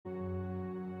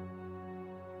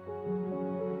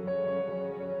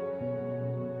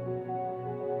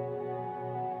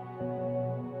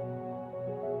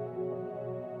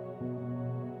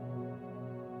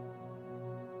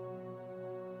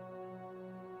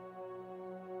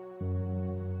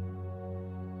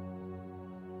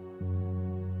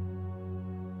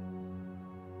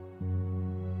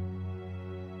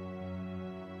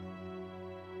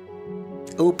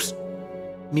Oops.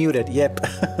 Muted, yep.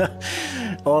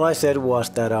 All I said was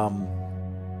that,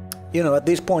 you know, at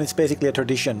this point it's basically a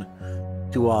tradition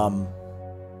to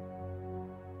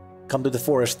come to the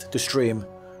forest to stream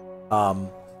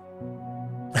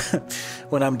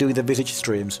when I'm doing the Visage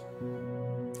streams.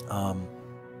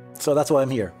 So that's why I'm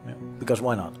here, because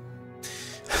why not?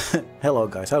 Hello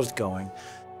guys, how's it going?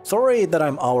 Sorry that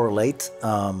I'm an hour late.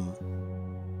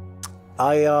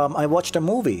 I watched a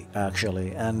movie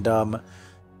actually, and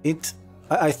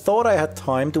I thought I had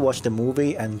time to watch the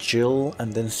movie and chill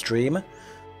and then stream,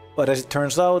 but as it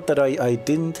turns out that I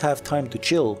didn't have time to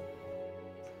chill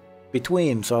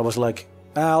between, so I was like,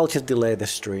 I'll just delay the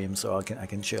stream so I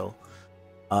can chill.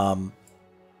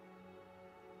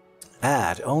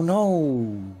 Ad, oh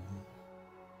no!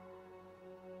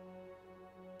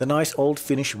 The nice old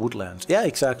Finnish woodlands. Yeah,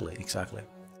 exactly.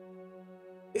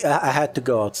 I had to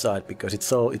go outside because it's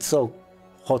so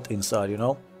hot inside, you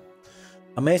know.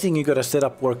 Amazing, you gotta set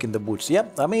up work in the woods.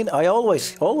 Yep, I mean, I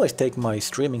always take my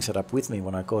streaming setup with me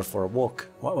when I go for a walk.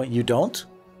 What, you don't?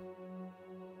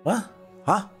 What?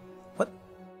 Huh?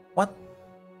 What?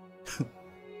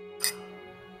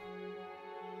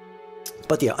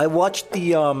 But yeah, I rewatched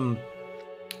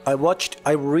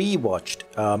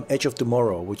Edge of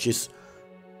Tomorrow, which is,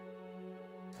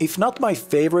 if not my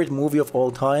favorite movie of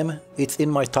all time, it's in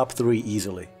my top 3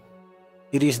 easily.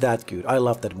 It is that good. I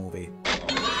love that movie.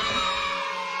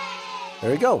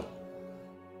 There you go.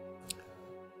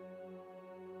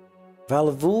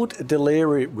 Valvood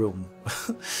Delirium.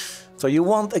 So you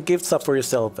want a gift sub for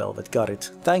yourself, Velvet. Got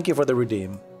it. Thank you for the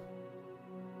redeem.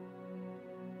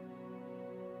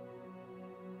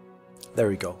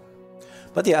 There you go.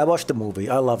 But yeah, I watched the movie.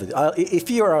 I love it. If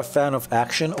you're a fan of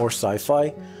action or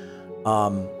sci-fi,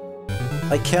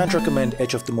 I can't recommend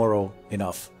Edge of Tomorrow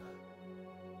enough.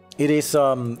 It is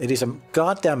a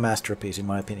goddamn masterpiece in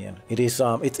my opinion. It is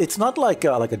it's not like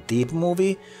a deep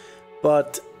movie,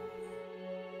 but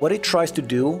what it tries to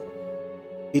do,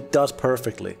 it does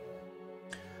perfectly.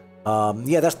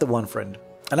 Yeah, that's the one, friend.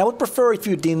 And I would prefer if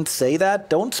you didn't say that.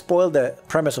 Don't spoil the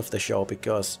premise of the show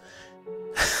because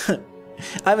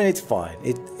I mean, it's fine.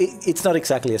 It's not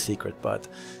exactly a secret, but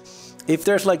if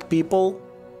there's like people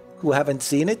who haven't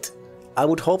seen it, I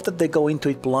would hope that they go into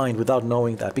it blind without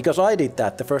knowing that, because I did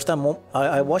that the first time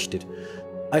I watched it.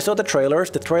 I saw the trailers.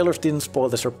 The trailers didn't spoil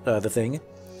the thing.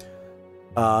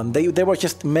 They were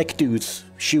just mech dudes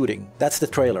shooting. That's the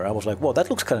trailer. I was like, whoa, that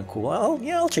looks kind of cool.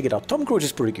 I'll check it out. Tom Cruise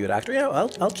is a pretty good actor. Yeah,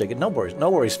 I'll check it. No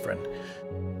worries, friend.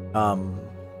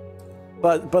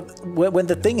 But when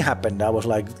the thing happened, I was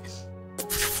like,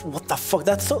 what the fuck?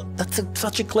 That's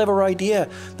such a clever idea.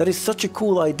 That is such a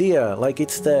cool idea. Like,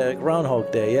 it's the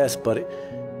Groundhog Day, yes, but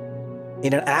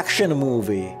in an action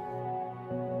movie,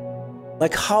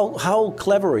 like how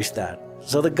clever is that?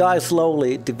 So the guy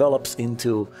slowly develops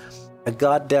into a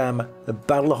goddamn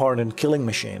battle-hardened killing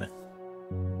machine.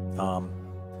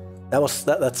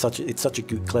 It's such a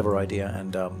good, clever idea,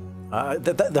 and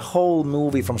the whole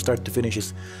movie from start to finish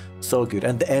is so good,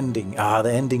 and the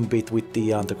ending bit with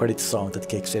the credits song that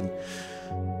kicks in.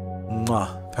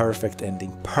 Mwah, perfect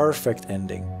ending.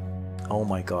 Oh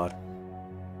my god,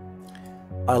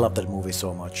 I love that movie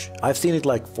so much. I've seen it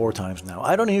like 4 times now.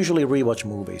 I don't usually rewatch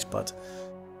movies, but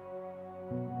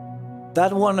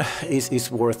that one is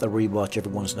worth a rewatch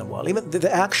every once in a while. Even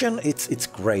the action, it's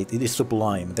great. It is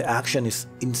sublime. The action is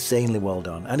insanely well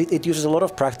done, and it uses a lot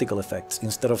of practical effects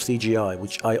instead of CGI,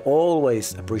 which I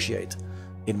always appreciate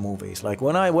in movies. Like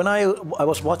when I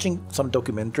was watching some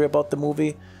documentary about the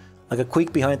movie, like a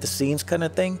quick behind the scenes kind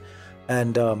of thing,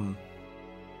 and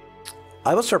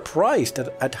I was surprised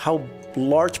at how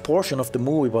large portion of the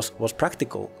movie was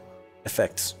practical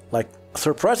effects, like a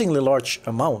surprisingly large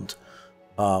amount.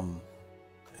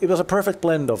 It was a perfect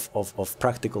blend of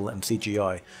practical and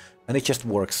CGI, and it just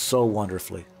works so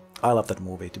wonderfully. I love that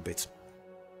movie to bits.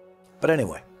 But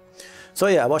anyway, so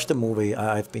yeah, I watched the movie.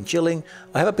 I've been chilling.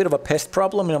 I have a bit of a pest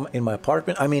problem in my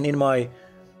apartment. I mean, in my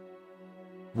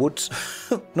woods.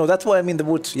 No, that's why I'm in the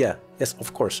woods. Yeah, yes,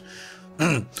 of course.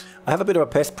 I have a bit of a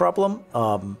pest problem.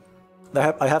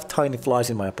 I have tiny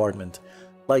flies in my apartment,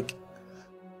 like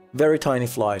very tiny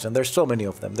flies, and there's so many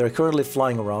of them. They're currently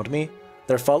flying around me.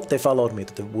 They followed me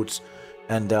to the woods,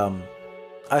 and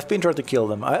I've been trying to kill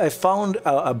them. I found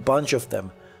a bunch of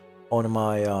them on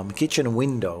my kitchen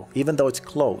window, even though it's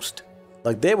closed.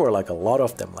 Like, there were like a lot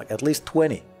of them, like at least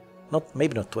 20.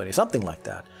 Maybe not 20, something like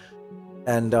that.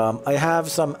 And I have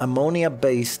some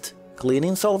ammonia-based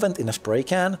cleaning solvent in a spray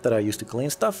can that I use to clean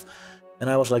stuff. And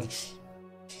I was like,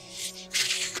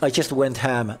 I just went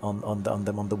ham on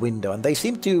them on the window, and they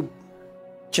seem to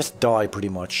just die pretty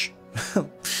much.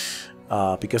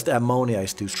 because the ammonia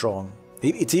is too strong.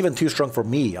 It's even too strong for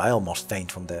me. I almost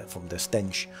faint from the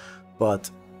stench. But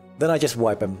then I just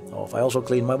wipe them off. I also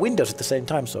clean my windows at the same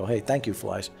time, so hey, thank you,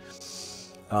 flies.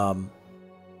 Time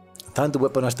to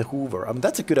weaponize the Hoover. I mean,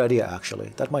 that's a good idea,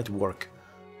 actually. That might work.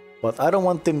 But I don't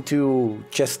want them to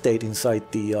gestate inside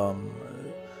the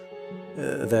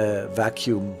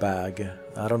vacuum bag.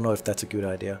 I don't know if that's a good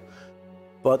idea.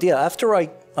 But yeah, after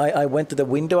I went to the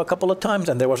window a couple of times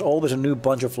and there was always a new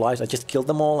bunch of flies, I just killed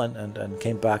them all and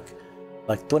came back.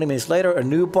 Like 20 minutes later, a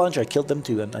new bunch, I killed them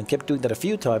too, and kept doing that a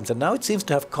few times, and now it seems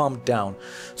to have calmed down.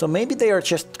 So maybe they are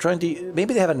just trying to,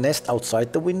 maybe they have a nest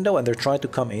outside the window and they're trying to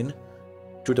come in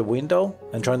through the window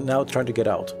and trying to get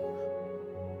out.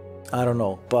 I don't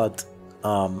know, but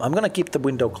I'm gonna keep the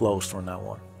window closed from now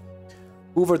on.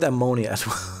 Hoover the ammonia as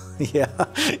well.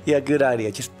 yeah, good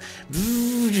idea. Just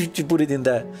put it in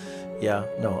there. Yeah,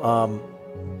 no.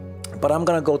 But I'm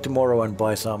gonna go tomorrow and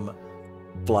buy some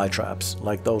fly traps,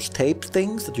 like those tape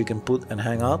things that you can put and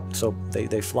hang out, so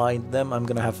they fly in them. I'm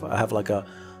gonna have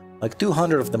like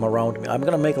 200 of them around me. I'm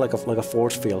gonna make like a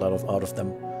force field out of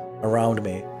them around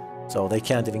me, so they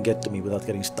can't even get to me without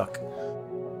getting stuck.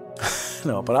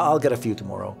 No, but I'll get a few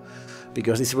tomorrow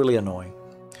because it's really annoying.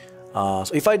 So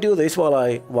if I do this while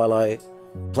I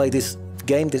play this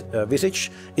game, this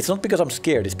Visage, it's not because I'm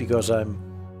scared. It's because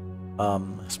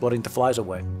I'm spotting the flies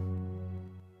away.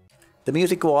 The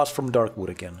music was from Darkwood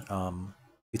again.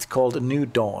 It's called New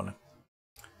Dawn.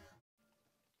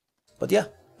 But yeah,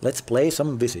 let's play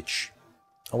some Visage.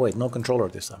 Oh wait, no controller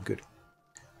this time. Good.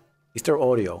 Is there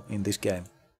audio in this game?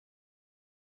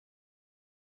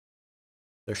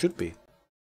 There should be.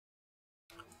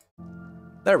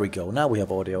 There we go, now we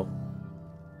have audio.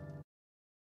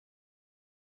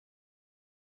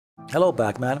 Hello,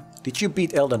 Backman. Did you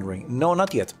beat Elden Ring? No,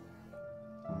 not yet.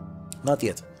 Not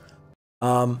yet.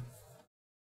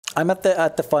 I'm at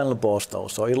the final boss though,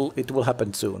 so it will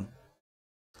happen soon.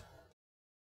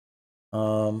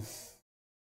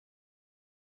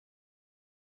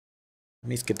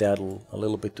 Me skedaddle a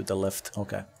little bit to the left.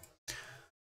 Okay.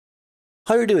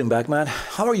 How are you doing, Backman?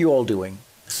 How are you all doing?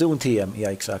 Soon TM, yeah,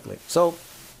 exactly. So,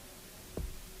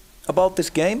 about this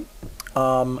game,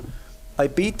 I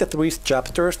beat the 3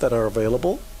 chapters that are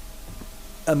available,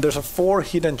 and there's 4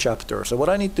 hidden chapters. So what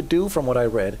I need to do, from what I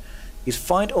read, is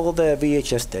find all the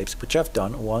VHS tapes, which I've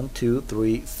done. 1, 2,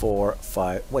 3, 4,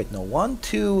 5. Wait, no, 1,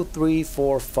 2, 3,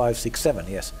 4, 5, 6, 7.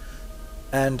 Yes.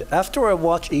 And after I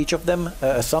watch each of them,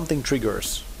 something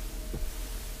triggers.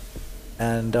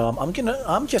 And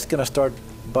I'm just gonna start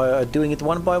by doing it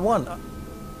one by one.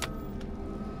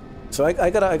 So I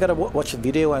gotta watch the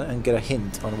video and get a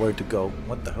hint on where to go.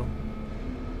 What the hell?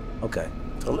 Okay,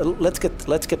 so let's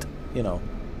get you know,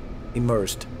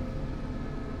 immersed.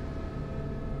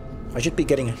 I should be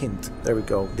getting a hint. There we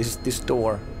go. This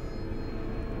door.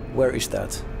 Where is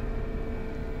that?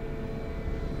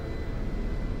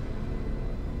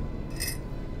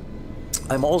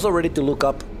 I'm also ready to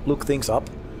look things up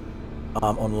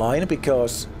online,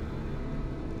 because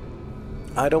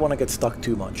I don't want to get stuck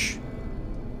too much.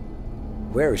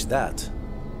 Where is that?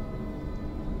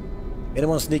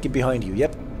 Anyone sneaking behind you?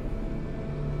 Yep.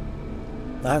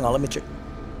 Hang on, let me check.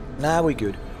 Nah, we're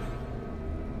good.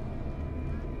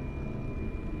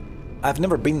 I've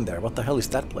never been there. What the hell is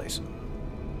that place?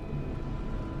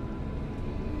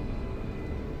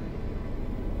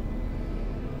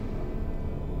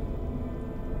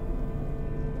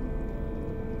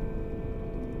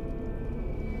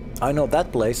 I know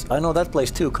that place. I know that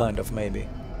place too, kind of, maybe.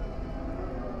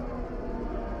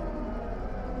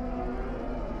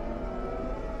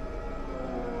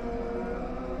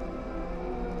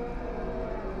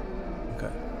 Okay.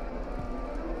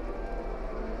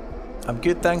 I'm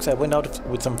good, thanks. I went out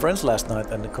with some friends last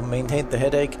night and maintained the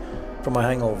headache from my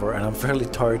hangover, and I'm fairly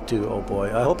tired too. Oh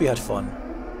boy, I hope you had fun.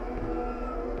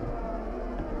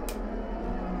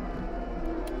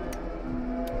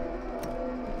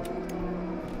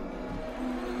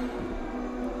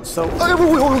 So,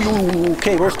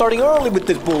 okay, we're starting early with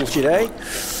this bullshit, eh?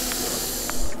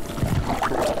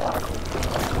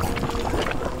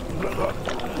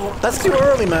 That's too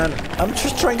early, man. I'm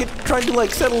just trying to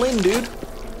like settle in, dude.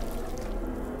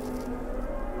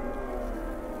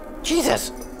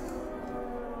 Jesus.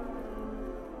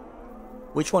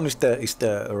 Which one is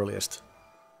the earliest?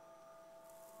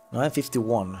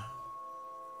 9:51.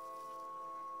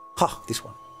 Ha, this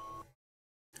one.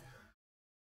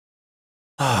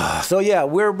 So yeah,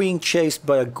 we're being chased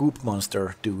by a goop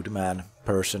monster, dude, man,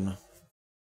 person,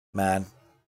 man.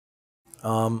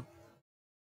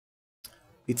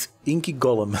 It's Inky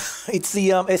Golem. It's the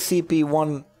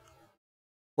SCP-1.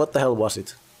 What the hell was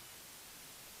it?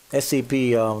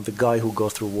 SCP, the guy who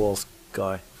goes through walls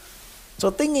guy. So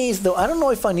the thing is though, I don't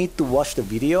know if I need to watch the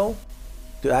video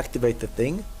to activate the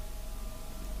thing.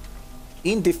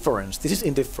 Indifference. This is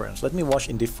indifference. Let me watch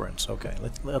indifference. Okay.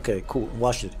 Okay. Cool.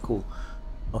 Watch it. Cool.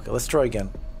 Okay. Let's try again.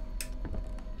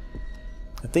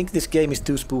 I think this game is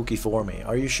too spooky for me.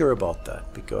 Are you sure about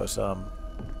that? Because I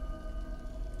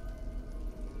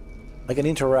can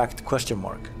interact? Question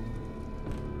mark.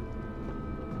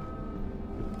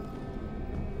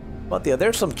 But yeah,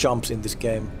 there's some jumps in this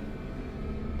game.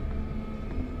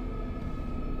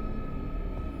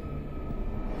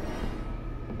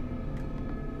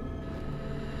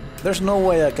 There's no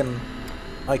way I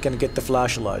can get the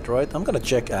flashlight, right? I'm gonna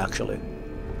check actually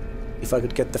if I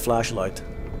could get the flashlight.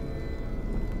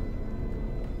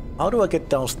 How do I get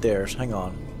downstairs? Hang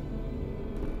on.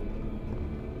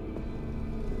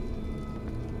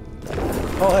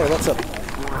 Oh hey, what's up?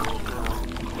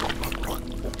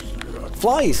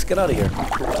 Flies! Get out of here.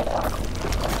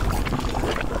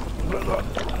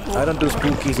 I don't do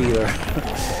spookies either.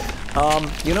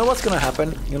 You know what's gonna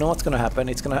happen? You know what's gonna happen?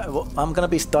 It's gonna. Well, I'm gonna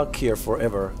be stuck here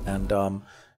forever, and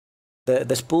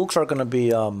the spooks are gonna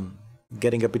be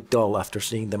getting a bit dull after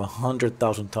seeing them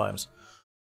 100,000 times.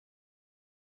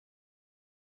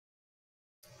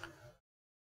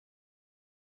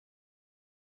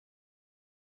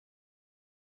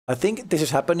 I think this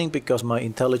is happening because my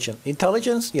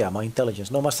intelligence? Yeah, my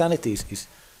intelligence. No, my sanity is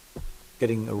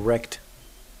getting wrecked.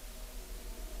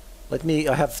 Let me,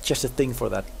 I have just a thing for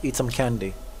that. Eat some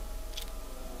candy.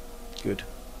 Good.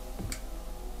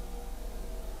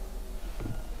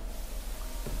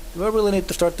 Do I really need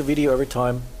to start the video every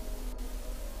time?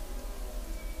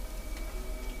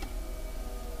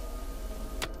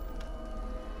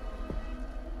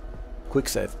 Quick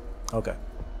save. Okay.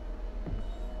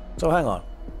 So hang on.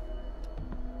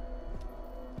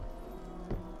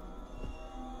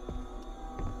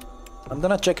 I'm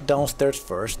gonna check downstairs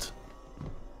first.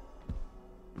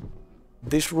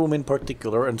 This room in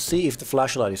particular, and see if the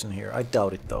flashlight is in here. I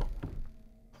doubt it though.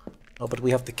 Oh, but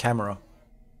we have the camera.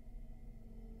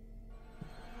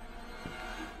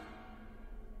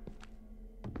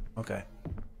 Okay.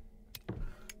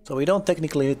 So we don't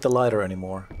technically need the lighter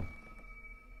anymore.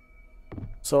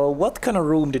 So what kind of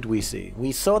room did we see?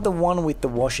 We saw the one with the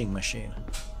washing machine.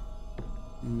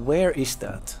 Where is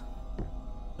that?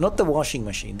 Not the washing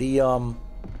machine, the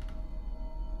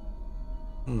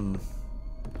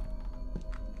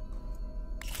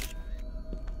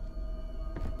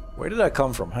Where did I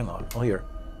come from? Hang on. Oh, here.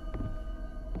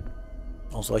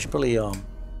 Also, I should probably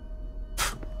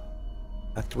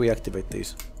reactivate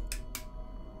these.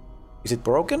 Is it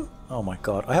broken? Oh my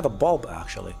god, I have a bulb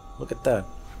actually. Look at that.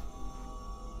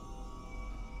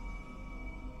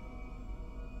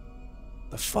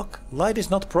 The fuck? Light is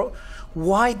not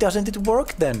Why doesn't it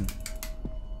work then?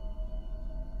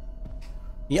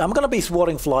 Yeah, I'm gonna be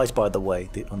swatting flies by the way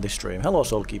on this stream. Hello,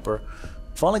 Soulkeeper.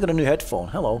 Finally got a new headphone.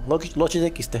 Hello.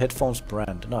 Logitech is the headphones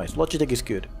brand. Nice. Logitech is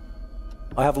good.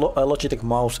 I have a Logitech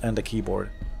mouse and a keyboard.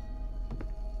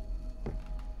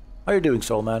 How are you doing,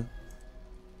 Soul Man?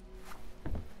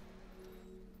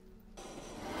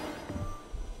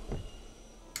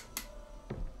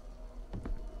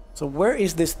 So where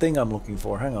is this thing I'm looking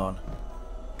for? Hang on.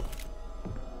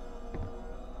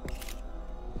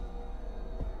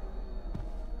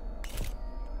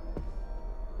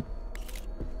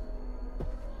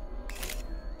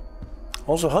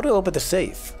 Also, how do I open the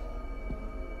safe?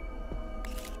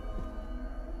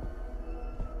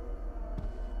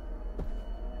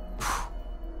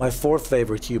 My fourth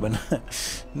favorite human.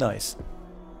 Nice.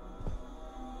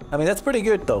 I mean, that's pretty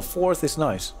good though. Fourth is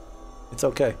nice. It's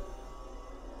okay.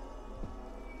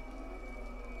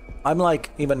 I'm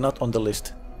like even not on the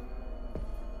list.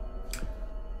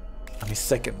 I mean,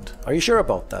 second. Are you sure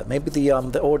about that? Maybe the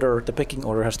order, the picking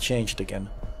order has changed again.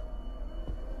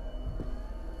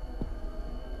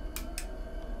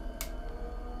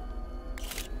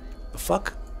 The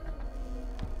fuck?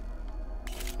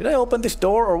 Did I open this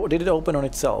door or did it open on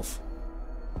itself?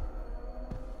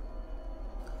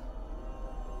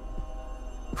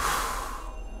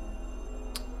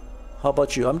 How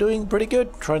about you? I'm doing pretty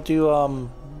good. Trying to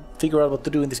figure out what to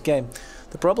do in this game.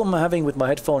 The problem I'm having with my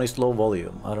headphone is low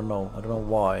volume. I don't know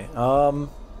why.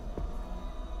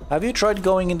 Have you tried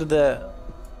going into the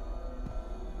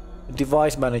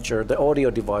device manager, the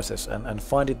audio devices, and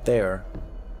find it there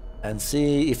and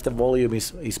see if the volume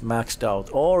is maxed out?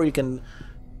 Or you can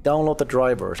download the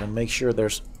drivers and make sure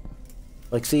there's,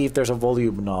 like, see if there's a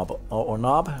volume knob or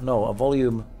knob? No, a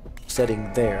volume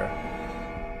setting there.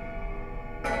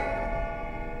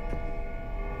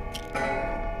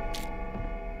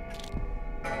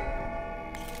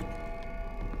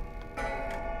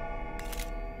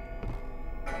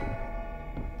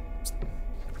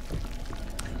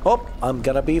 Oh, I'm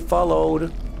gonna be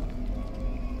followed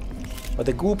by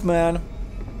the goop man.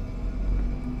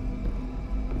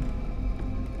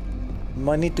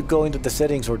 Might need to go into the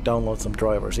settings or download some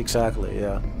drivers. Exactly,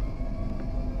 yeah.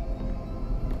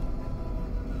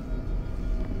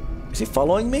 Is he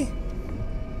following me?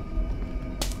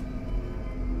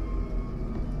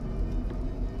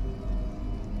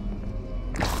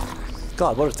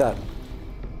 God, what is that?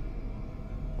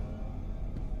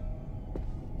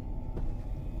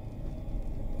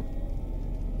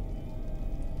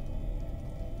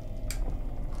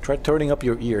 Try turning up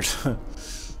your ears.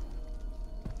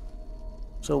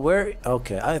 So where...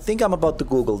 Okay, I think I'm about to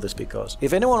Google this because...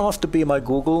 If anyone wants to be my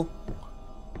Googling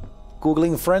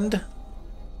friend...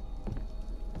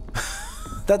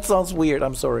 That sounds weird,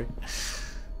 I'm sorry.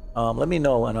 Let me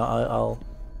know and I'll...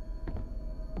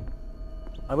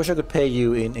 I wish I could pay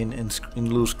you in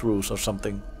loose screws or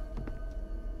something.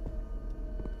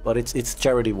 But it's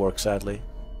charity work, sadly.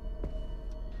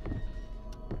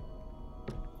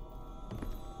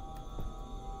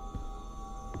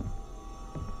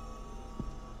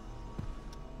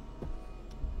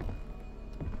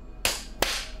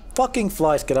 Fucking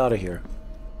flies, get out of here.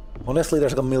 Honestly,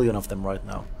 there's like a million of them right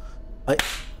now.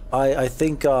 I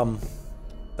think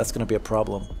that's gonna be a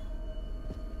problem.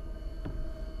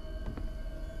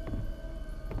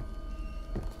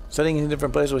 Setting in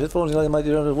different places with headphones.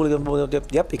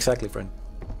 Yep, exactly, friend.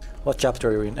 What chapter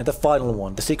are you in? And the final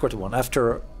one, the secret one.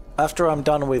 After I'm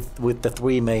done with the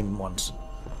 3 main ones.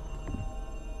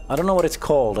 I don't know what it's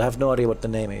called. I have no idea what the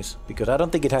name is because I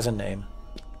don't think it has a name.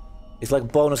 It's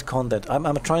like bonus content.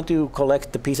 I'm trying to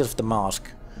collect the pieces of the mask.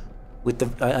 With the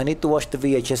I need to watch the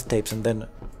VHS tapes and then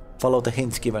follow the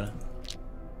hints given.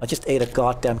 I just ate a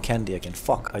goddamn candy again.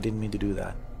 Fuck, I didn't mean to do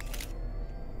that.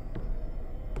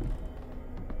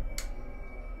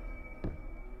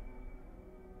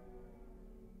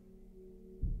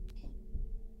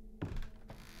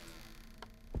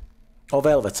 Oh,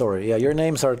 Velvet, sorry. Yeah, your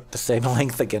names are the same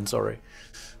length again, sorry.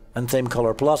 And same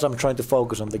color. Plus, I'm trying to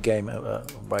focus on the game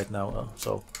right now,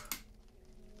 so...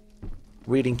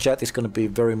 Reading chat is gonna be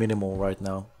very minimal right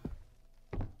now.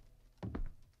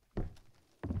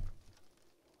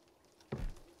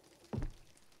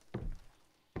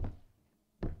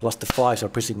 Plus, the flies are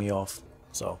pissing me off,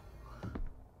 so...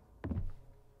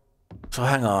 So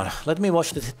hang on, let me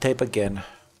watch the tape again.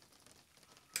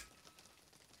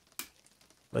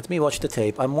 Let me watch the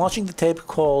tape. I'm watching the tape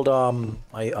called, oh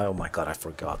my god, I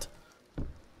forgot.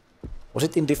 Was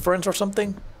it Indifference or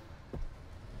something?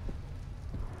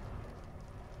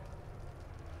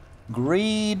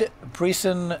 Greed,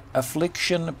 Prison,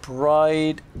 Affliction,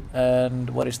 Pride, and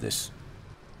what is this?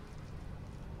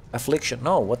 Affliction.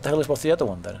 No, what the hell is what's the other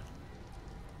one then?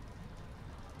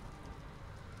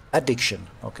 Addiction.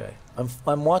 Okay.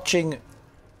 I'm watching...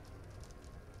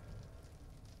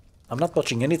 I'm not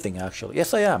watching anything actually.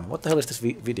 Yes, I am. What the hell is this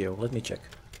video? Let me check.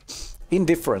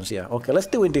 Indifference, yeah. Okay, let's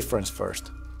do Indifference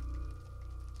first.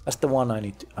 That's the one I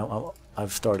need to...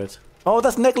 I've started. Oh,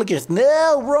 that's negligence.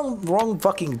 No, wrong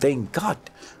fucking thing. God,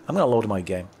 I'm gonna load my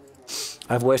game.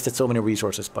 I've wasted so many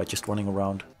resources by just running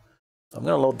around. I'm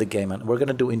gonna load the game and we're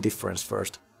gonna do Indifference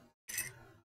first.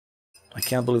 I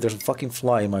can't believe there's a fucking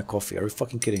fly in my coffee. Are you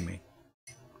fucking kidding me?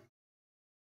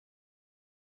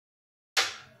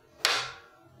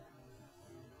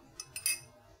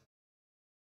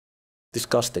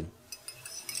 Disgusting.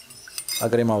 I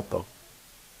got him out though.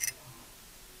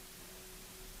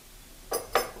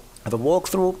 I have a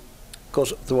walkthrough.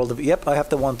 Goes through all the... Yep, I have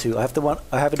the one too. I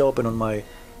have it open on my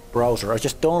browser. I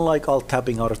just don't like alt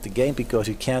tabbing out of the game because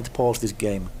you can't pause this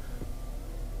game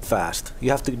fast. You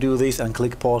have to do this and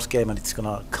click pause game and it's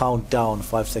gonna count down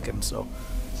 5 seconds, so...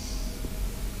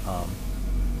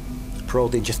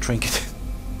 Protein, just drink it.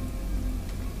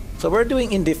 So we're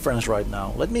doing Indifference right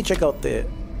now. Let me check out the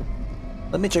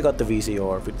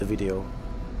VCR with the video.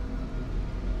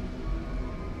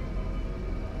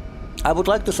 I would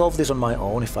like to solve this on my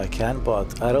own if I can,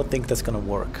 but I don't think that's gonna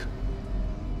work.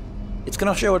 It's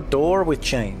gonna show a door with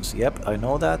chains. Yep, I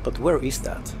know that, but where is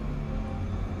that?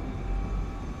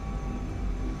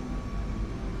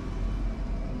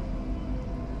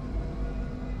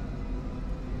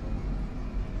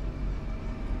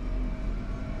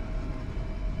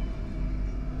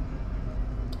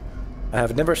 I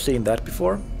have never seen that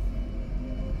before.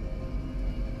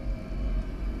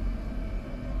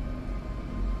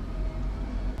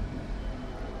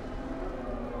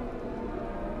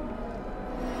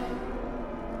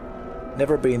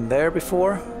 Never been there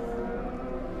before.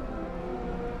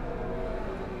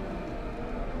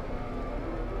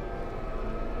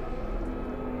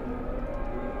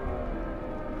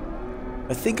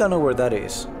 I think I know where that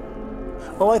is.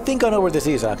 Oh, I think I know where this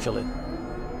is actually.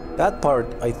 That part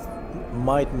I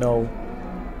might know.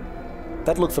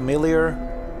 That looked familiar.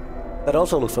 That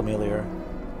also looks familiar.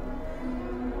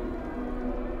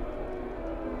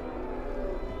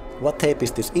 What tape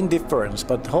is this? Indifference,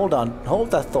 but hold on,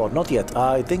 hold that thought, not yet.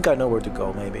 I think I know where to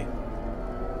go, maybe.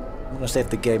 I'm gonna save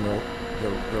the game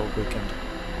real quick and...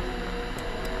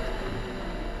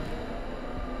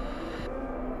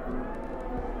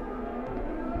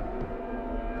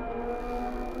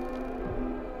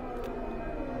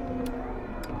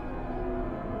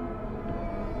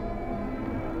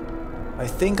 I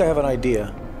think I have an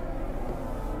idea.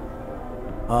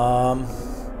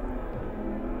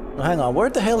 Hang on, where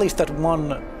the hell is that one?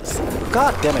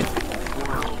 God damn it!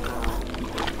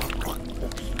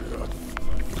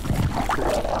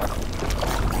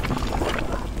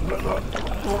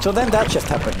 So then that just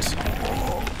happens.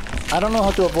 I don't know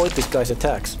how to avoid this guy's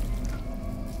attacks.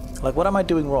 Like, what am I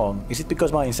doing wrong? Is it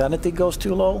because my insanity goes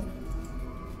too low?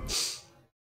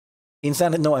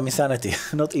 Insanity? No, I'm insanity,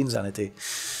 not insanity.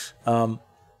 So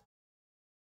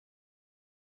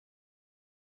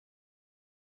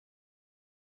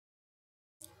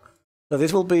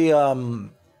this will be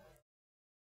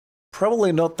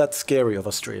probably not that scary of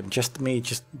a stream. Just me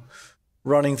just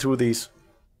running through these.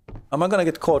 I'm not gonna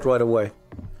get caught right away.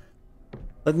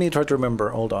 Let me try to remember.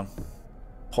 Hold on.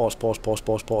 Pause, pause, pause,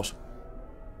 pause, pause.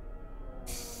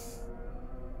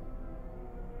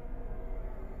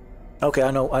 Okay,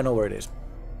 I know where it is.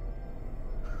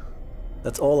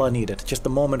 That's all I needed. Just a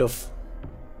moment of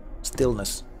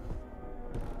stillness.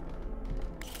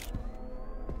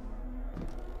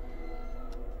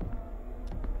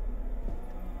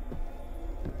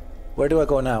 Where do I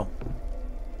go now?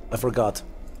 I forgot.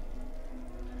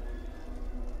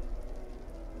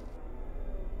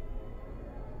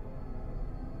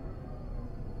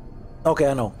 Okay,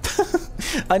 I know.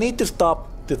 I need to stop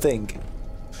to think.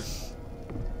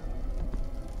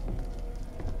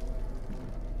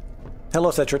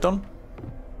 Hello, Setriton.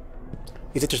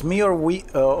 Is it just me or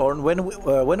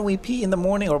when we pee in the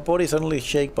morning, our body suddenly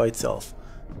shake by itself?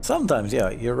 Sometimes,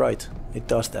 yeah, you're right. It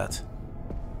does that.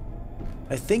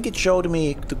 I think it showed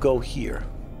me to go here.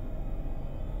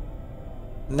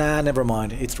 Nah, never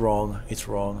mind. It's wrong. It's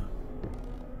wrong.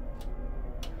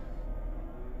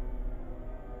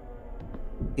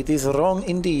 It is wrong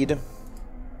indeed.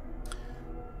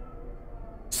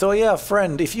 So yeah,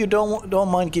 friend, if you don't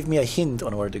mind, give me a hint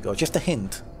on where to go. Just a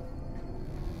hint.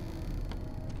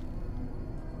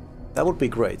 That would be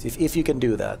great if you can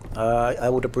do that. I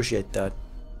would appreciate that.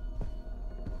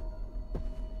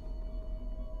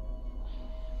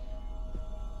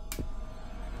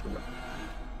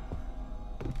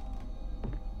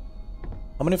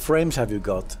 How many frames have you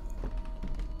got?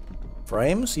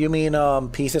 Frames? You mean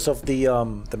pieces of the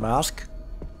mask?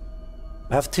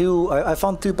 I have two. I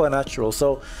found two by natural,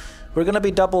 so we're gonna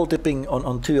be double dipping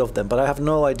on two of them. But I have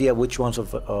no idea which ones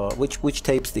of which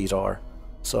tapes these are,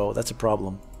 so that's a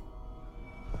problem.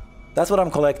 That's what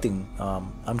I'm collecting.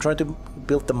 I'm trying to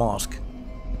build the mask.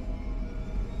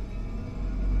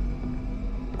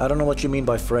 I don't know what you mean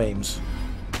by frames.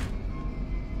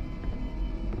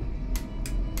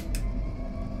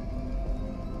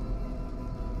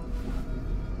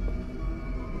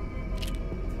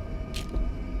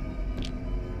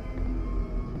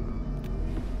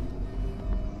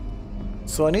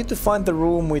 So I need to find the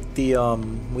room with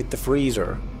the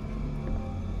freezer.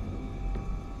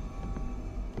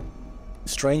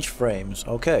 Strange frames.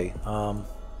 Okay.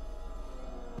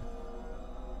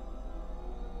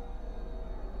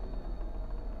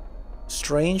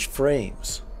 Strange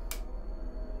frames.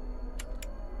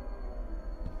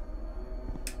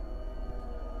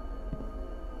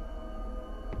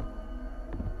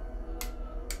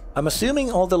 I'm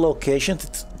assuming all the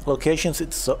locations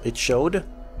it showed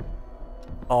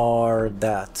are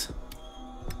that.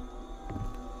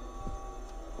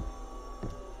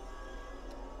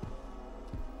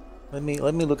 Let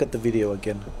me look at the video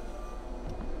again.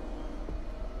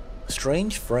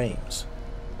 Strange frames.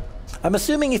 I'm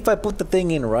assuming if I put the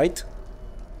thing in, right?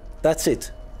 That's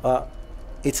it.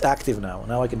 It's active now.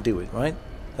 Now I can do it, right?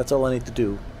 That's all I need to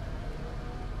do.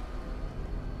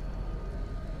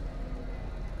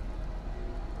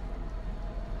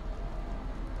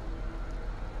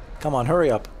 Come on, hurry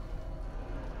up.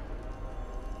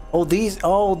 Oh, these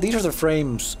are the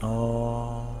frames.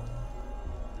 Oh.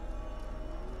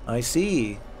 I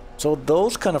see. So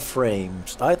those kind of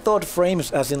frames. I thought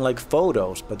frames as in like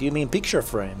photos, but you mean picture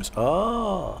frames.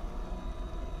 Oh.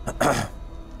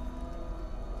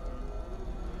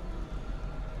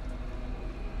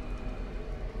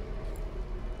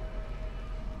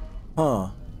 Huh.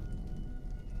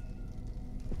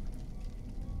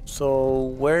 So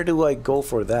where do I go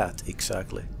for that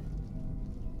exactly?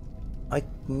 I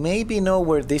maybe know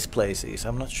where this place is,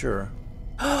 I'm not sure.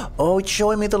 Oh, it's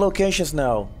showing me the locations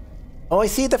now. Oh, I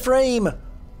see the frame!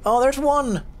 Oh, there's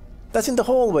one! That's in the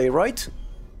hallway, right?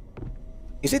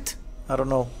 Is it? I don't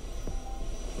know.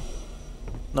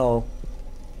 No.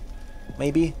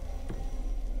 Maybe?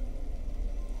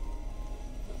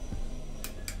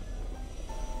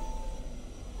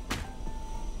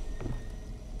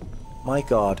 My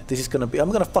god, this is gonna be...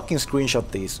 I'm gonna fucking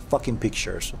screenshot these fucking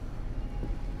pictures.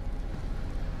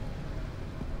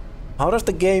 How does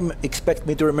the game expect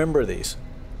me to remember these?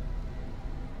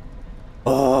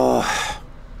 Oh,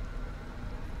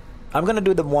 I'm gonna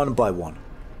do them one by one.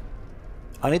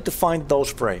 I need to find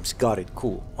those frames. Got it.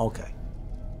 Cool. Okay.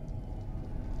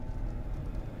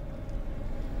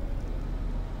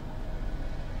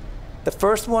 The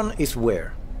first one is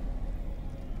where?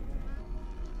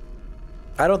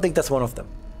 I don't think that's one of them.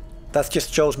 That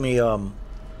just shows me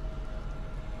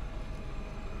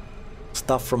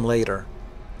stuff from later.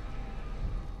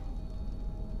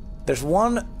 There's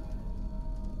one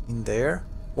in there,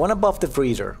 one above the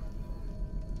freezer,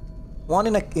 one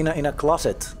in a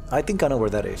closet. I think I know where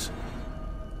that is.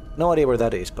 No idea where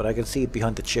that is, but I can see it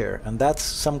behind the chair, and that's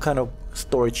some kind of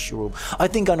storage room. I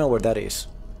think I know where that is.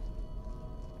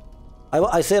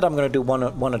 I said I'm gonna do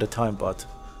one at a time, but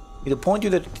it'll point you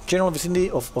the general vicinity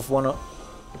of one.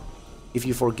 If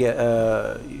you forget,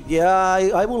 yeah,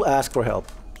 I will ask for help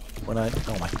when I.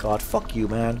 Oh my god! Fuck you,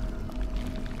 man.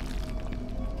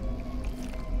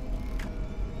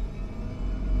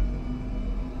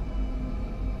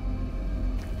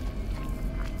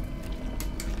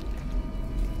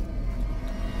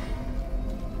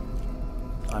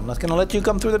 I'm not gonna let you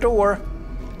come through the door.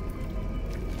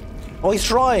 Oh, he's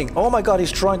trying! Oh my god,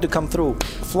 he's trying to come through.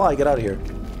 Fly, get out of here.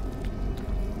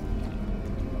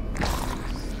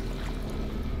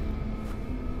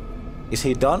 Is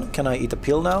he done? Can I eat a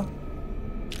pill now?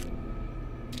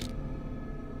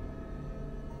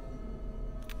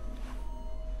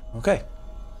 Okay.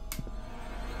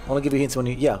 I wanna give you hints when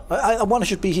you... Yeah, one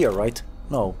should be here, right?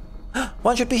 No.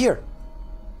 One should be here!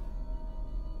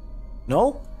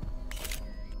 No?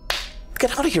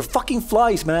 Get out of here! Fucking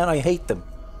flies, man! I hate them.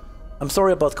 I'm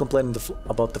sorry about complaining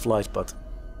about the flies, but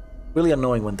really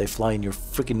annoying when they fly in your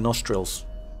freaking nostrils.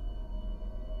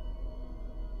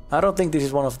 I don't think this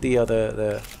is one of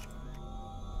the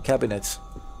cabinets.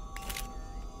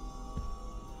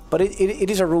 But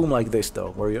it is a room like this, though,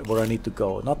 where I need to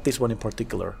go. Not this one in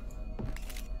particular.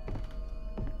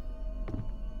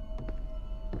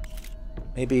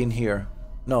 Maybe in here.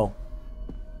 No.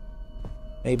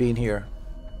 Maybe in here.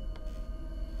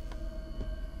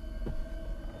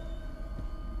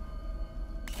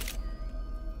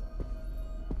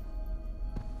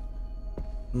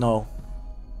 No.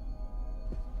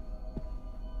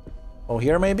 Oh,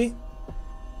 here maybe?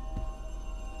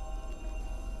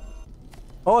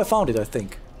 Oh, I found it, I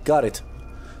think. Got it.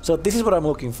 So this is what I'm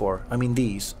looking for. I mean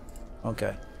these.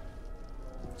 Okay.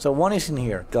 So one is in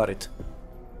here. Got it.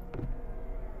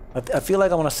 I feel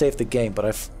like I want to save the game,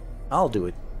 but I'll do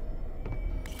it.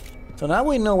 So now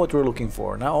we know what we're looking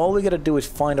for. Now all we gotta do is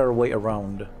find our way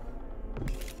around.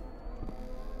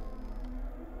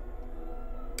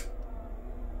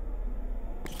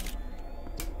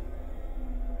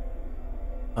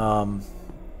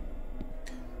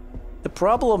 The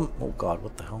problem... Oh god,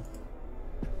 what the hell?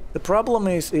 The problem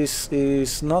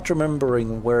is not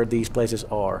remembering where these places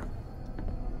are.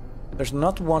 There's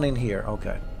not one in here,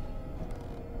 okay.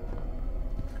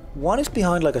 One is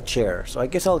behind like a chair, so I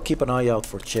guess I'll keep an eye out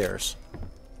for chairs.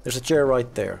 There's a chair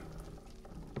right there.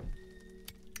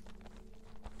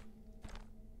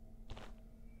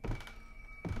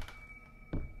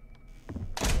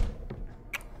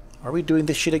 Are we doing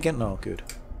this shit again? No, good.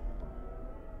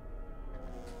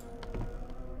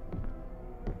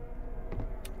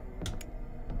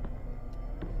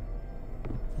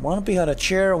 One behind a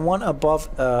chair, one above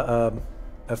a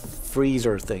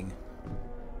freezer thing.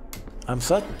 I'm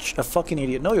such a fucking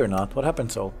idiot. No, you're not. What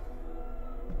happened so?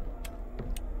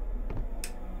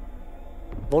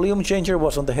 Volume changer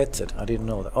was on the headset. I didn't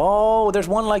know that. Oh, there's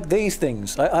one like these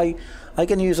things. I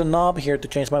can use a knob here to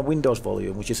change my Windows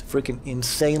volume, which is freaking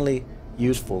insanely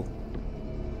useful.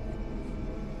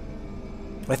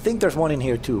 I think there's one in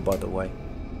here too, by the way.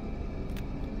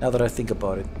 Now that I think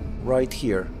about it. Right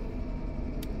here.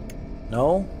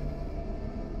 No?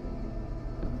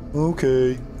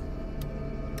 Okay.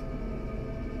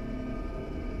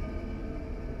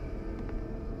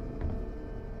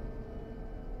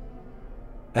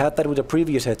 I had that with a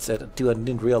previous headset too and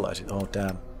didn't realize it. Oh,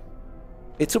 damn.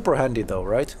 It's super handy though,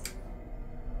 right?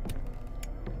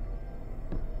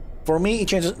 For me, it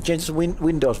changes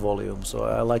Windows volume, so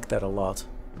I like that a lot.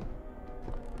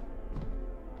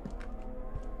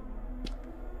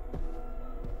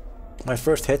 My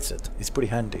first headset. It's pretty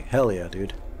handy. Hell yeah,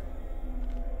 dude.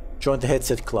 Join the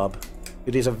headset club.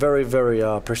 It is a very, very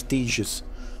prestigious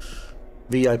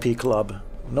VIP club.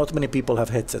 Not many people have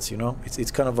headsets, you know. It's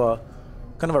kind of a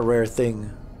rare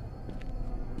thing.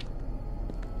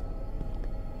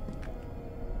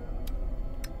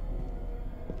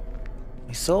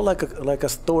 It's so like a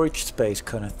storage space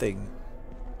kind of thing.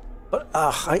 But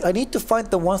I need to find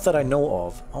the ones that I know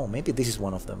of. Oh, maybe this is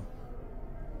one of them.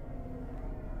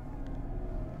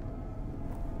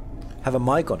 Have a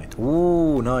mic on it.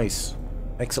 Ooh, nice.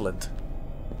 Excellent.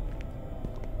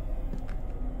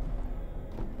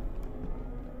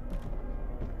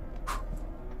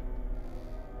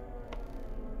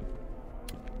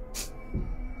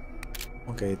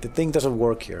 Okay, the thing doesn't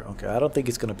work here. Okay, I don't think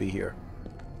it's gonna be here.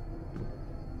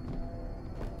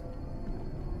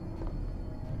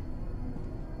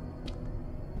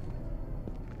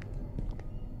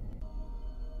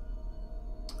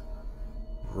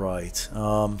 Right.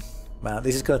 Man,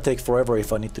 this is gonna take forever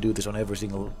if I need to do this on every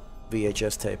single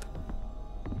VHS tape.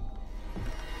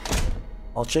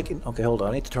 I'll check in. Okay, hold on.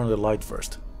 I need to turn on the light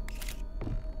first.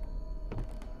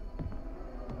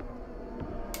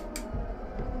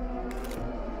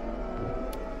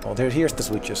 Oh, here's the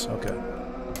switches. Okay.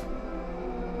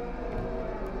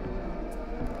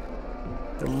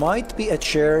 There might be a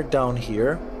chair down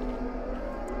here.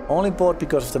 Only bought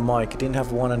because of the mic. I didn't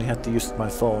have one and I had to use my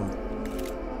phone.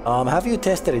 Have you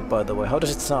tested it, by the way? How does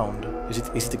it sound? Is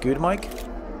it a good mic?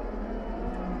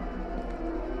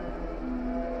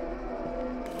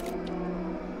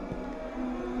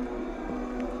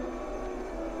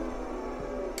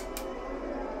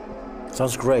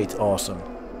 Sounds great. Awesome.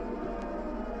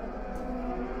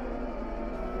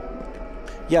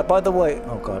 Yeah, by the way...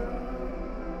 Oh, God.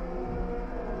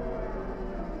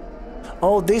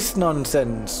 Oh, this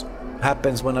nonsense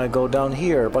happens when I go down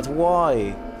here. But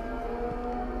why?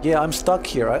 Yeah, I'm stuck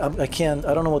here. I can't...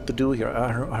 I don't know what to do here.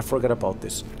 I forgot about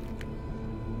this.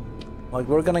 Like,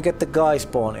 we're gonna get the guy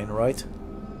spawn in, right?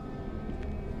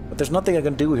 But there's nothing I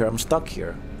can do here. I'm stuck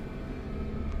here.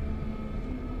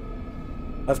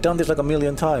 I've done this like a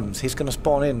million times. He's gonna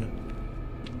spawn in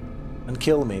and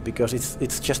kill me because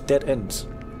it's just dead ends.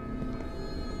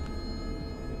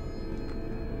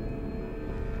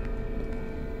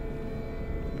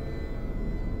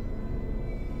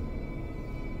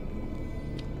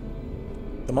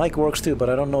 The mic works too, but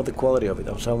I don't know the quality of it,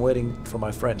 so I'm waiting for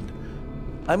my friend.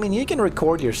 I mean, you can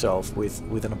record yourself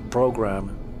with a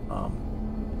program,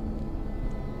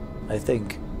 I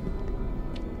think.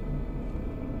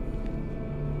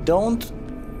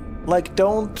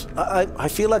 I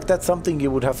feel like that's something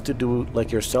you would have to do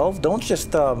like yourself. Don't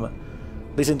just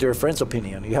listen to your friend's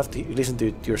opinion. You have to listen to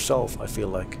it yourself, I feel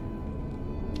like.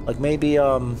 Like maybe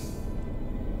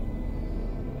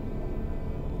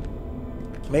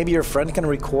maybe your friend can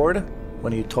record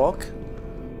when you talk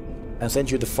and send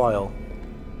you the file.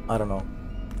 I don't know.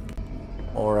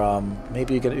 Or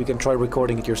maybe you can try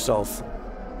recording it yourself.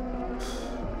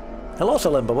 Hello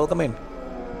Salemba, welcome in.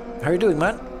 How are you doing,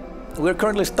 man? We're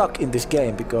currently stuck in this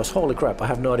game because holy crap, I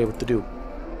have no idea what to do.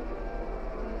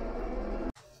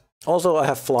 Also, I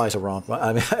have flies around.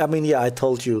 I mean, yeah, I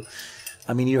told you.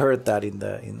 I mean, you heard that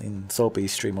in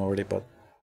Soapy's stream already, but.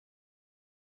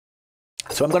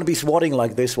 So I'm gonna be swatting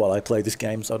like this while I play this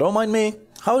game, so don't mind me.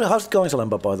 How's it going,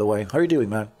 Salemba, by the way? How are you doing,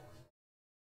 man?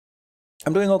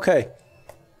 I'm doing okay.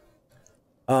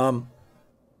 Don't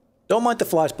mind the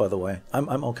flies, by the way.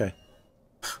 I'm okay.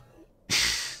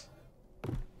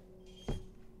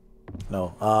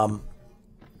 No.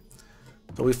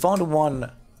 So we found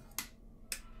one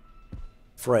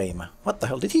frame. What the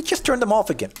hell? Did he just turn them off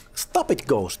again? Stop it,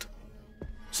 Ghost.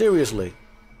 Seriously.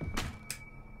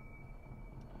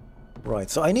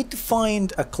 Right, so I need to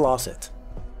find a closet.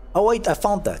 Oh wait, I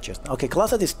found that just. Okay,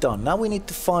 closet is done. Now we need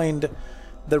to find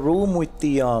the room with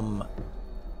the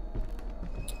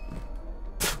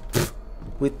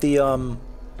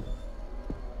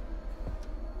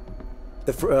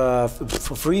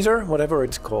freezer, whatever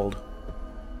it's called.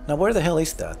 Now where the hell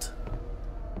is that?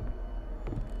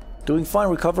 Doing fine,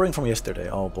 recovering from yesterday.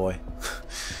 Oh boy.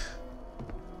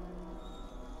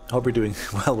 Hope you're doing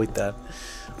well with that.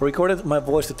 I recorded my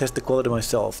voice to test the quality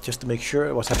myself, just to make sure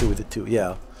I was happy with it too.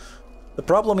 Yeah. The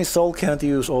problem is Soul can't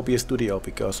use OBS Studio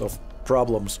because of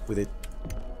problems with it.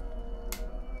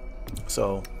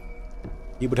 So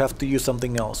he would have to use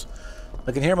something else.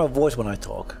 I can hear my voice when I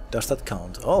talk. Does that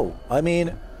count? Oh, I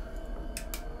mean,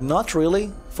 Not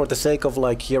really, for the sake of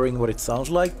like hearing what it sounds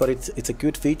like, but it's a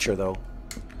good feature though.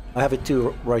 I have it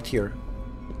too right here.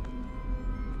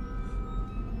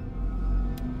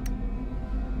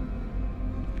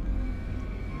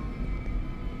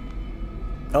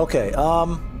 Okay,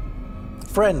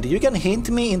 friend, you can hint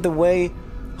me in the way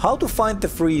how to find the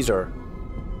freezer.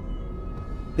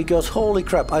 Because holy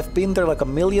crap, I've been there like a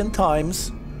million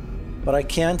times, but I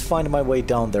can't find my way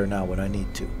down there now when I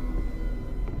need to.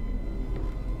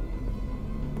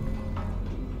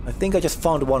 I think I just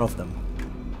found one of them.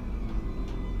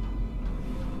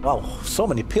 Wow, so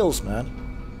many pills, man.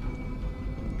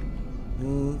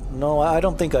 No, I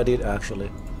don't think I did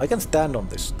actually. I can stand on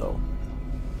this though.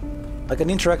 I can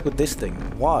interact with this thing.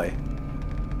 Why?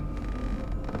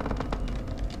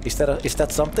 Is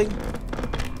that something?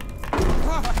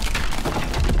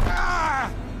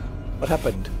 What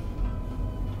happened?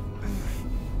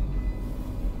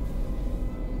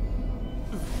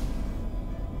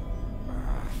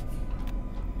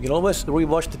 You can always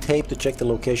rewatch the tape to check the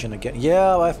location again.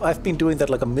 Yeah, I've been doing that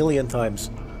like a million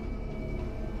times.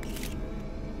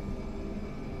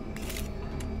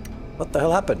 What the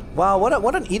hell happened? Wow,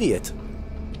 what an idiot.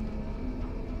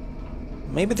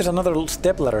 Maybe there's another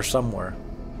stepladder somewhere.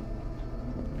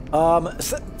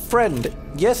 Friend,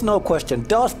 yes, no question.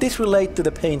 Does this relate to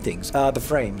the paintings? The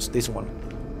frames, this one.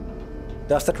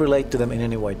 Does that relate to them in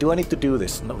any way? Do I need to do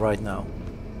this right now?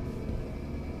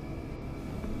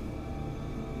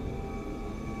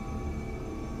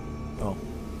 Oh.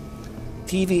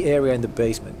 TV area in the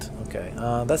basement. Okay,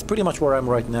 that's pretty much where I'm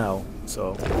right now,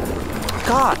 so...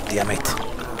 God damn it!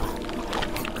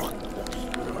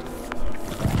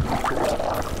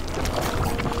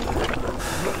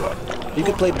 You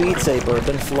could play Beat Saber,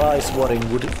 then fly swatting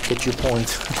would get you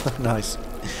points. Nice.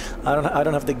 I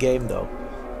don't have the game though.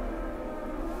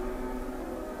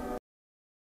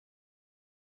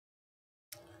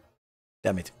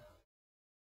 Damn it.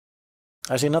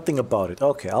 I see nothing about it.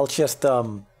 Okay, I'll just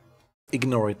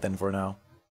ignore it then for now.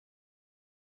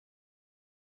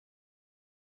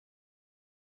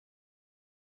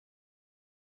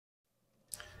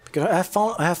 Because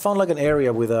I have found like an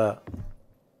area with a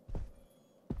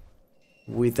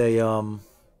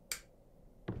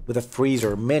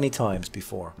freezer many times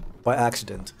before by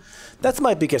accident. That's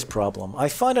my biggest problem. I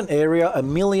find an area a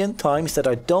million times that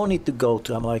I don't need to go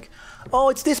to. I'm like, oh,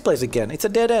 it's this place again. It's a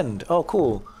dead end. Oh,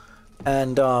 cool.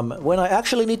 And when I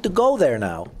actually need to go there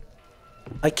now,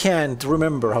 I can't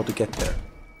remember how to get there.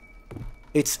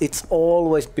 It's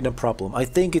always been a problem. I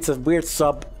think it's a weird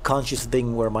subconscious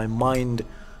thing where my mind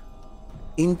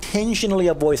intentionally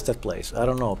avoids that place. I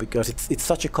don't know, because it's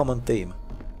such a common theme.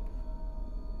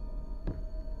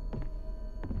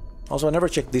 Also, I never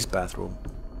checked this bathroom.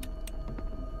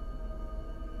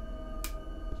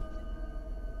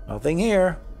 Nothing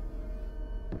here.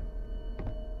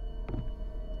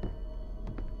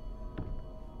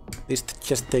 This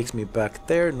just takes me back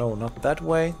there. No, not that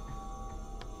way.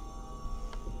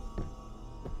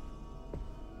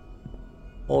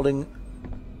 Holding...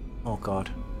 Oh god.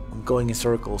 I'm going in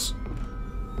circles.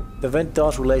 The vent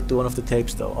does relate to one of the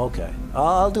tapes though. Okay.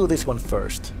 I'll do this one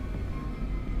first.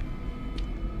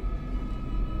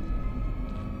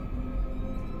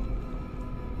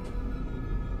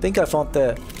 I think I found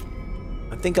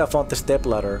the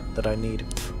stepladder that I need.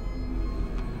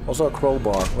 Also a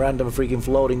crowbar. Random freaking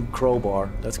floating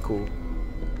crowbar. That's cool.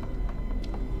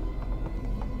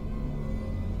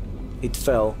 It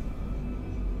fell.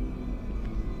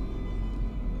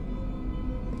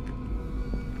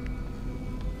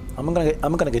 I'm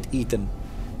gonna get eaten.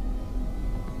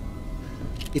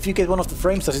 If you get one of the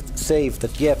frames, does it save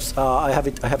that? Yes, I have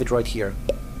it right here.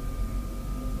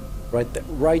 Right there.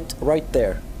 Right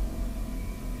there.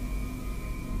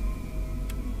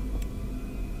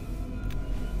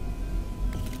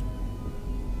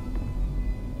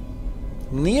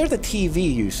 Near the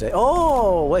TV, you say?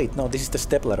 Oh, wait, no, this is the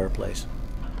stepladder place.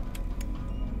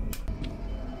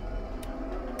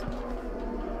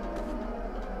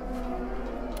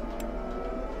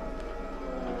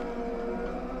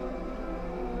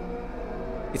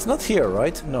 It's not here,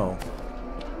 right? No.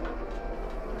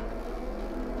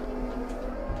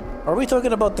 Are we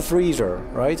talking about the freezer,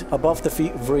 right? Above the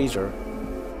freezer.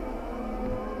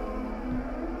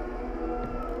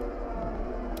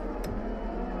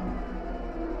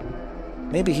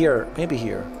 Maybe here, maybe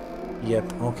here.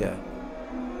 Yep, okay.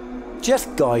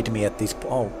 Just guide me at this point.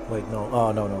 Oh, wait, no.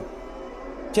 Oh, no.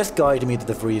 Just guide me to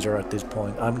the freezer at this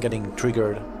point. I'm getting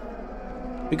triggered.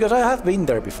 Because I have been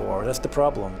there before, that's the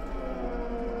problem.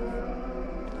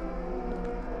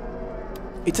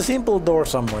 It's a simple door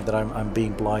somewhere that I'm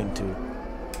being blind to.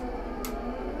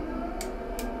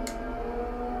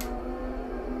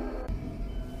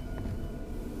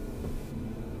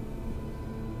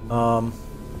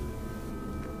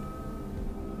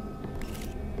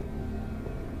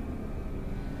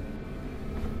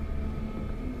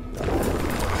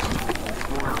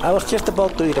 I was just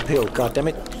about to eat a pill, god damn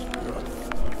it.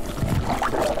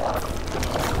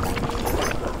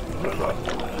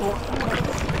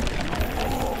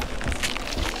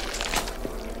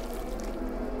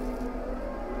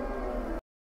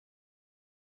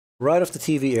 Right of the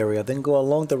TV area, then go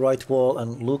along the right wall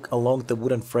and look along the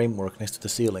wooden framework next to the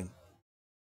ceiling.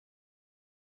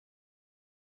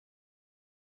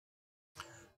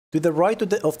 To the right of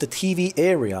the TV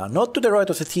area, not to the right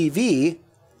of the TV,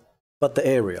 but the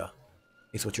area,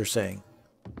 is what you're saying.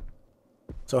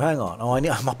 So hang on. Oh,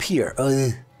 I'm up here.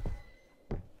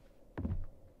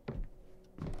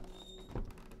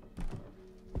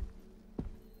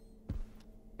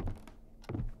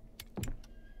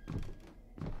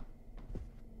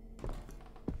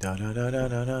 Da, da, da, da,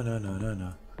 da, da, da, da,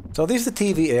 da. So this is the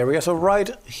TV area. So right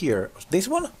here, this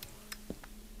one.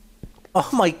 Oh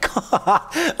my god!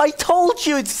 I told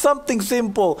you it's something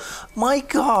simple. My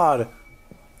god.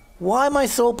 Why am I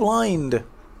so blind?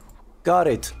 Got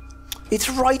it. It's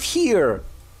right here.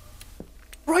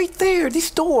 Right there,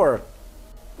 this door.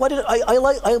 Why did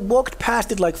I walked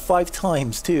past it like 5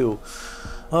 times too.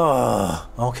 Ah,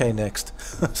 okay, next.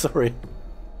 Sorry.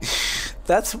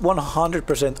 That's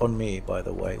 100% on me, by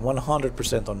the way.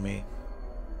 100% on me.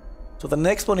 So the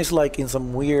next one is like in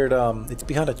some weird it's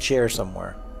behind a chair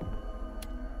somewhere.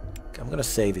 Okay, I'm gonna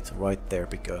save it right there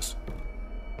because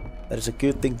that is a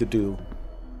good thing to do.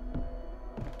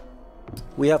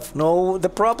 We have no... The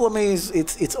problem is,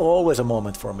 it's always a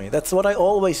moment for me. That's what I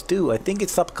always do. I think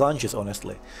it's subconscious,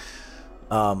 honestly.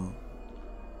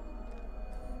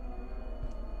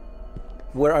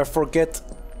 Where I forget...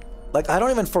 Like, I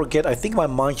don't even forget. I think my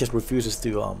mind just refuses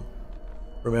to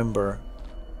remember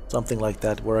something like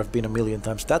that, where I've been a million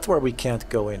times. That's where we can't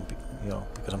go in, you know,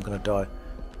 because I'm gonna die.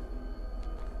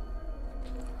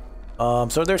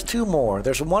 So there's 2 more.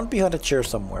 There's one behind a chair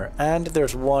somewhere, and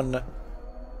there's one...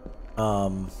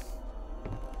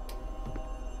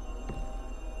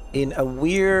 in a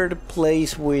weird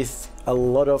place with a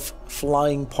lot of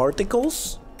flying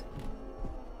particles.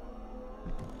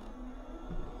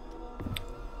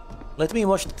 Let me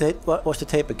watch the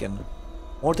tape again.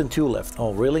 More than 2 left.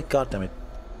 Oh really? God damn it.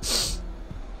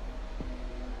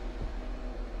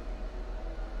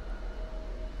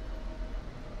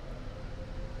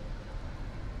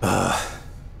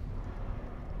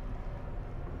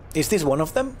 Is this one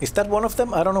of them? Is that one of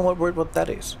them? I don't know what that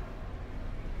is.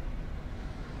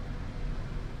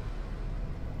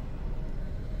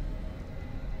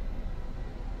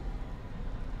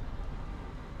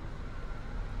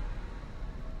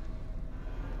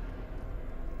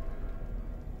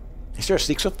 Is there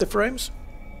 6 of the frames?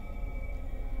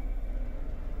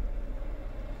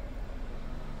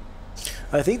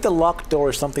 I think the locked door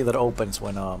is something that opens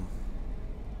when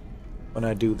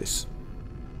I do this.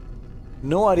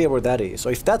 No idea where that is. So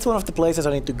if that's one of the places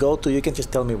I need to go to, you can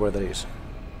just tell me where that is.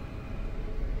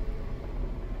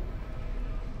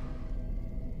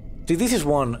 See, this is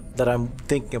one that I'm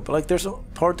thinking of. Like, there's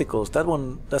particles. That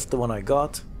one, that's the one I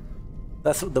got.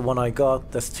 That's the one I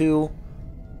got. That's 2.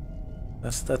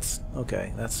 That's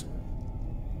okay. That's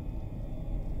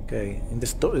okay. In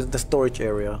the storage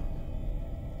area.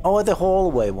 Oh, the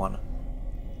hallway one.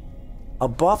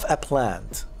 Above a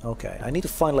plant. Okay, I need to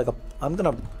find like a... I'm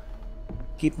gonna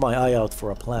keep my eye out for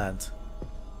a plant.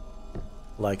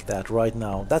 Like that right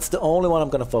now. That's the only one I'm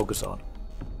gonna focus on.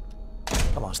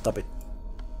 Come on, stop it.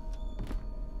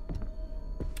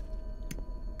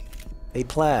 A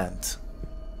plant.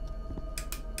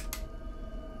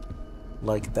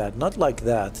 Like that. Not like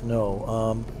that,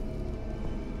 no.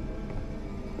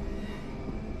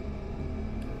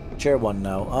 Chair one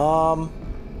now.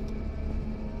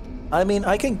 I mean,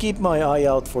 I can keep my eye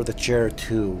out for the chair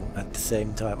too at the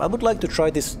same time. I would like to try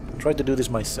to do this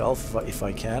myself if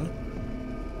I can.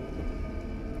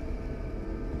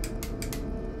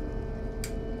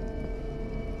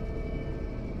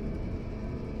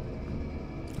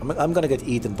 I'm gonna get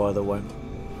eaten, by the way.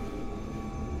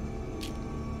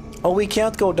 Oh, we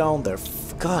can't go down there.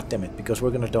 God damn it, because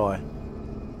we're gonna die.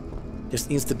 Just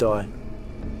insta die.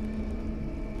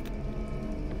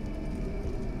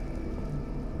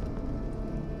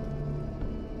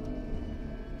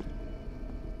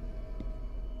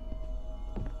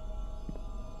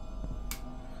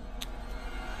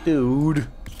 Dude.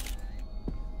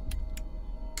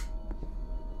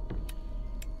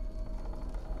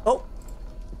 Oh.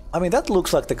 I mean, that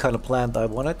looks like the kind of plant I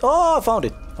wanted. Oh, I found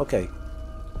it. Okay.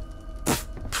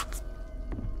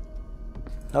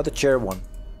 Now the chair one.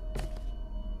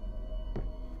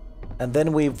 And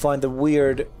then we find the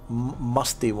weird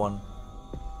musty one.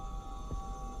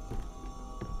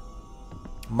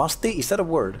 Musty? Is that a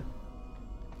word?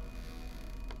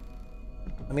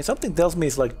 I mean, something tells me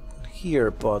it's like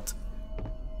here, but...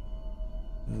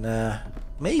 Nah.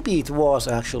 Maybe it was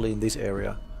actually in this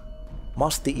area.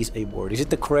 Musty is a word. Is it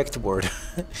the correct word?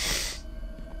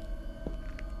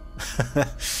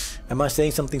 Am I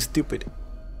saying something stupid?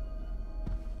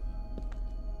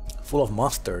 Full of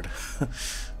mustard.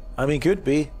 I mean, could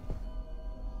be.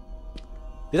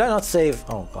 Did I not save?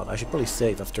 Oh god, I should probably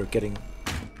save after getting...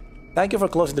 Thank you for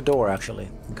closing the door, actually,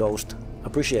 Ghost.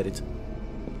 Appreciate it.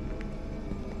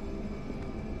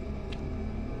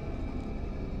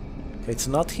 Okay, it's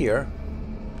not here.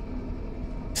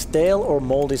 Stale or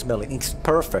moldy smelling. It's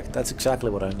perfect. That's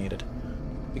exactly what I needed.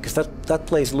 Because that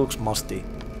place looks musty.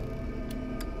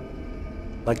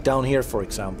 Like down here, for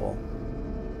example.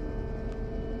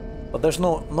 But there's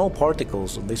no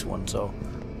particles on this one, so...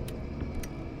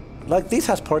 Like, this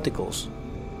has particles.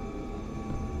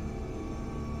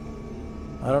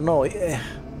 I don't know.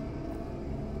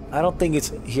 I don't think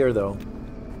it's here, though.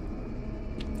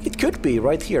 It could be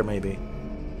right here, maybe.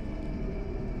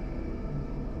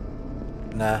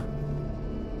 Nah.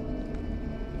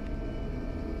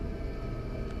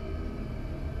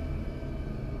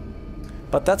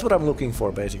 But that's what I'm looking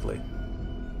for, basically.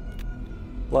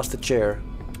 Plus the chair.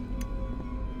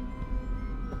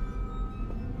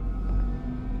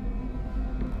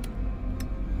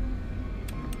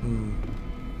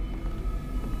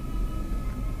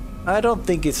 I don't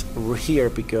think it's here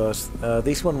because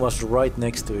this one was right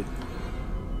next to it.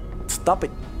 Stop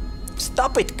it!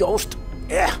 Stop it, Ghost!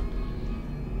 Yeah!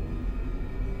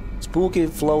 Spooky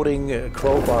floating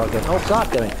crowbar again. Oh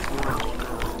god damn it!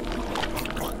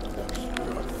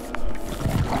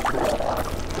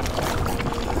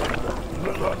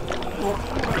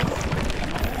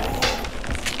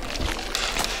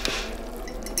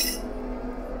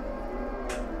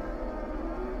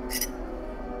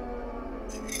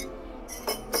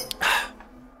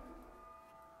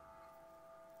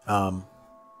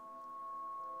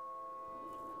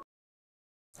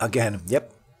 Again,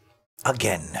 yep.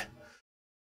 Again.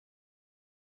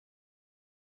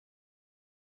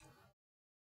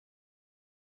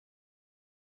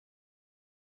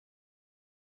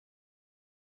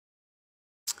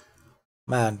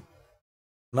 Man,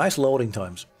 nice loading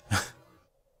times.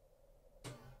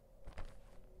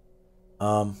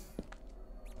 I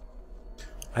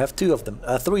have two of them,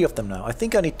 three of them now. I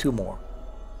think I need two more.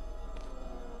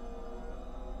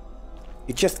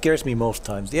 It just scares me most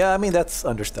times. Yeah, I mean, that's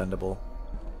understandable.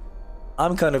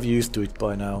 I'm kind of used to it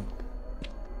by now.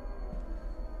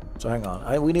 So hang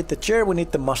on. We need the chair, we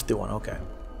need the musty one. Okay.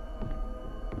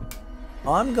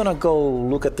 I'm gonna go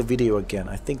look at the video again.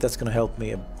 I think that's gonna help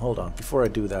me. Hold on. Before I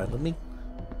do that, let me...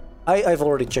 I've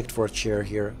already checked for a chair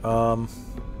here.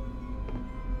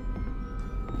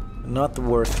 Not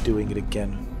worth doing it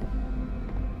again.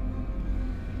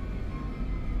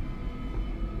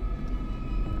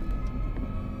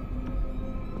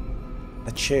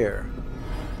 A chair.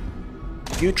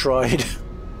 You tried,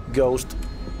 Ghost.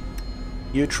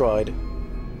 You tried.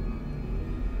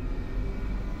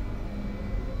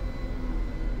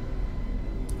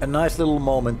 A nice little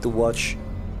moment to watch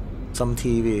some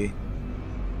TV.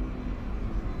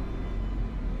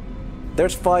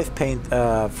 There's 5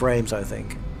 frames, I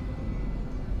think.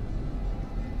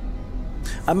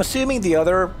 I'm assuming the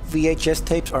other VHS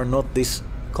tapes are not this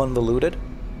convoluted.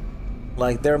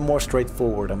 Like, they're more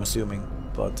straightforward, I'm assuming,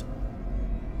 but...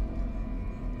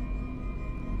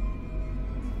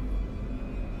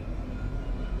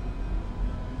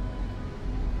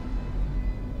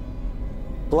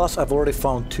 Plus, I've already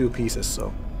found 2 pieces,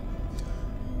 so...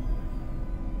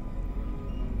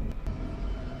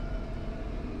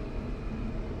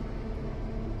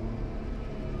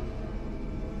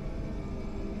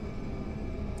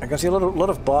 I can see a lot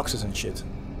of boxes and shit.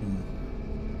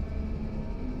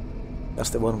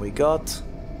 That's the one we got.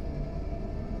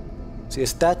 See a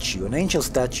statue, an angel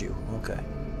statue. Okay.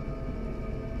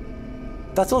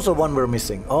 That's also one we're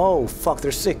missing. Oh fuck,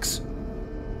 there's 6.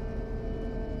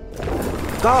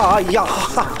 Ah, yeah,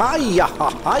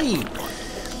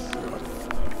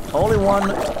 only one.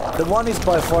 The one is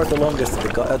by far the longest.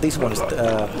 This one is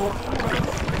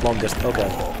longest.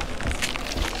 Okay.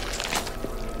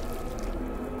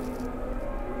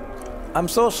 I'm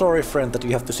so sorry, friend, that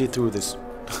you have to see through this.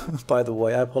 By the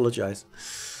way, I apologize.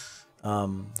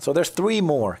 So there's 3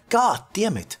 more. God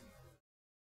damn it.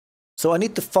 So I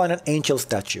need to find an angel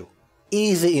statue.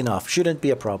 Easy enough. Shouldn't be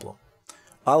a problem.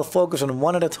 I'll focus on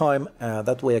one at a time.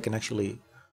 That way I can actually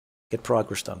get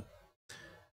progress done.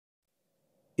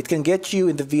 It can get you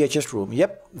in the VHS room.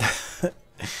 Yep.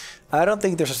 I don't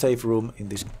think there's a safe room in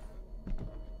this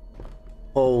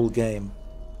whole game.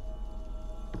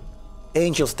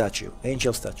 Angel statue.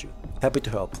 Angel statue. Happy to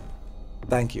help.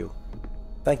 Thank you.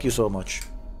 Thank you so much.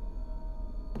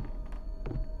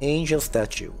 Angel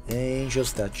statue. Angel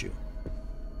statue.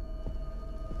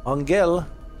 Angel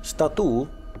statue.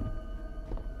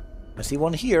 I see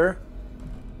one here.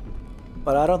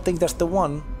 But I don't think that's the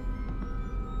one.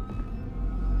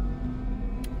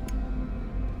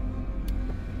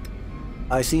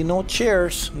 I see no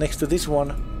chairs next to this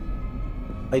one.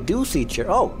 I do see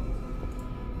chair. Oh!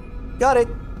 Got it!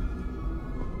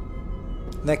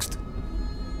 Next.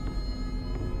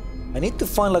 I need to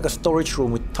find like a storage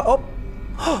room with... Oh!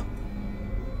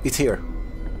 It's here.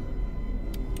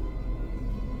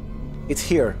 It's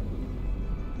here.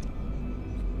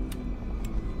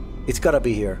 It's gotta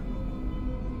be here.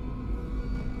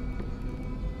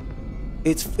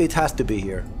 It has to be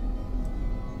here.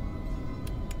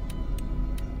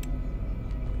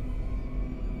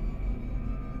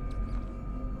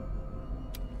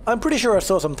 I'm pretty sure I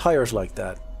saw some tires like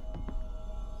that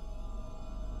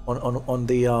on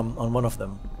one of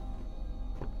them.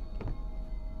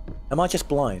 Am I just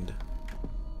blind?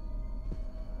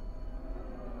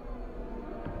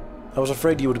 I was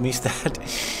afraid you would miss that.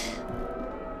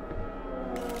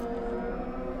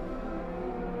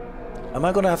 Am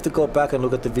I gonna have to go back and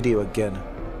look at the video again?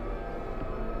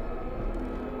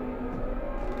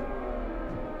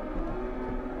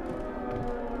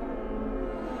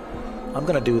 I'm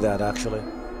gonna do that actually.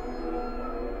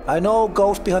 I know,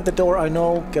 ghost behind the door, I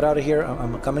know, get out of here,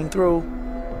 I'm coming through.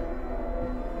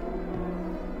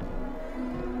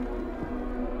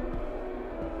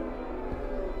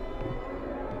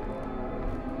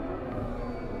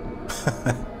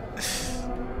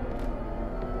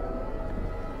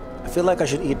 I feel like I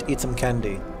should eat some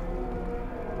candy.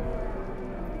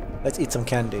 Let's eat some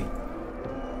candy.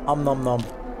 Nom nom nom.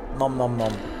 Nom nom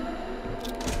nom.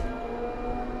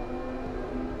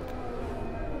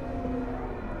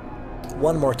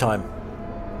 One more time.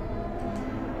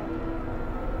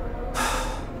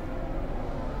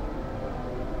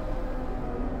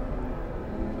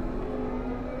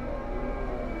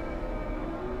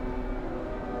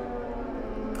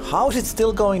 How is it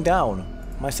still going down?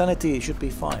 My sanity should be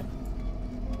fine.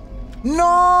 No!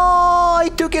 I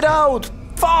took it out!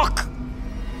 Fuck!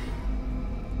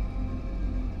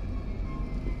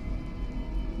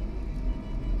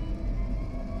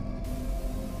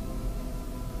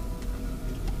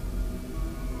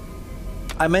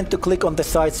 I meant to click on the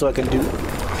side so I can do...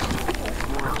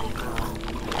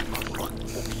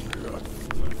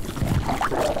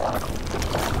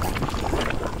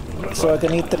 So I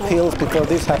can eat the pills before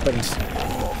this happens.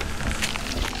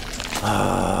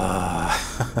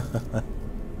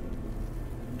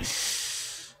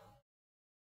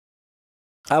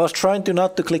 I was trying to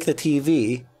not to click the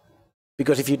TV,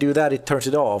 because if you do that it turns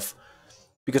it off.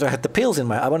 Because I had the pills in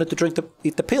my... I wanted to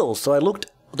eat the pills, so I looked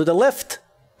to the left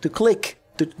to click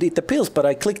to eat the pills, but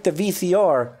I clicked the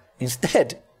VCR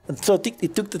instead, and so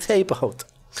it took the tape out.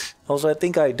 Also, I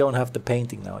think I don't have the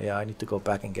painting now. Yeah, I need to go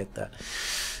back and get that.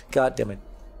 God damn it.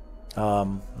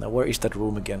 Now where is that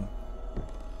room again?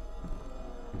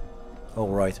 All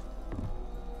right.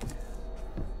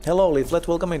 Hello, Leaflet.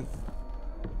 Welcome in.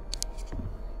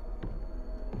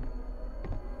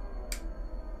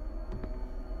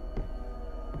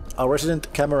 Our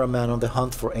resident cameraman on the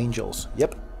hunt for angels.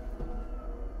 Yep.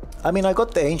 I mean, I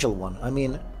got the angel one. I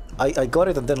mean, I got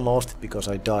it and then lost it because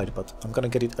I died, but I'm gonna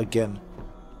get it again.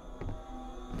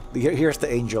 Here's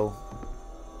the angel.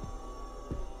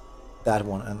 That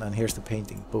one, and here's the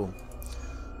painting. Boom.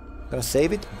 Gonna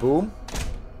save it. Boom.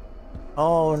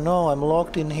 Oh no, I'm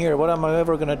locked in here. What am I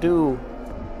ever gonna do?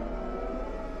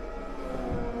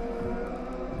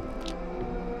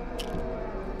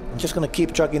 I'm just gonna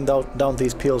keep chugging down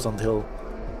these pills until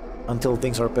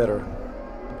things are better.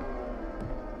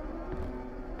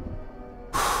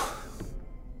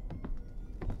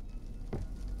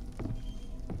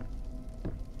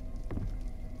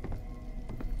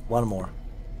 One more.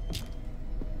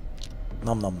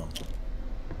 Nom nom nom.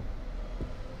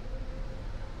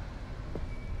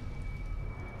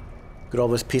 Could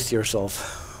always piss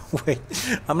yourself. Wait,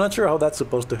 I'm not sure how that's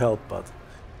supposed to help, but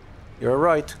you're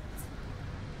right.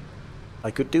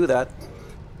 I could do that.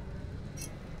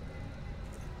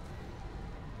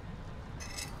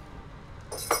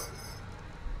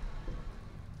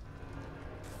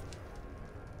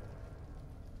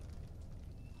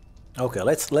 Okay,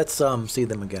 let's see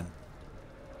them again.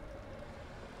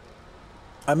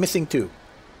 I'm missing two.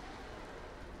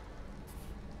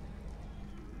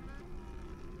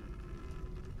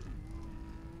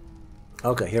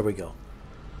 Okay, here we go.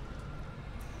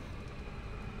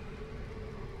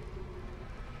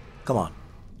 Come on.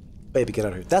 Baby, get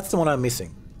out of here. That's the one I'm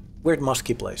missing. Weird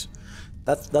musky place.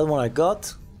 That's that one I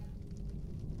got.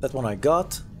 That one I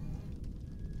got.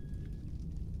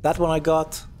 That one I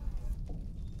got.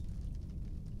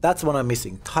 That's one I'm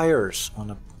missing. Tires on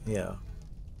a... yeah.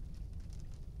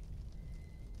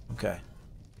 Okay.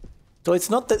 So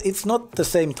it's not the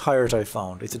same tires I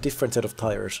found. It's a different set of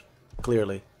tires,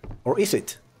 clearly. Or is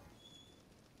it?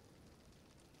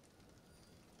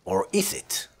 Or is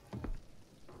it?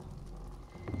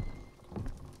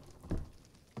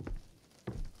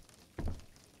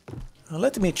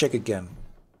 Let me check again.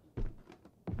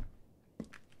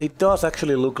 It does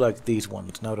actually look like these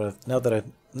ones. Now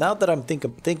that I'm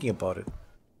thinking about it.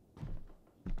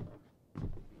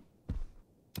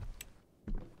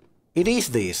 It is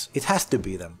these. It has to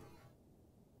be them.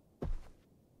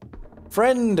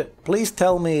 Friend, please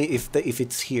tell me if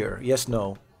it's here. Yes,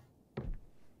 no.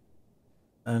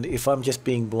 And if I'm just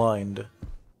being blind.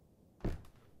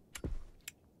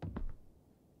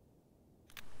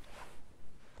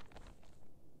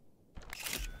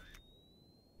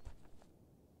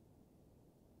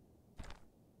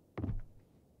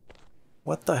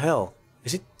 What the hell?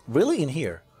 Is it really in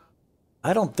here?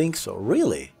 I don't think so.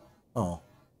 Really? Oh.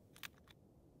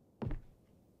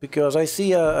 Because I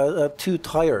see two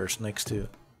tires next to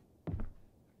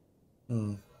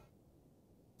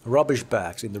rubbish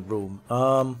bags in the room.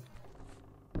 Well,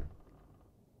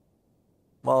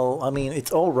 I mean,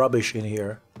 it's all rubbish in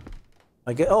here.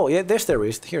 I get. Oh, yeah, there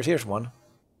is. Here's one.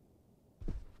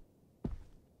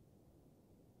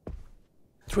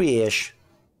 3-ish.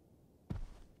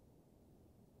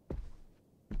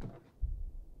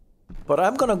 But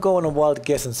I'm gonna go on a wild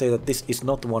guess and say that this is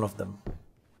not one of them.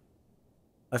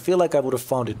 I feel like I would have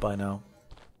found it by now.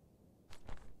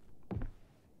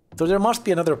 So there must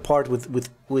be another part with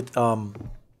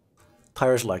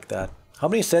tires like that. How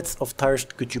many sets of tires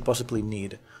could you possibly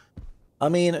need? I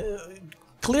mean,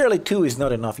 clearly 2 is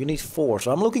not enough. You need 4.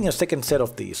 So I'm looking at a second set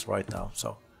of these right now.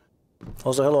 So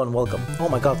also hello and welcome. Oh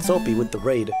my god, Soapy with the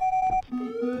raid.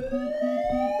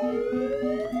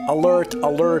 Alert,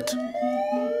 alert.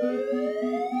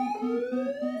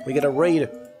 We get a raid.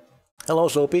 Hello,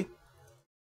 Soapy.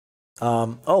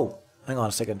 Oh, hang on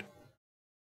a second.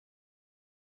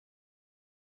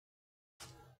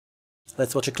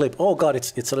 Let's watch a clip. Oh god,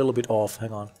 it's a little bit off.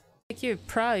 Hang on. Take your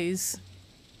prize.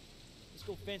 Let's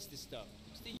go fence this stuff.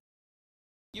 It's the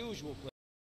usual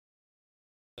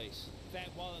place. Fat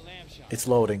wallet lamb shop. It's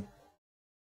loading.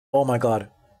 Oh my god.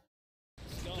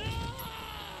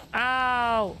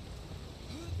 Ow!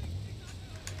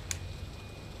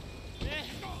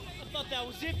 I thought that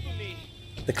was it for me.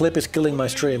 The clip is killing my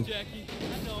stream. Jackie,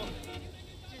 I know.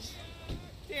 Just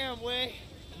damn way.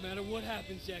 No matter what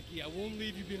happens, Jackie, I won't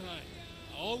leave you behind.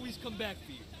 I'll always come back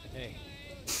for you. Hey,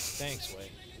 thanks, Way.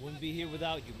 Wouldn't be here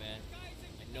without you, man.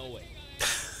 I know it.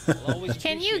 I'll always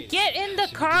Can you appreciate get it. in the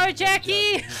car, Jackie?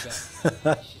 It's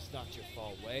not your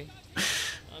fault, Way.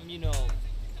 You know,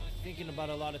 thinking about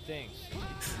a lot of things.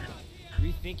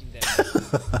 Rethinking them.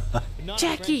 But not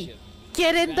Jackie, friendship.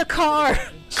 get in the car.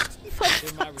 For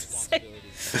They're my fuck's sake. responsibility.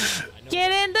 I know Get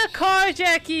that. in the car,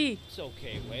 Jackie. It's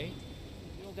okay, Way.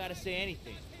 You don't gotta say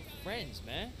anything. We're friends,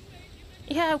 man.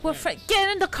 Yeah, we're friends. Get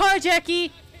in the car,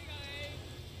 Jackie.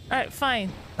 Alright,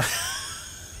 fine.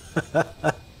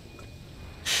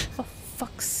 For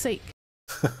fuck's sake.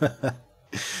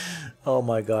 Oh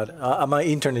my god. My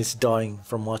internet is dying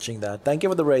from watching that. Thank you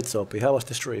for the raid, Soapy. How was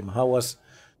the stream? How was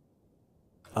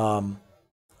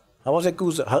a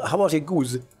goose? How was a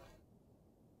goose?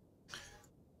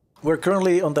 We're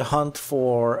currently on the hunt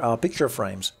for picture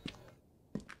frames.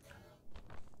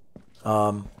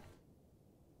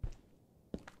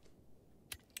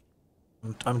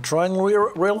 I'm trying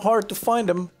real hard to find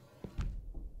them.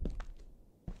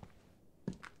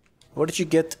 What did you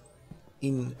get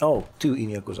in? Oh, 2 in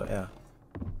Yakuza, yeah.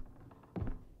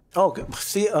 Oh,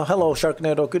 see, hello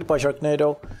Sharknado, goodbye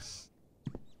Sharknado.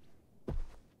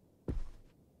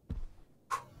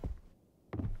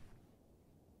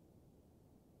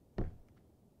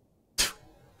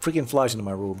 Freaking flies into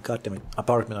my room, god damn it.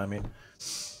 Apartment, I mean.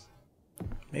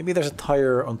 Maybe there's a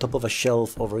tire on top of a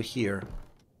shelf over here.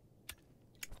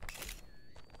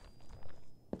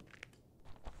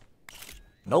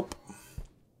 Nope.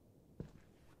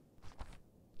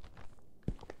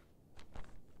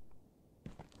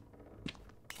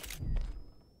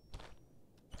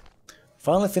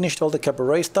 Finally finished all the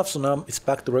cabaret stuff, so now it's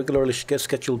back to regularly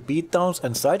scheduled beatdowns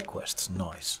and side quests.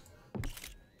 Nice.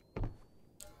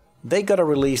 They gotta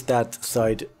release that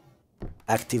side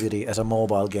activity as a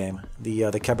mobile game.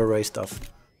 The cabaret stuff.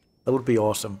 That would be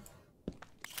awesome.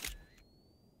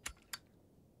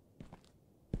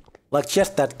 Like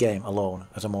just that game alone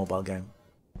as a mobile game.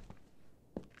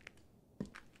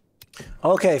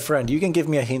 Okay, friend, you can give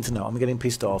me a hint now. I'm getting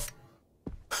pissed off.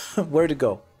 Where to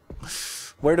go?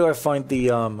 Where do I find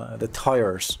the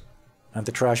tires and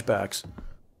the trash bags?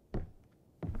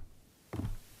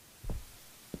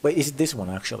 Wait, is it this one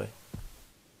actually?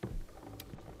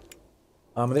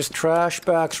 There's trash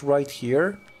bags right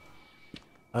here.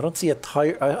 I don't see a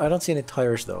tire. I don't see any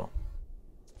tires though.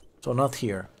 So not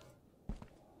here.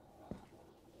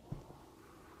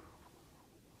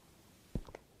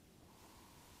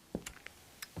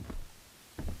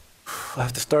 I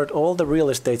have to start all the real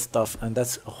estate stuff, and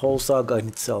that's a whole saga in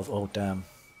itself. Oh damn.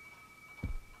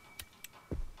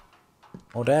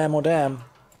 Oh damn, oh damn.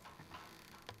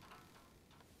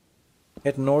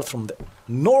 Head north from the...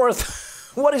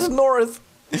 North? What is north?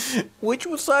 Which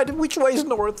way is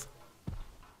north?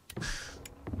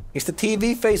 Is the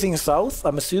TV facing south?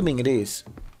 I'm assuming it is.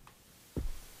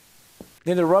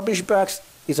 Near the rubbish bags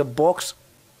is a box,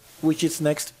 which is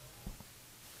next.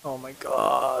 Oh my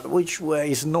god, which way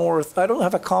is north? I don't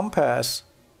have a compass.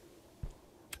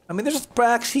 I mean, there's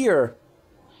bags here.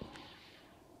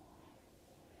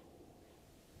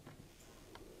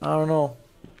 I don't know.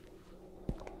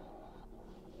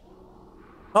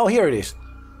 Oh, here it is.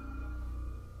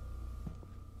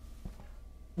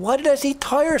 Why did I see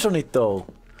tires on it though?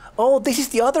 Oh, this is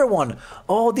the other one.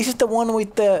 Oh, this is the one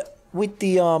with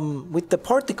the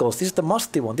particles. This is the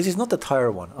musty one. This is not the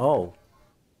tire one. Oh.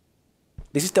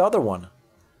 This is the other one.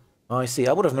 Oh, I see.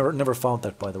 I would have never found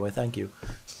that, by the way. Thank you.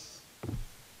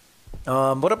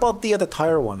 What about the other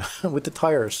tire one with the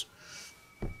tires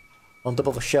on top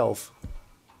of a shelf?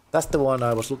 That's the one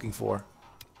I was looking for.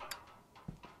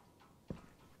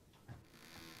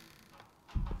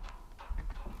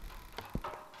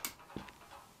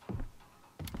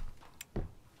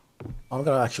 I'm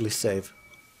gonna actually save.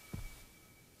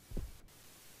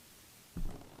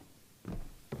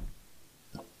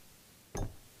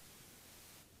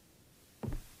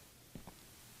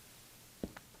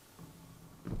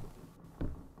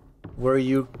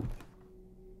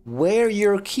 Where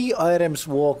your key items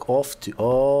walk off to.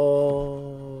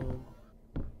 Oh.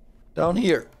 Down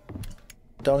here.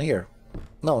 Down here.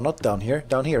 No, not down here.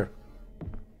 Down here.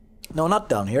 No, not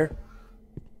down here.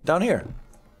 Down here.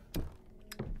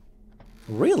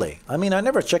 Really? I mean, I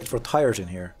never checked for tires in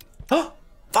here. Oh!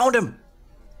 Found him!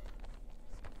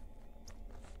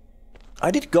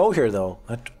 I did go here though.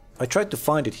 I tried to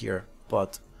find it here,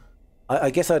 but I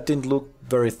guess I didn't look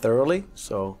very thoroughly,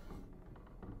 so...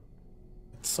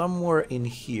 It's somewhere in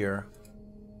here.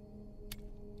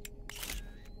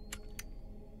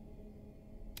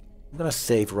 I'm gonna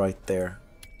save right there.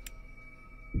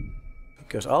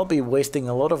 Because I'll be wasting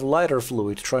a lot of lighter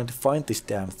fluid trying to find this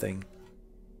damn thing.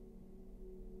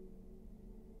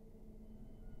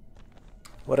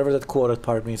 Whatever that quoted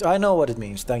part means. I know what it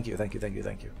means. Thank you, thank you, thank you,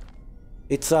 thank you.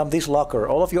 It's this locker.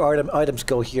 All of your items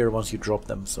go here once you drop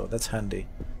them, so that's handy.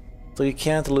 So you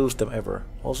can't lose them ever.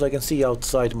 Also, I can see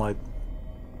outside my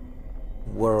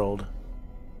world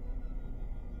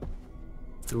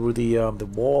through the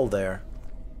wall there.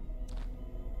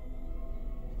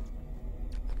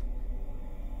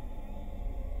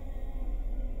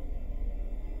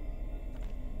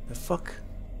 The fuck?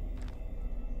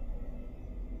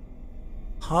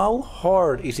 How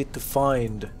hard is it to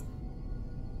find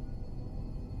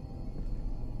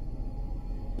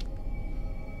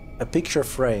a picture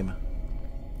frame?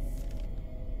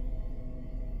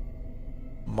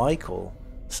 Michael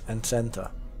and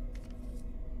Santa.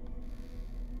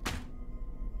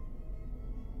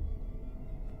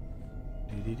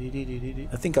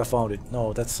 I think I found it.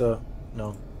 No, that's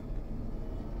no.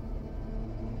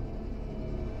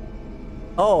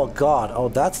 Oh god, oh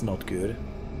that's not good.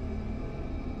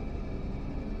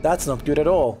 That's not good at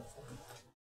all.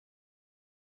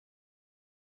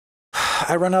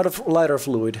 I ran out of lighter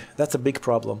fluid. That's a big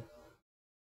problem.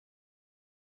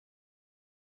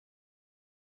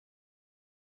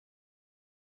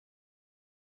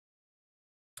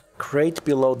 Crate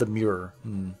below the mirror.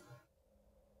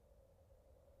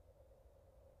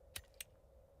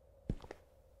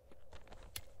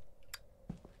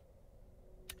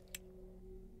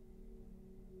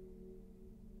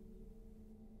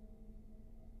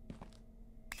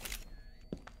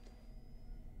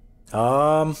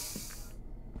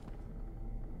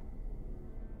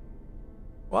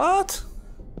 What?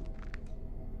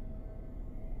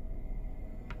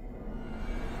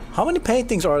 How many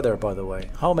paintings are there, by the way?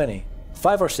 How many?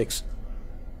 5 or 6?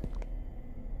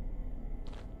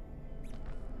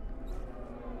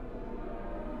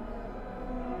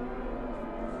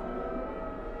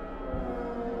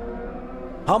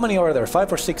 How many are there?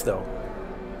 5 or 6 though?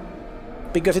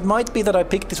 Because it might be that I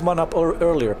picked this one up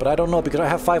earlier, but I don't know because I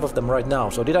have 5 of them right now.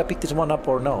 So did I pick this one up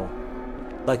or no?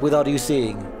 Like without you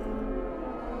seeing?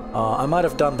 I might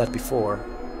have done that before.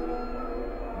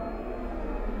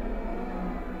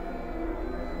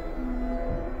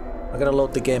 I gotta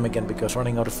load the game again because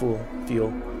running out of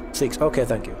fuel. 6. Okay,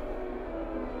 thank you.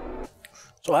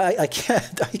 So I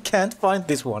can't find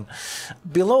this one.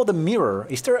 Below the mirror,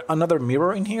 is there another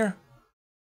mirror in here?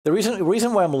 The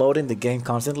reason why I'm loading the game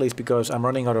constantly is because I'm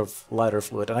running out of lighter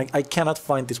fluid, and I cannot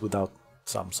find this without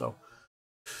some. So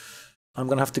I'm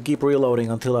gonna have to keep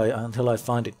reloading until I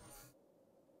find it.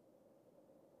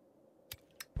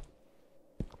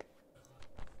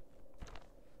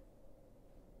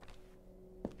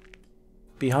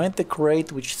 Behind the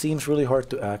crate, which seems really hard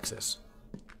to access.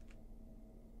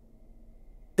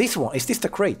 This one, is this the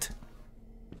crate?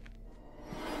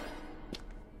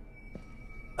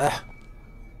 Ah.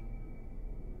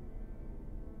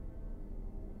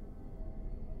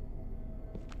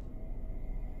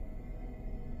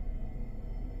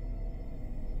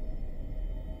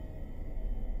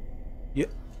 You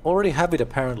already have it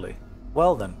apparently.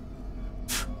 Well then.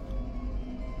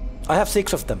 I have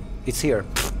 6 of them. It's here.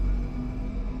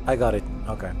 I got it.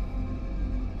 Okay.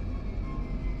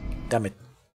 Damn it.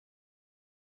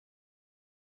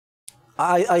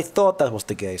 I thought that was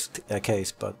the case,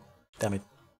 but damn it.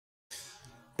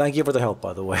 Thank you for the help,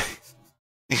 by the way.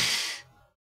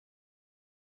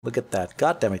 Look at that.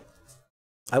 God damn it.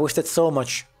 I wasted so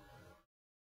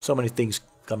many things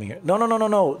coming here.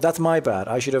 No. That's my bad.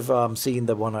 I should have seen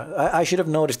the one. I should have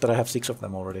noticed that I have 6 of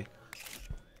them already.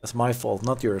 That's my fault,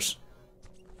 not yours.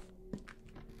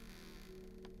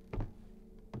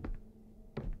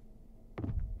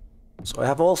 So I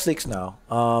have all 6 now.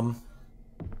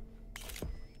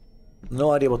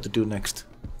 No idea what to do next.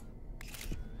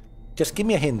 Just give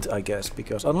me a hint, I guess,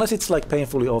 because unless it's like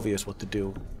painfully obvious what to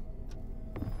do.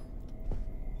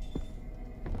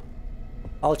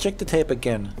 I'll check the tape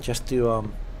again, just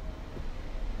to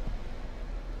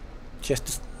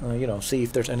you know, see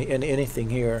if there's anything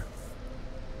here.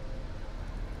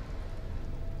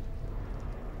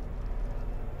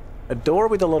 A door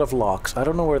with a lot of locks. I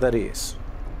don't know where that is.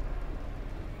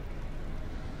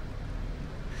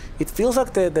 It feels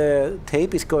like the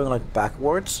tape is going like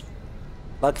backwards.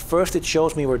 Like first it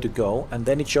shows me where to go, and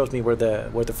then it shows me where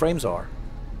the frames are.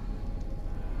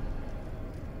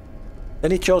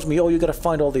 Then it shows me, oh, you gotta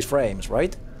find all these frames,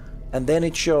 right? And then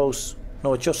it shows,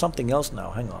 no, it shows something else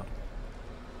now. Hang on.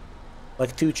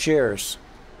 Like 2 chairs.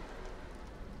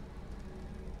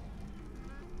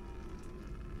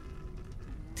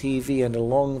 TV and a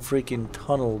long freaking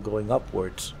tunnel going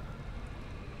upwards.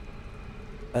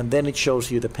 And then it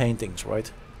shows you the paintings,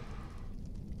 right?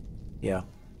 Yeah.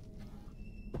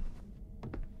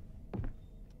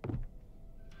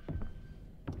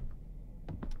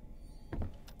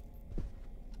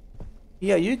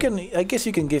 Yeah, you can, I guess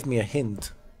you can give me a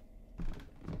hint.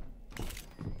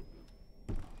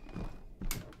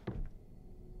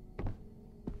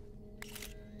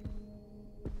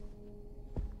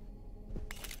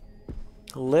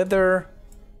 Leather.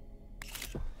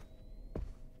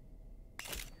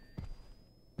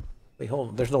 Wait, hold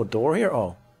on. There's no door here?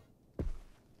 Oh.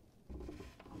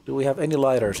 Do we have any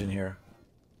lighters in here?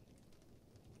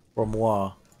 For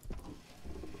moi.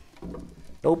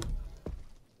 Nope.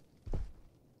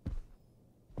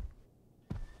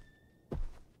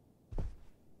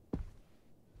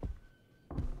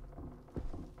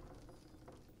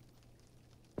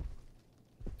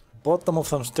 Bottom of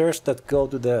some stairs that go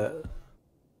to the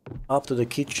up to the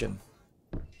kitchen.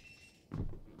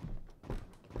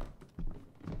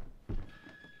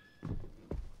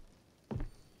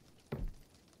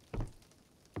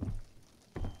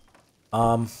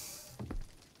 Oh.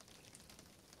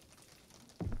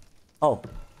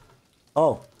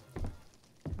 Oh.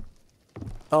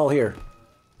 Oh, here.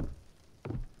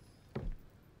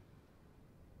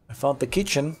 I found the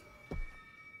kitchen.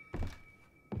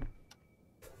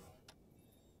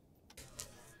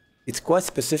 It's quite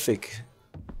specific,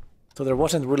 so there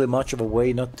wasn't really much of a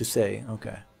way not to say.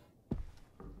 Okay.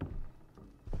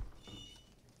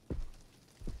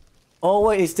 Oh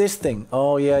wait, it's this thing.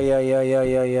 Oh yeah.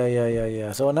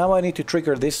 So now I need to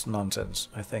trigger this nonsense,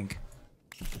 I think.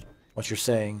 What you're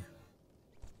saying.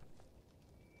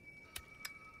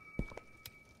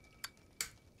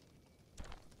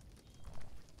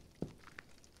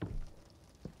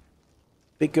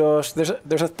 Because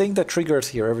there's a thing that triggers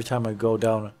here every time I go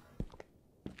down.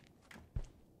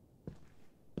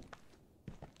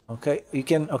 Okay, you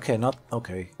can, okay, not,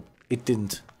 okay. It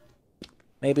didn't.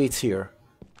 Maybe it's here.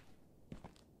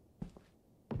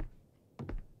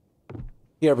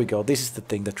 Here we go. This is the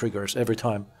thing that triggers every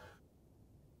time.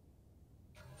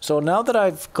 So now that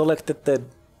I've collected the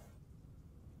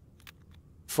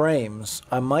frames,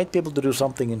 I might be able to do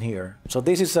something in here. So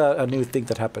this is a new thing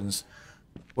that happens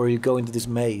where you go into this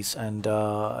maze and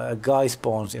a guy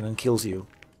spawns in and kills you.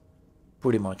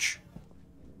 Pretty much.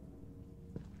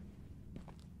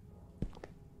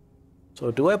 So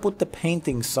do I put the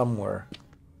painting somewhere?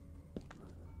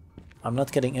 I'm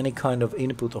not getting any kind of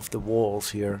input of the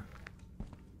walls here.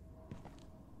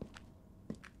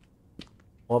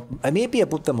 Well, maybe I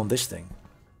put them on this thing.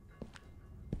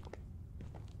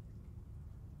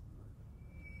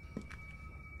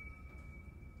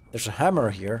 There's a hammer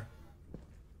here.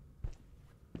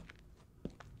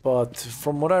 But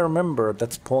from what I remember,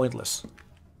 that's pointless.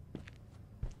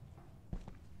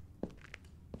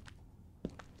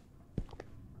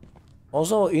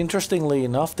 Also, interestingly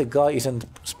enough, the guy isn't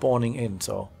spawning in,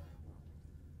 so...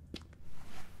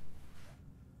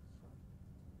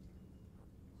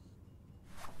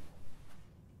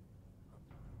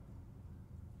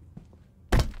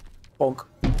 Bonk.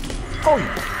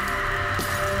 Bonk!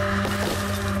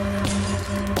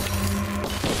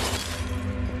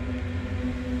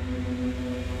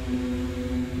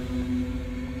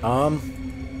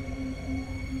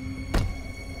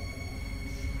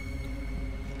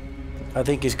 I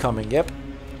think he's coming, yep.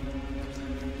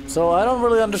 So I don't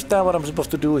really understand what I'm supposed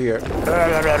to do here.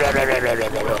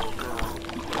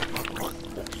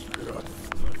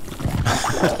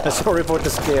 Sorry for the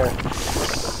scare.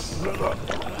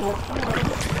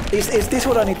 Is this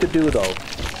what I need to do though?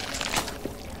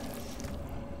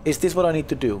 Is this what I need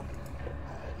to do?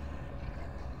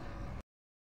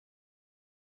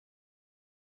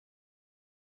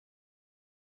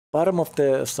 Bottom of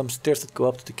the some stairs that go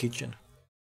up to the kitchen.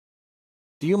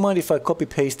 Do you mind if I copy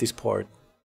paste this part?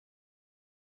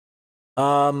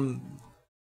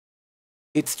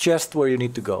 It's just where you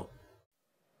need to go.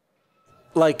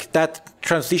 Like that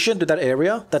transition to that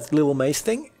area, that little maze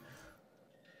thing.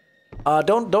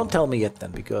 Don't tell me yet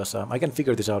then, because I can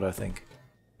figure this out, I think.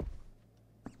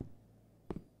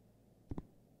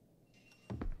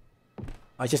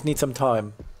 I just need some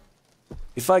time.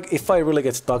 If I really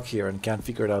get stuck here and can't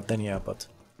figure it out, then yeah, but...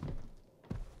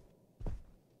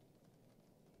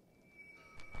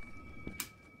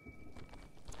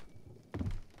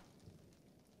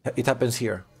 It happens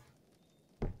here.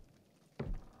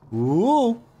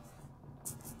 Ooh!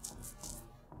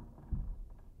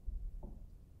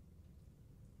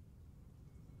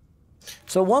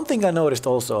 So one thing I noticed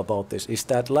also about this is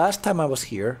that last time I was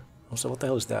here... Also, what the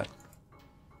hell is that?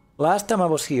 Last time I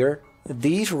was here,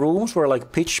 these rooms were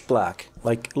like pitch black.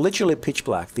 Like, literally pitch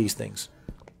black, these things.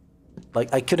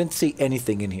 Like, I couldn't see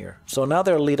anything in here. So now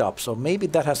they're lit up, so maybe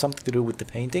that has something to do with the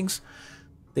paintings.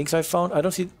 Things I found. I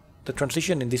don't see the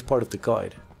transition in this part of the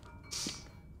guide.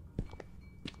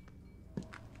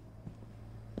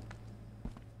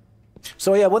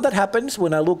 So yeah, when that happens,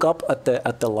 when I look up at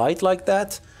the light like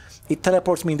that, it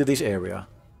teleports me into this area.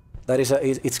 That is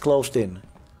it's closed in.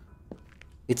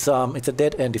 It's a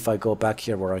dead end if I go back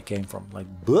here where I came from. Like,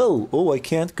 whoa, oh, I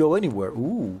can't go anywhere.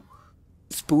 Ooh,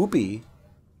 spoopy.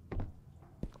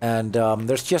 And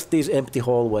there's just these empty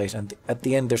hallways, and at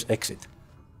the end there's exit.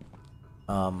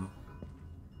 Can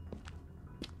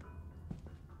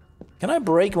I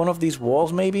break one of these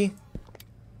walls, maybe?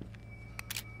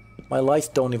 My lights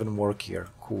don't even work here.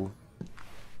 Cool.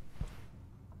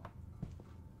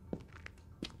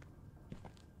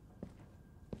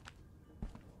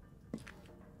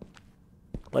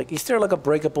 Like, is there like a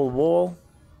breakable wall?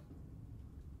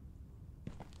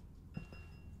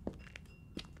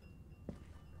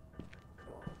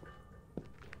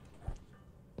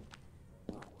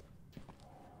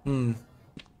 Hmm.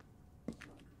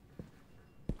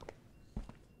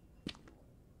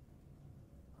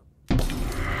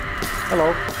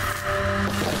 Hello.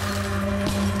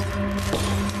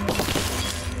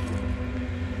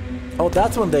 Oh,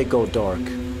 that's when they go dark.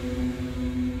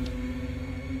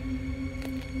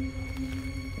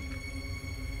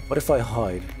 What if I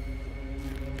hide?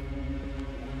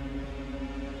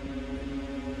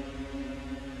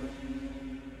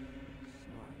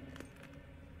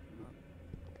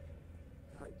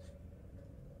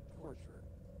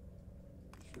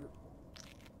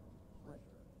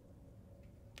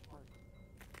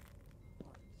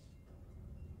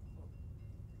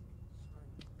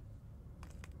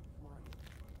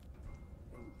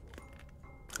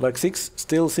 Like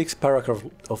still six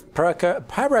paragraphs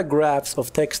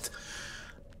of text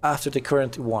after the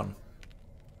current one.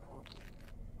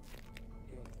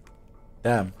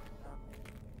 Damn.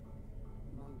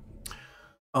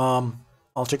 I'll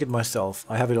check it myself.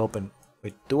 I have it open.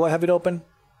 Wait, do I have it open?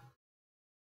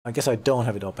 I guess I don't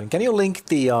have it open. Can you link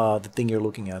the thing you're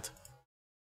looking at?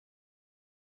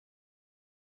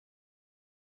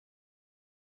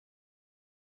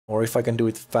 Or if I can do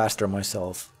it faster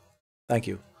myself. Thank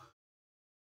you.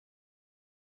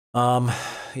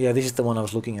 Yeah, this is the one I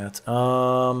was looking at.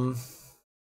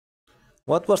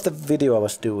 What was the video I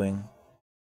was doing?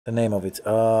 The name of it.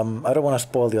 I don't want to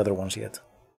spoil the other ones yet.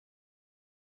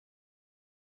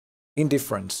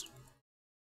 Indifference,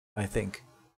 I think.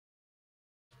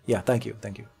 Yeah, thank you,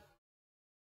 thank you.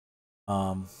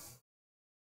 Blah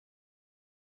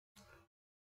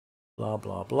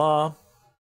blah blah.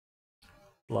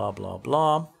 Blah blah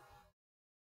blah.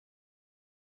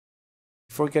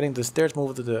 Before getting to the stairs,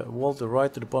 move to the wall to the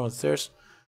right to the bottom of the stairs.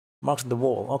 Marks on the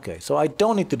wall. Okay, so I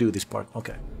don't need to do this part.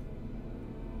 Okay.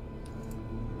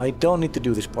 I don't need to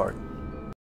do this part.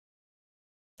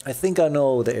 I think I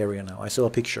know the area now. I saw a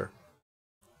picture.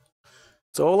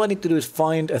 So all I need to do is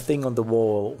find a thing on the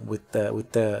wall with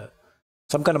the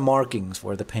some kind of markings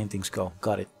where the paintings go.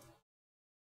 Got it.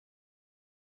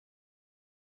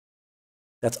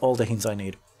 That's all the hints I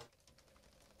need.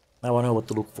 Now I know what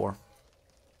to look for.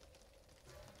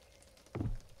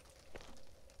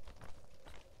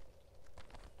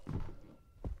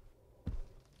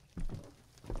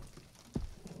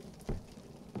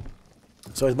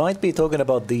 So it might be talking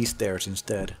about these stairs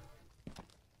instead.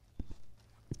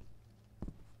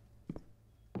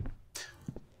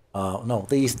 No,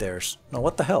 these stairs. No,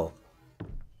 what the hell?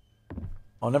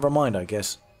 Oh, never mind, I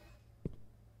guess.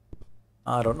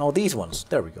 I don't know, these ones.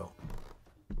 There we go.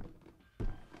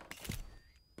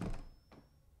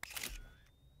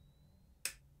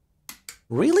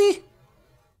 Really?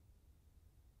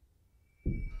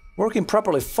 Working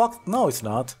properly? Fuck, no, it's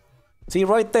not. See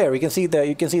right there, you can see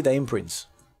the imprints.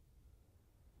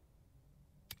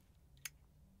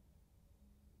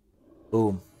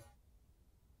 Boom.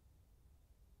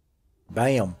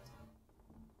 Bam.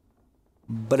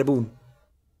 Bada boom.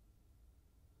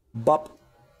 Bop.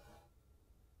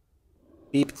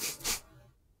 Beep.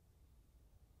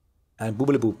 And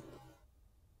boobly boop.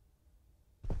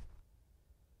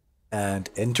 And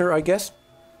enter, I guess.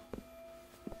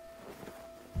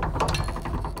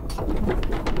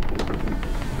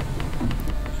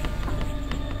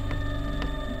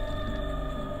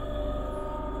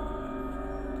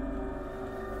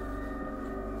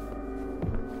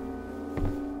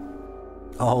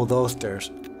 Oh, those stairs.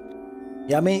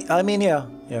 Yeah, I mean, yeah.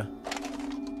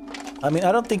 I mean,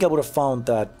 I don't think I would have found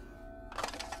that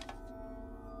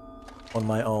on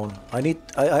my own.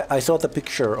 I saw the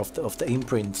picture of the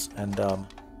imprints, and I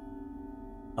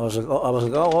was like,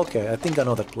 oh, okay. I think I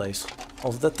know that place.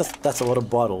 Oh, that's a lot of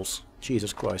bottles.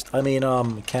 Jesus Christ. I mean,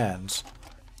 cans.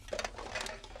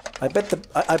 I bet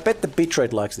the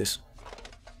bitrate likes this.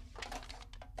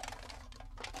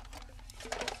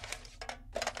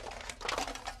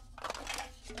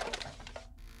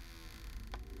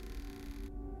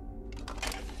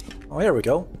 Oh, here we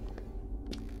go.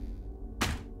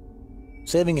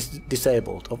 Saving is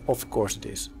disabled. Of course it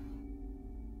is.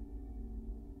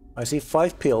 I see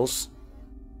 5 pills.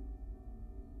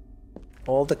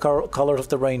 All the colors of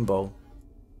the rainbow.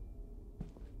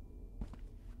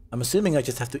 I'm assuming I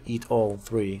just have to eat all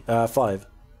 5.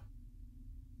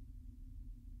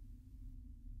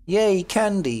 Yay,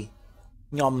 candy!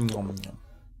 Yum yum yum.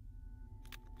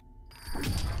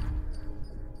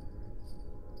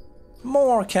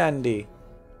 More candy!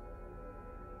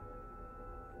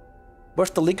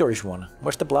 Where's the licorice one?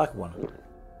 Where's the black one?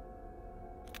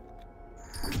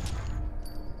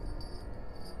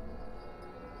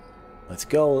 Let's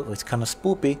go, it's kinda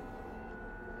spoopy.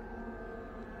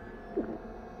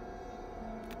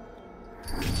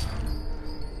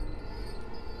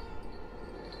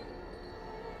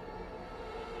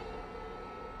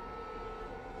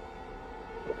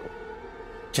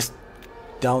 Just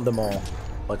down them all.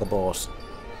 Like a boss.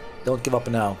 Don't give up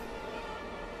now.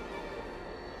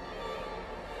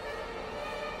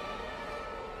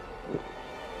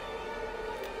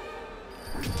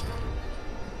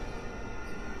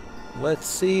 Let's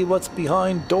see what's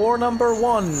behind door number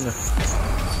 1.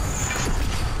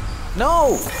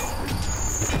 No!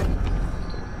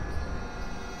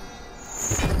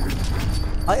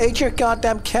 I ate your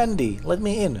goddamn candy. Let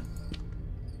me in.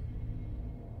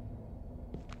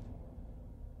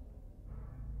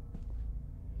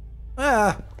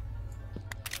 Ah!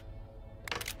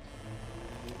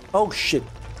 Oh shit.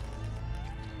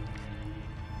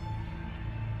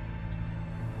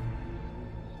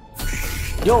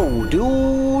 Yo,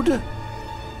 dude!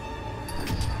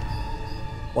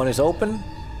 One is open.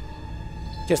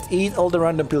 Just eat all the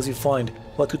random pills you find.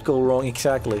 What could go wrong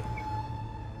exactly?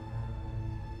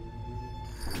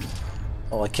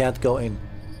 Oh, I can't go in.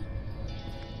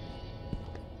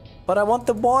 But I want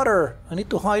the water! I need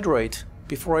to hydrate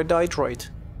before I dihydrate.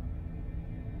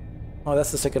 Oh,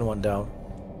 that's the second one down.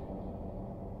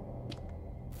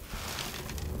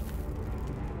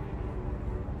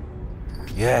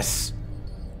 Yes!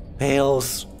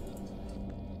 Pails!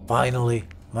 Finally,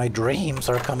 my dreams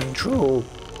are coming true!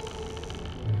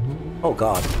 Oh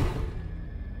god.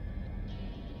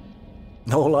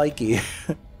 No likey.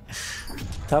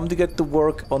 Time to get to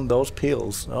work on those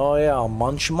pills. Oh yeah,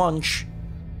 munch munch.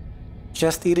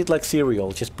 Just eat it like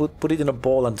cereal. Just put it in a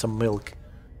bowl and some milk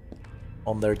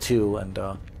on there too, and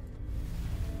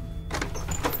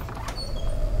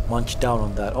munch down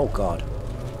on that. Oh god.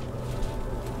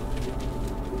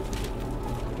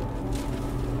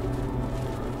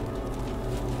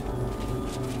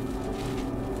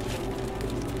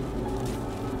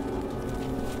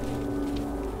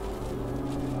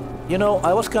 You know,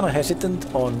 I was kind of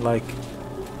hesitant on, like,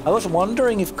 I was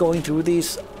wondering if going through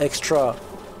these extra,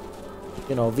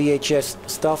 you know, VHS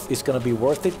stuff is gonna be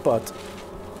worth it, but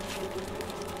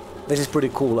this is pretty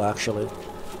cool actually.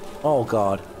 Oh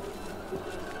god.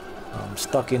 I'm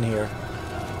stuck in here.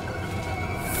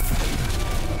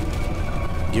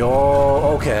 Yo,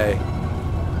 okay.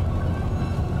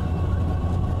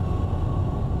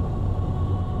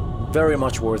 Very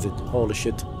much worth it. Holy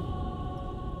shit.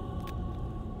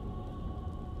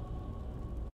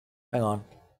 Hang on.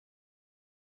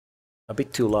 A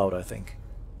bit too loud, I think.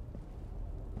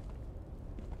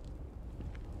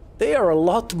 They are a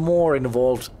lot more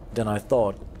involved than I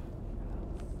thought.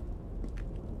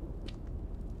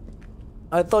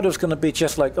 I thought it was gonna be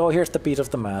just like, oh, here's the piece of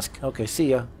the mask. Okay, see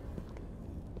ya.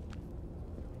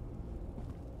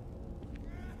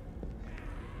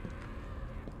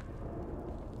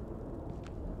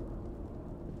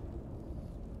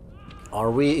 Are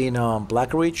we in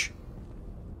Black Ridge?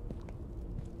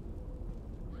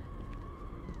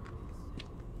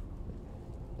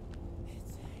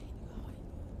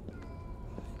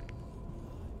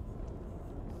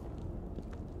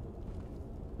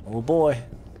 Oh boy.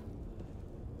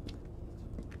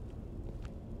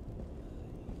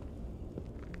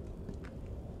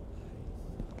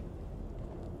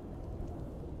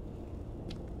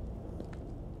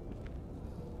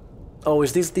 Oh,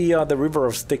 is this the river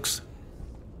of Styx?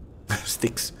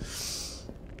 Styx.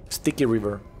 Sticky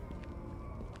river.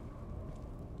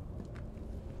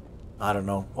 I don't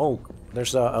know. Oh,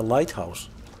 there's a lighthouse.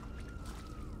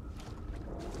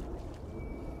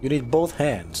 You need both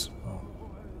hands. Oh.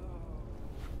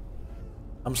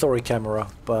 I'm sorry, camera,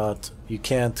 but you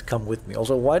can't come with me.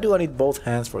 Also, why do I need both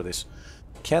hands for this?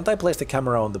 Can't I place the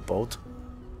camera on the boat?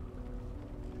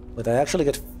 But I actually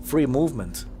get free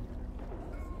movement.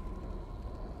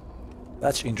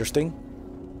 That's interesting.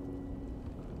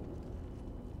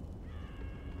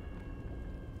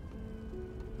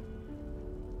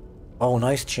 Oh,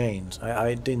 nice chains.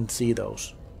 I didn't see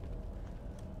those.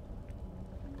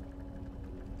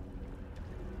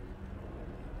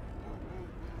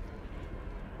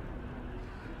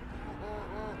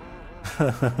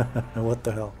 What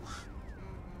the hell?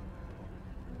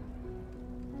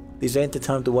 This ain't the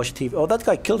time to watch TV. Oh, that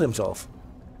guy killed himself.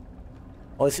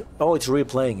 Oh, it's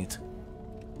replaying it.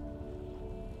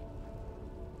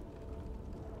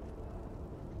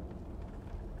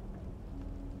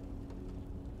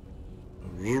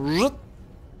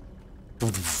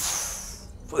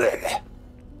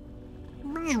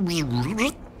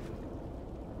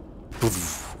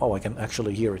 Oh, I can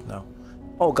actually hear it now.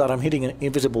 Oh god, I'm hitting an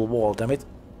invisible wall, damn it.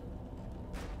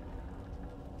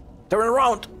 Turn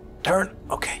around! Turn!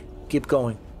 Okay, keep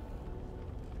going.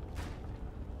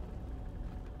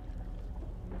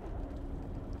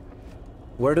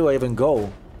 Where do I even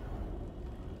go?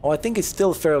 Oh, I think it's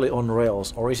still fairly on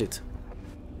rails, or is it?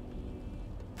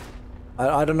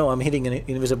 I don't know, I'm hitting an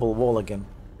invisible wall again.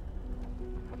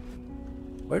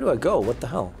 Where do I go? What the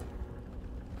hell?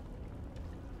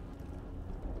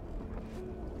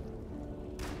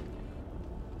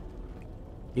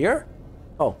 Here?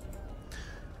 Oh.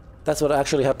 That's what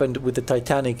actually happened with the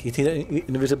Titanic. It hit an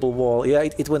invisible wall. Yeah,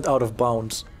 it went out of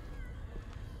bounds.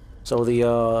 So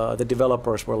the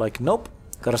developers were like, nope,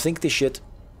 gotta sink this shit.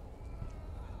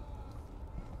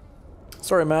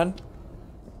 Sorry, man.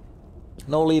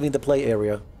 No leaving the play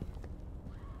area.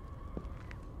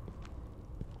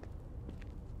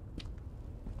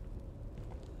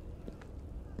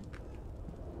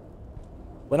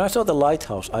 When I saw the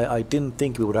lighthouse, I didn't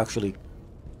think we would actually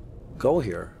go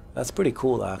here. That's pretty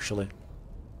cool, actually.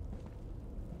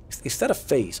 Is that a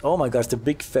face? Oh my god, it's the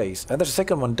big face. And there's a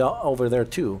second one down over there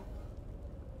too.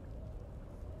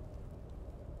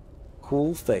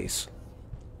 Cool face.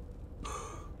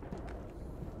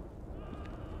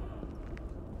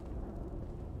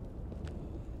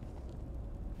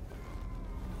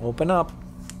 Open up.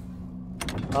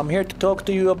 I'm here to talk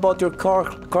to you about your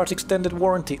car's extended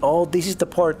warranty. Oh, this is the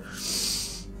part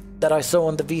that I saw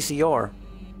on the VCR.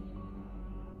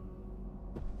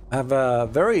 I have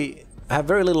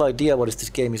very little idea what this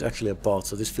game is actually about,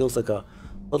 so this feels like a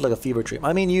fever dream.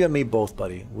 I mean, you and me both,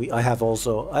 buddy. I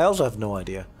also have no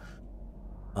idea.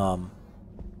 I'm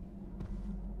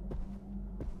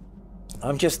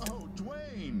just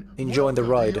enjoying the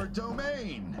ride. Your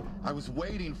domain. I was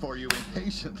waiting for you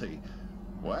impatiently.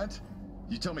 What?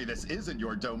 You tell me this isn't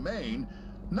your domain?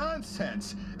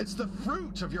 Nonsense! It's the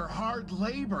fruit of your hard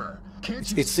labor. Can't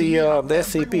you see how the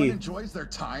SCP. Everyone enjoys their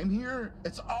time here?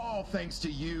 It's all thanks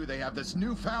to you they have this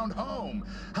newfound home.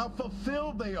 How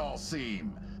fulfilled they all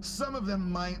seem. Some of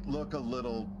them might look a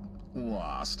little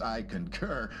lost, I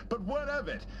concur, but what of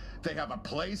it? They have a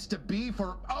place to be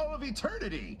for all of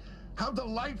eternity. How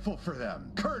delightful for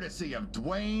them, courtesy of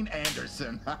Dwayne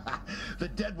Anderson. The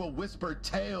dead will whisper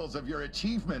tales of your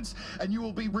achievements, and you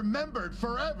will be remembered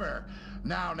forever.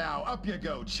 Now, up you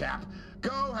go, chap.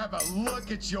 Go have a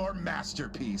look at your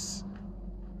masterpiece.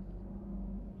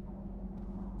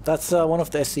 That's one of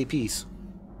the SCPs.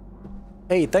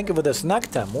 Hey, thank you for the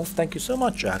snack time, Wolf. Thank you so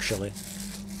much, actually.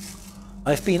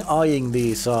 I've been eyeing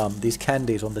these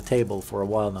candies on the table for a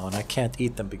while now, and I can't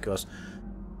eat them because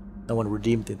no one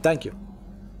redeemed it. Thank you.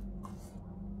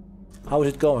 How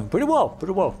is it going? Pretty well,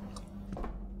 pretty well.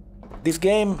 This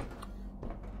game,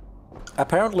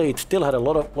 apparently, it still had a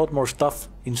lot more stuff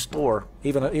in store,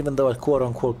 even though I quote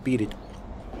unquote beat it.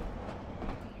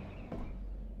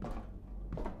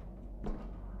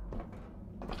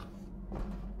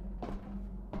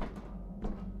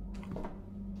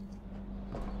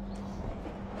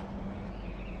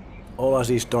 All I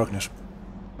see is darkness.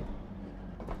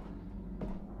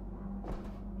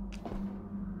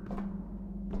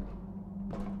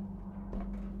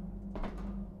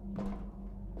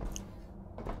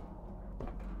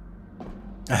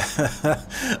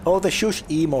 Oh, the shush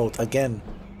emote again.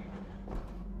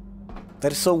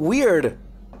 That is so weird.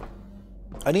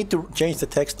 I need to change the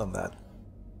text on that.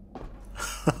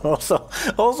 also,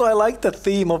 I like the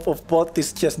theme of Bot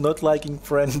is just not liking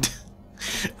friend.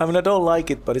 I mean, I don't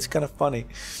like it, but it's kind of funny.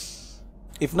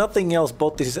 If nothing else,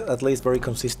 Bot is at least very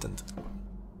consistent.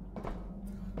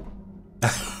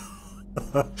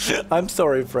 I'm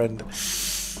sorry, friend.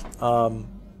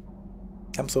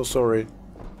 I'm so sorry.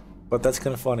 But that's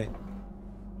kind of funny.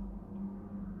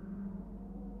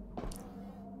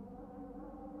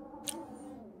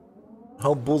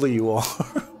 How bully you are.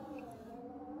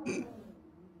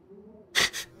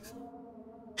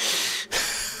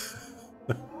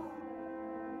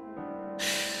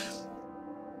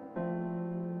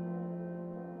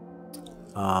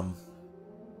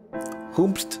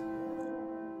 Whomst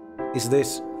is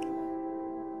this?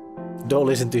 Don't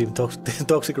listen to him,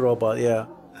 toxic robot, yeah.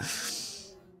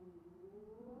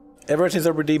 Ever since I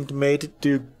redeemed mate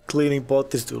to cleaning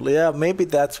Bottis tool. Yeah, maybe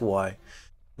that's why.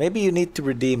 Maybe you need to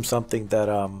redeem something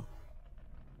that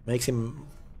makes him,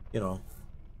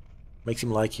 makes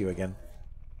him like you again.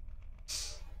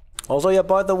 Also, yeah,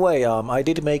 by the way, I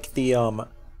did make the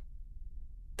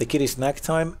kitty snack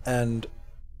time and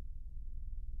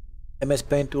MS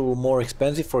Paint tool more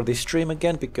expensive for this stream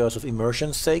again because of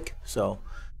immersion's sake. So,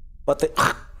 but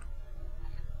the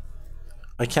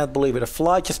I can't believe it. A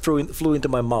fly just flew into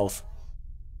my mouth.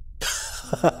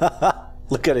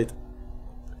 Look at it.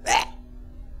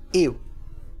 Ew.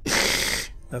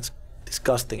 That's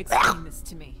disgusting. Explain this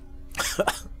to me.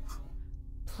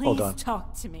 Hold on. Please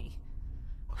talk to me.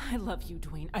 I love you,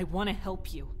 Dwayne. I want to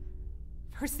help you.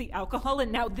 First the alcohol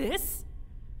and now this?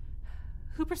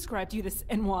 Who prescribed you this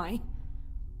and why?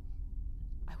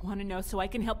 I want to know so I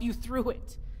can help you through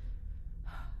it.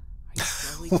 Are you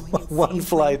slowly going insane? One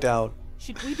fly down.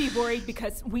 Should we be worried?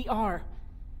 Because we are.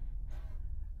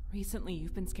 Recently,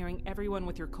 you've been scaring everyone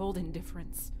with your cold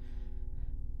indifference.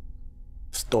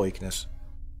 Stoicness.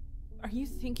 Are you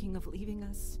thinking of leaving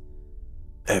us?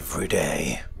 Every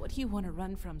day. What do you want to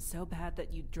run from so bad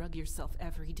that you drug yourself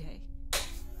every day? Do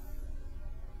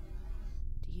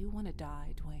you want to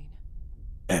die, Dwayne?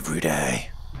 Every day.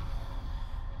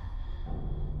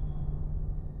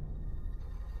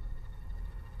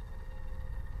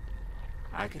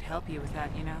 I could help you with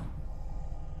that, you know.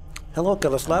 Hello,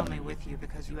 Kalaslab. I'm only with you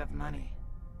because you have money.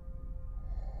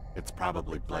 It's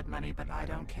probably blood money, but I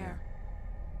don't care.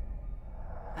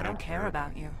 I don't care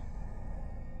about you.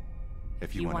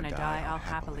 If you want to die, I'll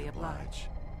happily oblige.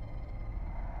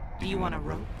 Do you want a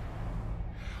rope?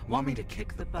 Want me to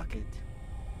kick the bucket?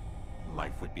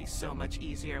 Life would be so much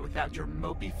easier without your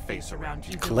mopey face around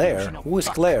you. Claire? Who is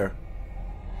Claire?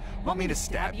 Want me to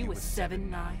stab you with 7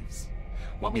 knives?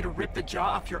 Want me to rip the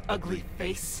jaw off your ugly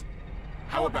face?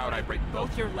 How about I break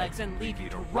both your legs and leave you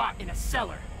to rot in a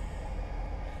cellar?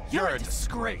 You're a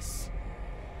disgrace.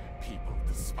 People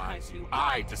despise you.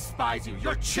 I despise you.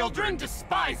 Your children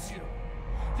despise you.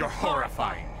 You're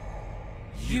horrifying.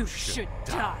 You should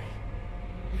die.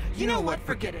 You know what?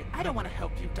 Forget it. I don't want to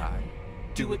help you die.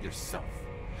 Do it yourself.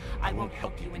 I won't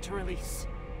help you into release.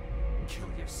 Kill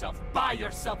yourself by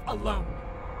yourself alone.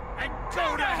 And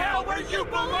go to hell where you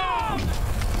belong!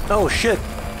 Oh shit!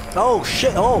 Oh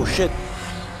shit! Oh shit!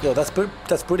 Yo, that's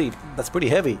pretty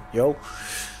heavy, yo.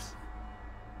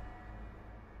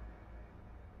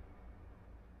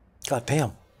 God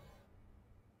damn.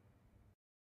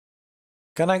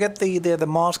 Can I get the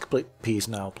mask piece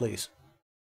now, please?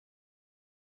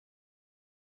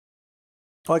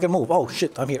 Oh, I can move. Oh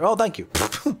shit, I'm here. Oh, thank you.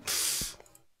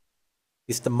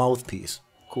 It's the mouthpiece.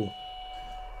 Cool.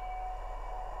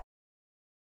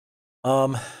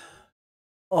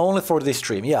 Only for this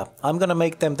stream. Yeah, I'm gonna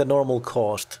make them the normal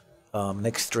cost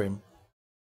next stream.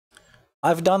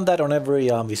 I've done that on every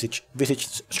Visage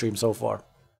stream so far.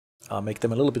 Make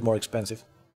them a little bit more expensive,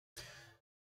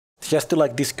 just to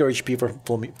like discourage people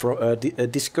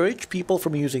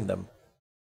from using them.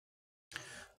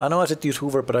 I know I said use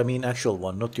Hoover, but I mean actual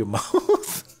one, not your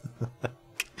mouth.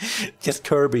 Just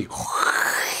Kirby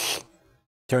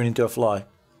turn into a fly.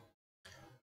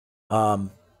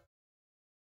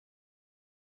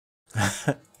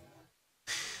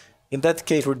 In that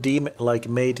case, Redeem like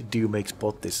made do make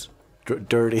spot this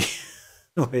dirty.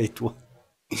 Wait, what?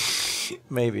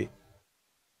 Maybe.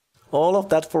 All of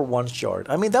that for one shard.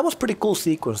 I mean, that was pretty cool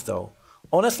sequence though.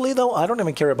 Honestly though, I don't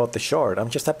even care about the shard. I'm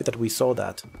just happy that we saw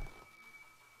that.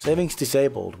 Savings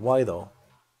disabled. Why though?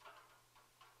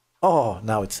 Oh,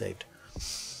 now it's saved.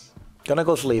 Gonna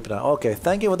go sleep now. Okay,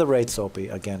 thank you for the raid, Soapy,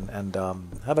 again, and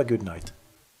have a good night.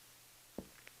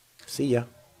 See ya.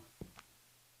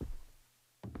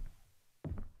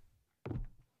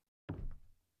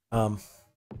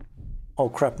 Oh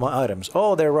crap, my items.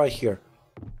 Oh, they're right here.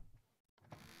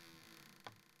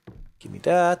 Give me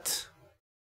that.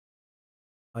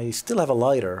 I still have a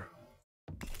lighter.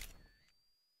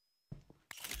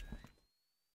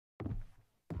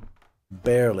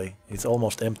 Barely. It's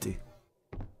almost empty.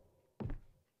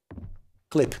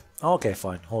 Clip. Okay,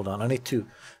 fine. Hold on. I need to...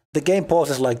 The game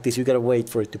pauses like this. You gotta wait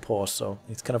for it to pause, so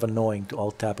it's kind of annoying to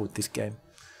alt tab with this game.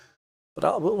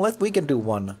 But we can do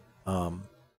one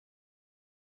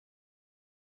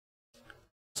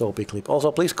Soapy clip.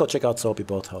 Also, please go check out Soapy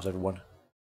Boathouse, everyone.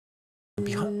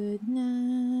 Good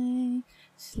night,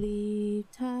 sleep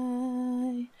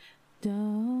tight.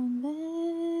 Don't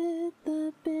let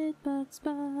the bedbugs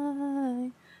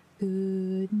bite.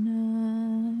 Good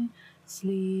night,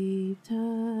 sleep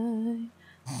tight.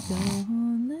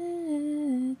 Don't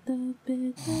let the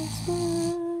bedbugs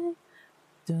bite.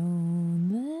 Don't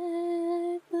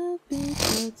let the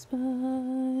bedbugs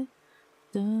bite.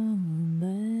 Don't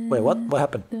let Wait, what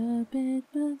happened? the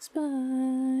bedbugs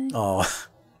bite. Oh.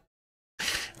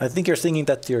 I think you're singing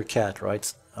that to your cat,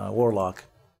 right? Warlock.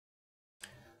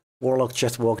 Warlock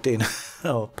just walked in.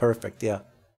 Oh, perfect, yeah.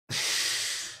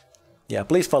 Yeah,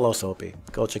 please follow Soapy.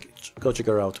 Go check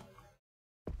her out.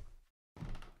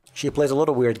 She plays a lot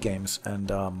of weird games,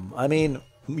 and I mean,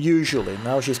 usually,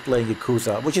 now she's playing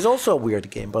Yakuza, which is also a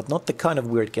weird game, but not the kind of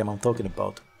weird game I'm talking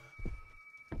about.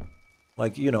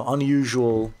 Like, you know,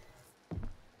 unusual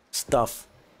stuff.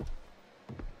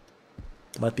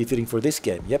 Might be fitting for this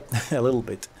game. Yep, a little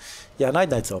bit. Yeah,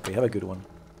 night, Soapy. Have a good one.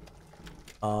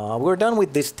 We're done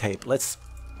with this tape. Let's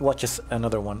watch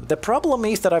another one. The problem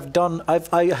is that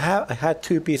I had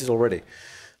 2 pieces already.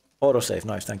 Autosave,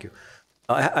 nice, thank you.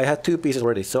 I had 2 pieces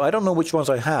already, so I don't know which ones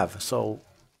I have. So,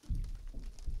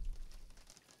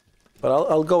 but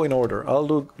I'll go in order.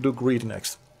 I'll do Greed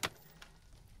next.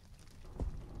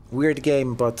 Weird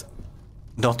game, but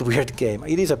not weird game.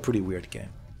 It is a pretty weird game.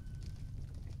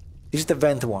 This is the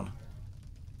vent one.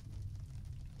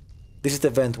 This is the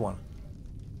vent one.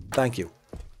 Thank you.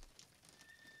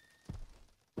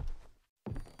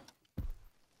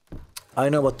 I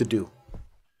know what to do.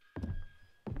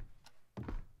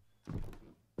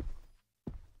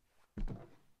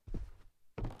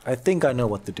 I think I know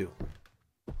what to do.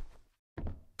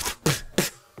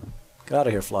 Get out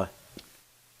of here, fly.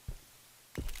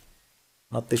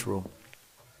 Not this room.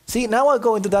 See, now I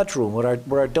go into that room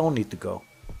where I don't need to go.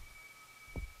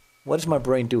 What is my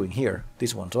brain doing here?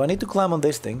 This one. So I need to climb on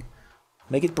this thing.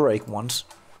 Make it break once.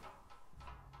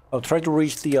 I'll try to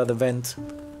reach the vent.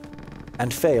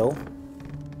 And fail.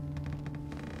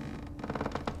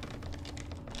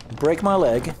 Break my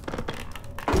leg.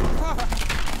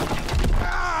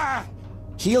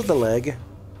 Heal the leg.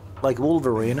 like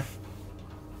Wolverine.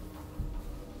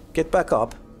 Get back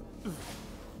up.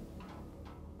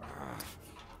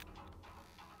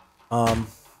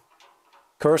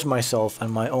 Curse myself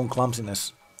and my own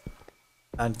clumsiness.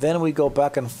 And then we go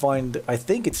back and find... I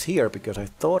think it's here, because I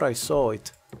thought I saw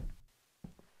it.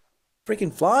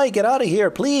 Freaking fly, get out of here,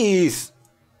 please!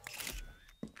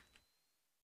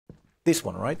 This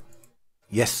one, right?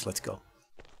 Yes, let's go.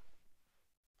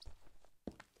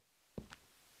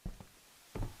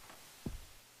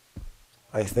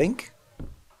 I think.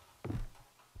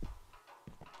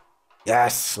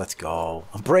 Yes, let's go.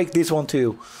 I'll break this one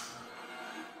too.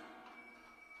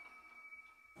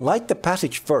 Light the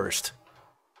passage first.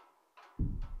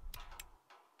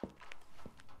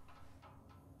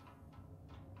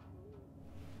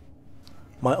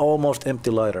 My almost empty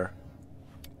lighter.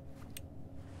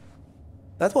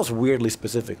 That was weirdly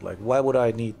specific, like why would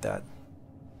I need that?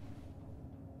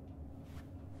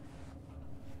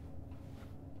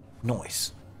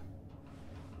 Noise.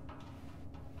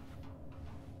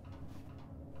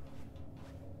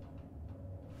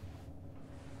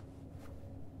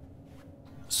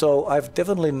 So I've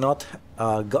definitely not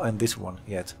gotten this one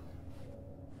yet.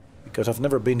 Because I've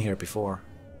never been here before.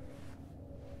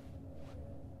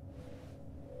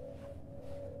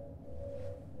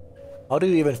 How do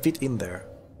you even fit in there?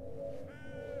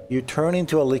 You turn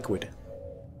into a liquid.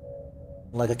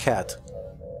 Like a cat.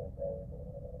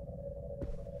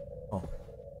 Oh.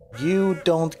 You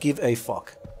don't give a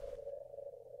fuck.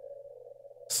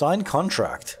 Sign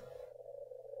contract.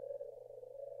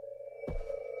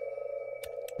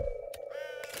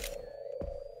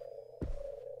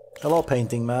 Hello,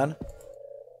 painting man.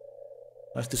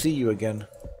 Nice to see you again.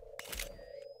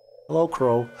 Hello,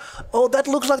 crow. Oh, that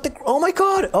looks like the... Oh my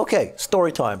god! Okay,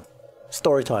 story time.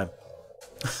 Story time.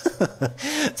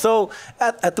 So,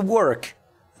 at the work,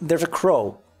 there's a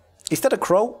crow. Is that a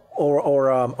crow or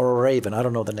a raven? I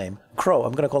don't know the name. Crow,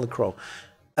 I'm gonna call it crow.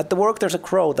 At the work, there's a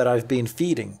crow that I've been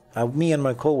feeding. Me and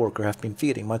my coworker have been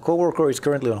feeding. My coworker is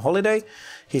currently on holiday.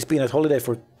 He's been at holiday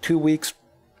for 2 weeks.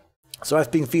 So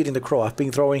I've been feeding the crow. I've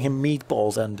been throwing him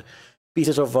meatballs and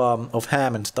pieces of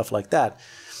ham and stuff like that.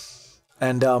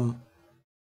 And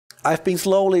I've been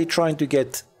slowly trying to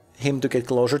get him to get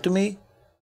closer to me.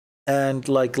 And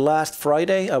like last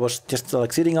Friday, I was just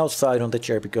like sitting outside on the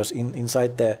chair because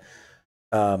inside the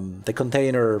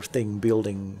container thing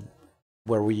building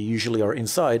where we usually are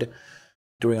inside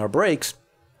during our breaks,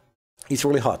 it's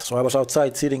really hot. So I was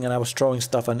outside sitting and I was throwing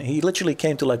stuff, and he literally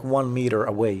came to like 1 meter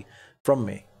away from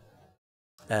me.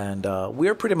 And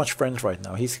we're pretty much friends right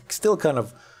now. He's still kind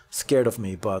of scared of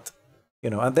me, but you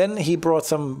know. And then he brought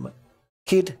some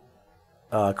kid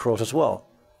crows as well,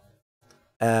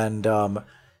 and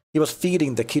he was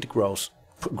feeding the kid crows.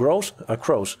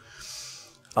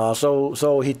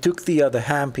 So he took the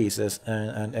ham pieces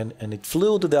and it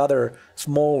flew to the other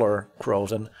smaller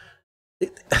crows, and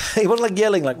it was like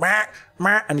yelling like mah,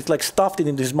 mah, and it's like stuffed it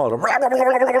into his mouth.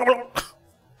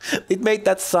 It made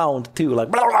that sound too, like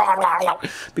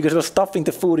because it was stuffing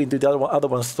the food into the other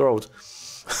one's throat.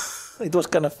 It was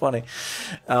kind of funny,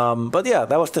 but yeah,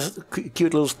 that was the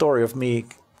cute little story of me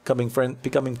becoming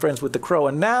friends with the crow,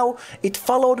 and now it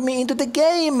followed me into the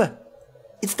game.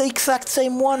 It's the exact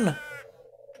same one.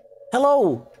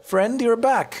 Hello, friend, you're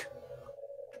back.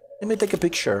 Let me take a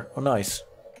picture. Oh, nice.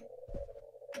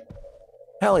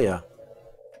 Hell yeah.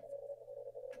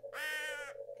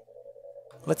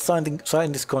 Let's sign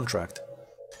this contract.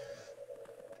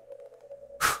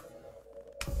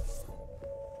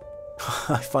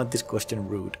 I find this question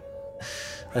rude.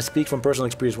 I speak from personal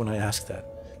experience when I ask that.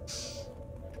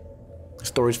 The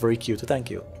story is very cute,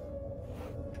 thank you.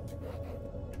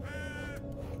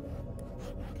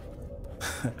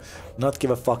 Not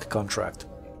give a fuck contract.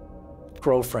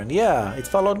 Crow friend, yeah, it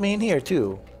followed me in here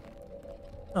too.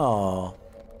 Aww.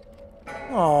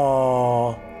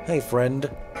 Aww. Hey friend.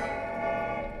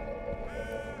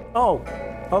 Oh,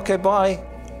 okay, bye.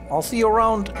 I'll see you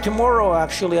around tomorrow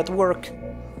actually at work.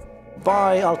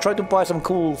 Bye, I'll try to buy some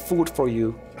cool food for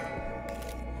you.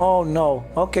 Oh no.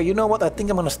 Okay, you know what? I think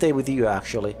I'm gonna stay with you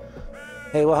actually.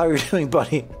 Hey, well, how are you doing,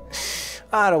 buddy?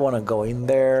 I don't wanna go in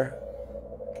there.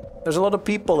 There's a lot of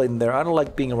people in there. I don't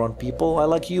like being around people. I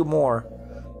like you more.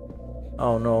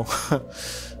 Oh no.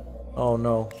 Oh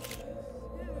no.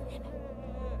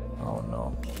 Oh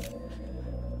no.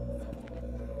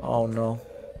 Oh no.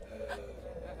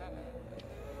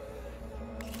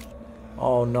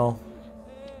 Oh no.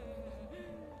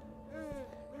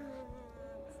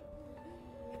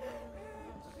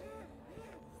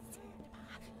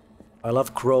 I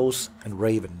love crows and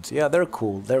ravens. Yeah, they're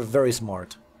cool. They're very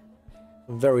smart.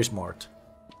 Very smart.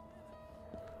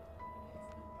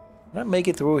 Can I make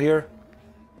it through here?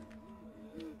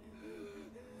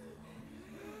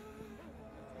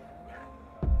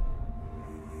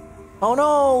 Oh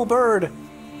no, bird!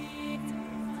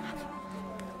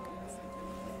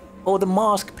 Oh, the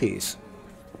mask piece.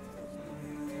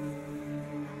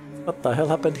 What the hell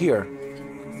happened here?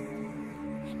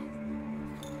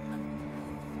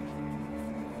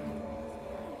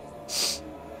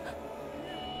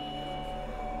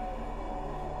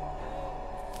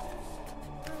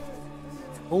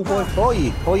 Oh boy,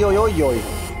 oi! Oi, oi, oi, oi!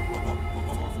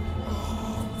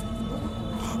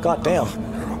 God damn.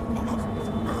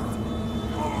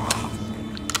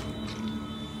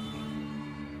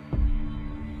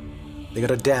 They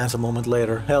gotta dance a moment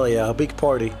later. Hell yeah, a big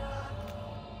party.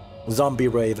 Zombie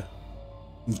rave.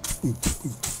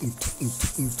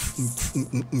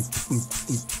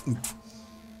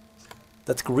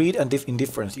 That's greed and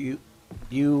indifference.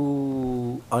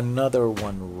 You another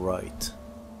one, right?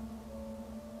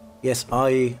 Yes,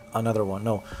 another one.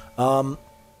 No.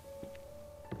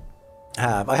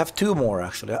 I have 2 more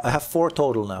actually. I have 4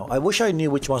 total now. I wish I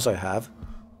knew which ones I have,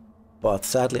 but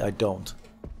sadly I don't.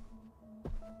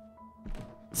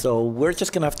 So we're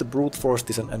just gonna have to brute force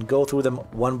this and go through them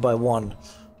one by one.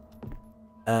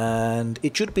 And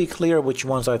it should be clear which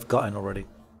ones I've gotten already.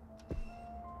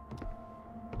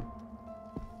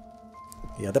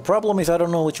 Yeah, the problem is I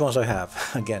don't know which ones I have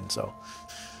again, so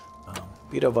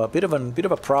bit of a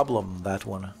problem, that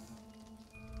one.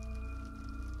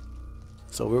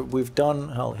 So we've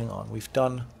done. Oh, hang on, we've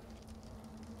done.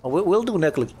 Oh, we'll do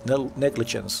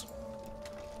negligence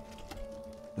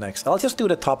next. I'll just do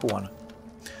the top one.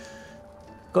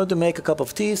 Going to make a cup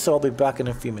of tea, so I'll be back in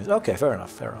a few minutes. Okay, fair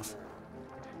enough, fair enough.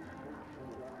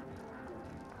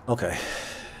 Okay.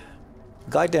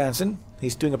 Guy dancing.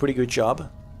 He's doing a pretty good job.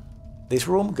 This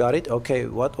room, got it. Okay,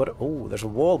 what? Oh, there's a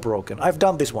wall broken. I've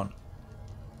done this one.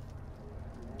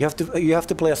 You have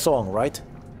to play a song, right?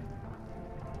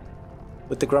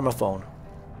 With the gramophone.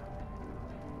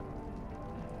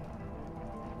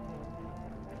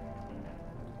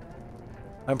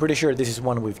 I'm pretty sure this is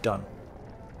one we've done.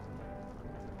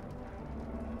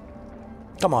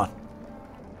 Come on.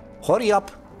 Hurry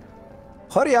up.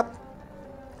 Hurry up.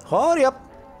 Hurry up.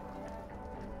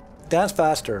 Dance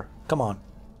faster. Come on.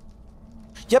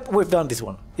 Yep, we've done this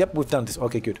one. Yep, we've done this.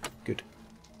 Okay, good. Good.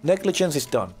 Negligence is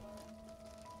done.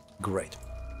 Great.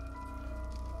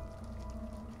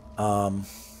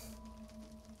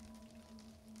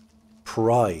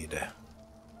 Pride.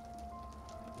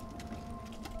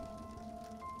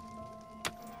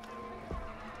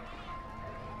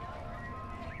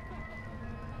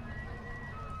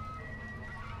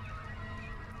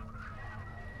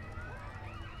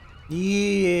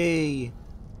 Yay!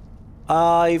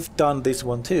 I've done this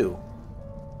one too.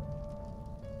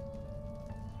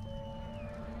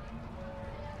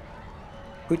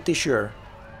 Pretty sure.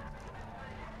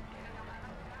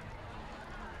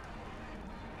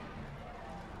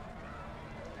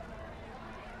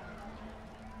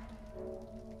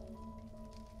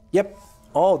 Yep.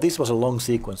 Oh, this was a long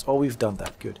sequence. Oh, we've done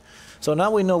that. Good. So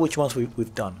now we know which ones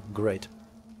we've done. Great.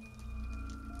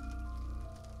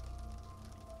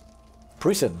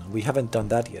 Prison. We haven't done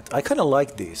that yet. I kind of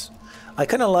like these. I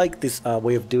kind of like this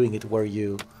way of doing it where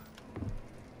you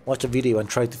watch a video and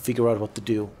try to figure out what to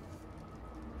do.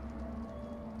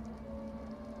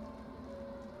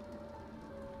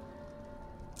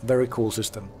 Very cool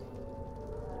system.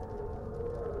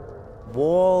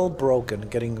 Wall broken,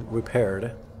 getting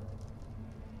repaired.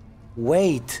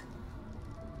 Wait!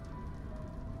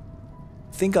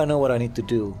 Think I know what I need to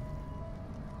do.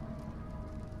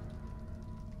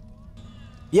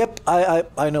 Yep,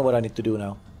 I know what I need to do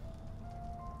now.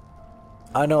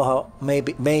 I know how.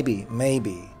 Maybe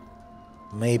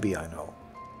I know.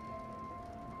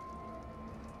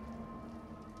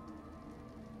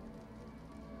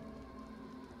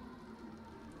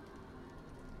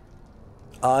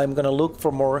 I'm gonna look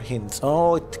for more hints.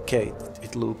 Oh, okay,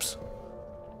 it loops.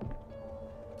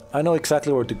 I know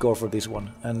exactly where to go for this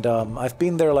one, and I've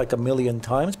been there like a million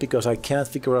times because I can't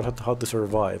figure out how to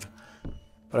survive.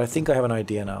 But I think I have an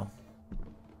idea now.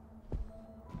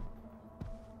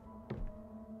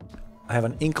 I have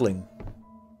an inkling.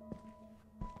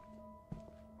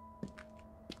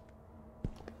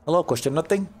 Hello, question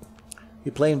nothing.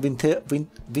 You're playing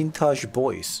Vintage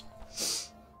Boys.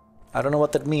 I don't know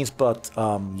what that means, but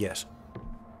yes.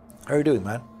 How are you doing,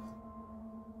 man?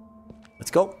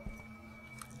 Let's go.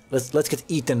 Let's get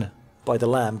eaten by the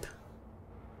lamp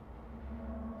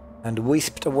and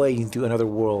whisked away into another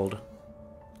world.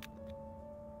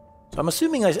 So I'm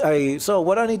assuming so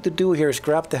what I need to do here is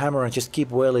grab the hammer and just keep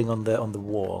wailing on the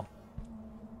wall.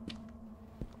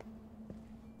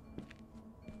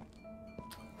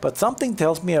 But something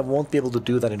tells me I won't be able to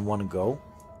do that in one go.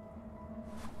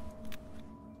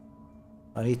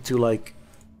 I need to like...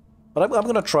 But I'm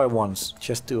gonna try once,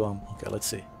 just to... Okay, let's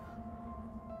see.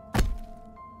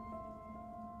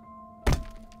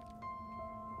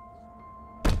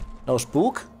 No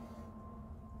spook?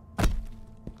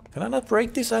 Can I not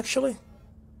break this, actually?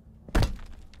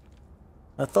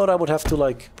 I thought I would have to,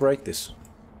 like, break this.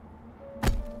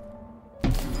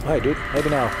 Hi, dude. Maybe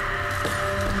now.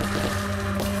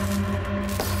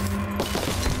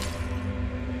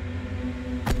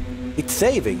 It's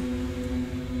saving.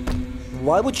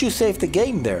 Why would you save the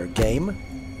game there, game?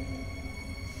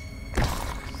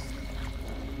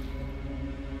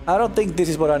 I don't think this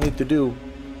is what I need to do.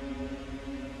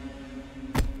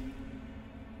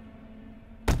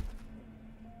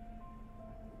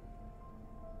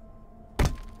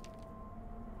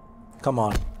 Come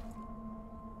on.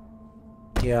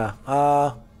 Yeah,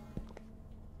 I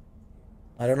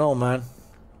don't know, man.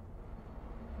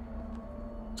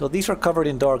 So these are covered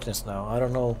in darkness now. I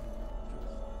don't know.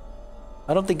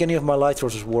 I don't think any of my light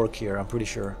sources work here, I'm pretty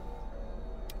sure.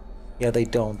 Yeah, they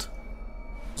don't.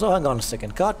 So hang on a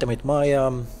second. God damn it, my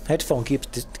headphone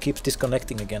keeps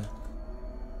disconnecting again.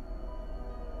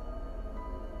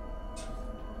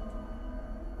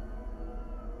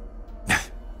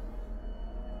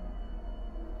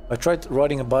 I tried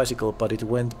riding a bicycle, but it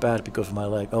went bad because of my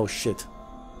leg. Oh shit.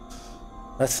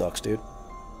 That sucks, dude.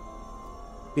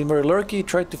 Been very lurky,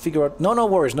 tried to figure out... No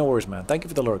worries, man. Thank you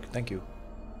for the lurk, thank you.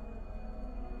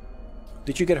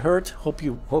 Did you get hurt? Hope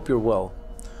you're well.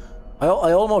 I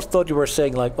almost thought you were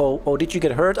saying like, oh, did you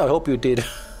get hurt? I hope you did.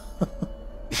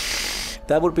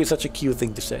 That would be such a cute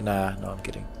thing to say. Nah, no, I'm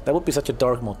kidding. That would be such a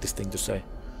Dark Mortis thing to say.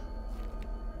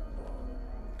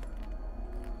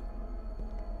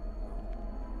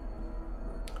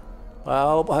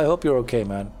 I hope you're okay,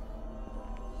 man.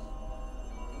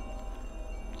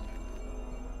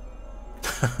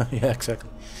 Yeah, exactly.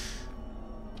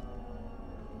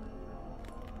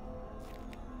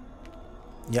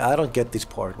 Yeah, I don't get this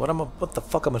part. What the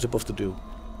fuck am I supposed to do?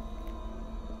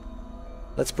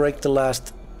 Let's break the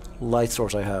last light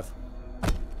source I have.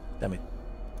 Damn it.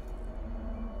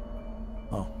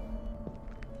 Oh.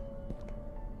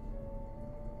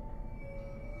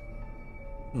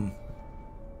 Hmm.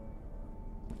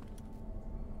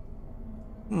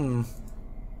 Hmm.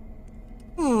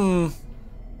 Hmm.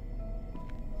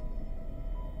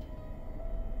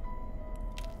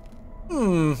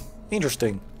 Hmm.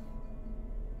 Interesting.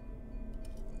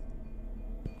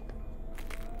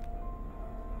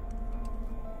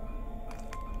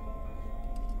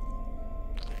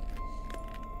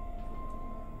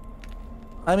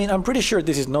 I mean, I'm pretty sure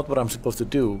this is not what I'm supposed to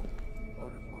do.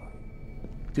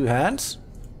 2 hands?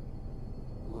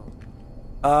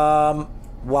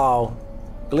 Wow.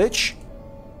 Glitch?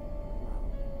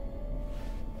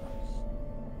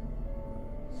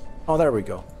 Oh, there we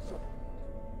go.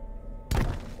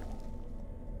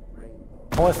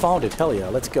 Oh, I found it. Hell yeah,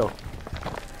 let's go.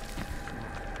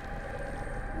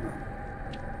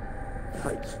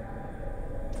 Fight.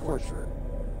 Torture.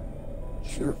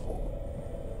 Cheerful.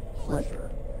 Pleasure.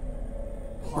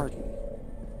 Party.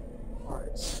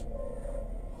 Hearts.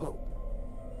 Hope.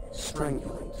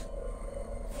 Strangulate.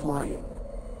 Flying.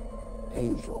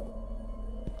 Angel.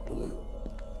 Blue.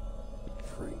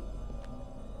 Free.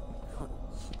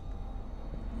 Cuddles.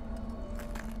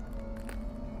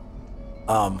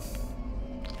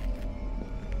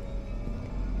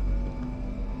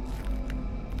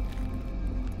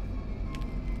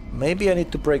 Maybe I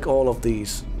need to break all of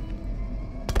these.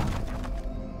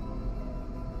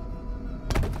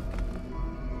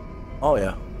 Oh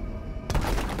yeah.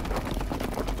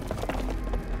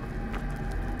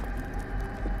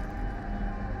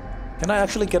 Can I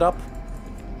actually get up?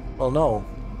 Well, no.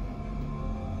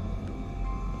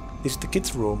 This is the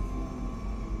kids' room.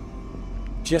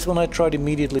 Just when I tried,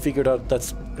 immediately figured out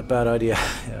that's a bad idea.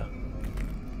 Yeah.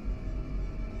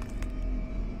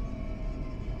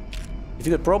 If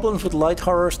you get problems with light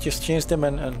horrors, just change them,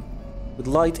 and with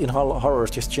light in horrors,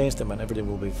 just change them and everything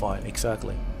will be fine.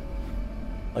 Exactly.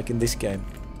 Like in this game.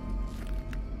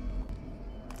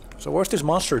 So where's this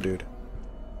monster dude?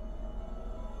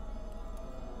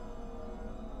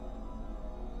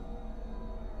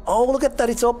 Oh, look at that,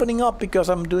 it's opening up because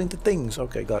I'm doing the things.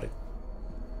 Okay, got it.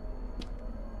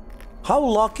 How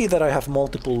lucky that I have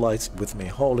multiple lights with me.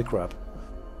 Holy crap.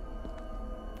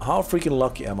 How freaking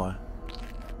lucky am I?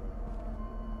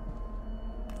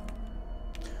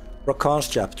 Rakan's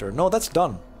chapter. No, that's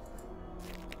done.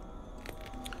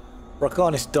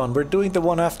 Rakan is done. We're doing the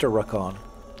one after Rakan.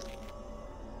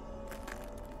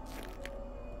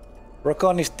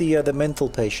 Rakan is the mental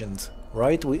patient.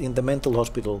 right? In the mental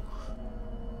hospital.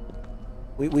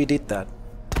 We did that.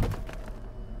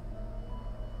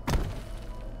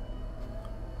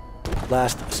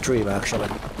 Last stream, actually.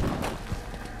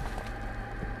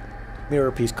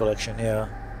 Mirror piece collection, yeah.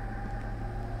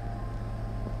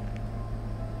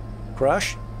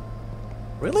 Crash?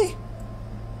 Really?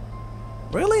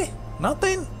 Really?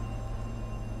 Nothing?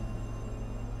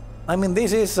 I mean,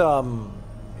 this is,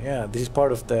 yeah, this is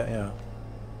part of the, yeah.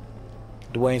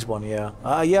 Dwayne's one, yeah.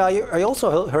 Yeah, I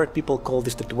also heard people call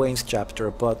this the Dwayne's chapter,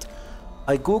 but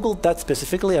I googled that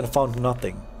specifically and found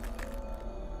nothing.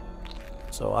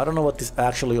 So I don't know what this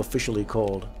actually officially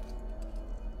called.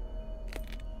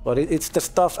 But it's the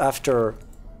stuff after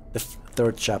the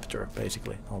third chapter,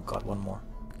 basically. Oh god, one more.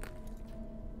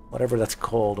 Whatever that's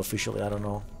called officially, I don't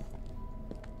know.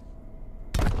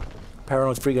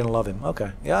 Paranoid's free gonna love him.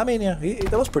 Okay. Yeah, I mean, yeah,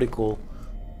 that was pretty cool.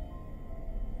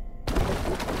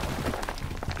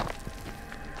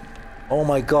 Oh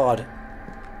my god.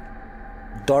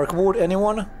 Darkwood,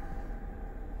 anyone?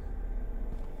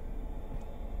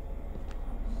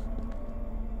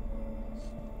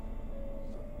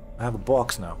 I have a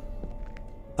box now.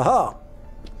 Aha!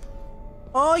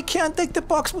 Oh, I can't take the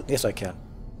box with... Yes, I can.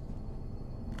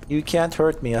 You can't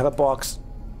hurt me, I have a box.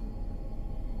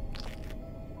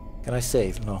 Can I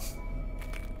save? No.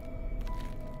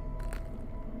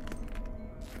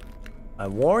 I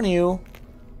warn you.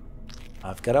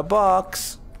 I've got a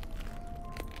box.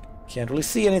 Can't really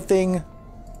see anything.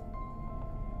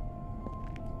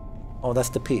 Oh, that's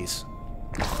the piece.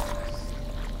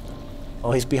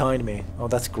 Oh, he's behind me. Oh,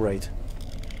 that's great.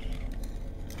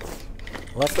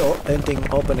 Left the ending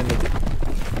open in it.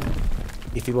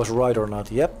 If he was right or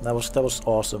not. Yep, that was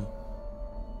awesome.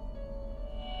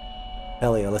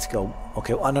 Hell yeah, let's go.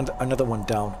 Okay, another one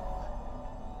down.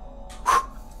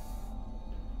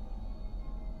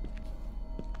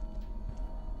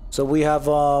 So we have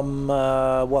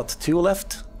what, 2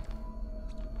 left?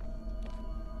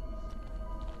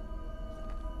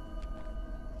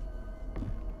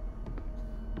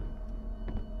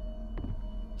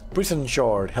 Prison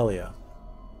shard, hell yeah.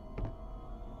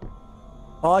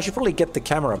 Oh, I should probably get the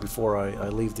camera before I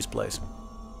leave this place.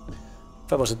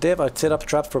 If I was a dev, I'd set up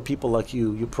traps for people like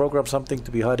you. You program something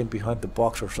to be hiding behind the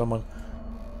box, or someone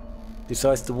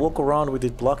decides to walk around with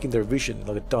it blocking their vision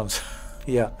like a dunce.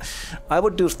 Yeah, I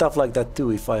would do stuff like that too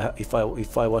if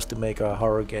I was to make a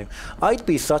horror game. I'd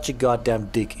be such a goddamn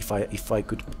dick if I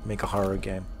could make a horror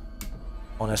game.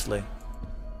 Honestly.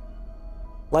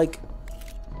 Like,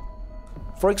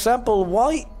 for example,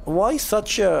 why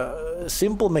such a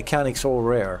simple mechanic so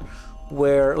rare?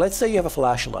 Where, let's say you have a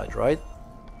flashlight, right?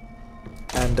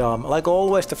 And like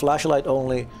always, the flashlight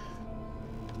only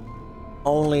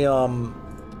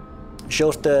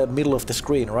shows the middle of the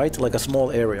screen, right? Like a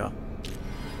small area.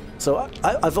 So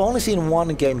I've only seen one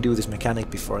game do this mechanic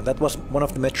before, and that was one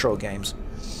of the Metro games,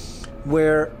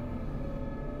 where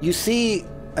you see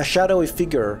a shadowy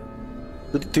figure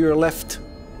to your left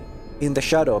in the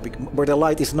shadow, where the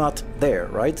light is not there,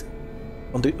 right?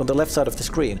 On the left side of the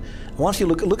screen. Once you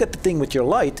look at the thing with your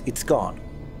light, it's gone.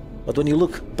 But when you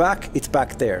look back, it's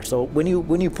back there. So when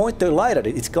you point the light at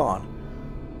it, it's gone.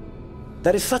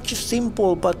 That is such a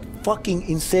simple but fucking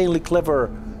insanely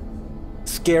clever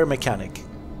scare mechanic.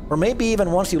 Or maybe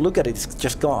even once you look at it, it's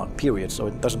just gone, period. So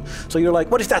it doesn't. So you're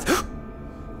like, what is that?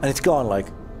 And it's gone, like.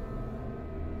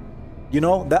 You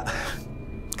know, that.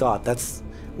 God, that's.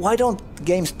 Why don't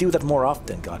games do that more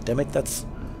often? God damn it, that's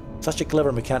such a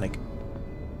clever mechanic.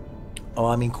 Oh,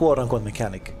 I mean, quote unquote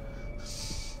mechanic.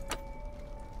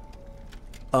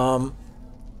 Do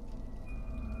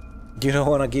you know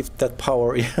when I give that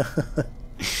power?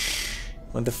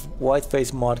 When the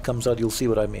whiteface mod comes out, you'll see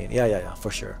what I mean. Yeah,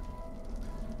 for sure.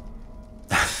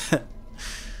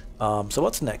 So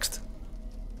what's next?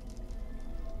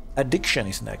 Addiction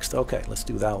is next. Okay, let's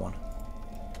do that one.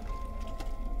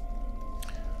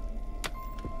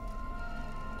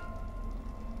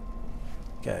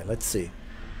 Okay, let's see.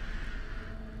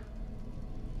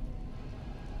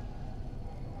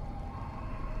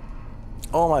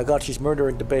 Oh my god, she's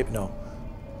murdering the babe. No.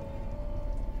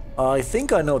 I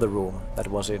think I know the room that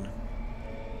was in.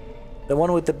 The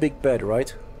one with the big bed,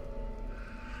 right?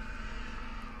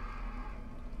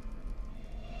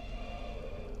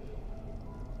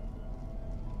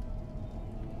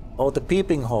 Oh, the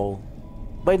peeping hole.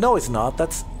 Wait, no it's not.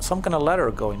 That's some kind of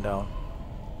ladder going down.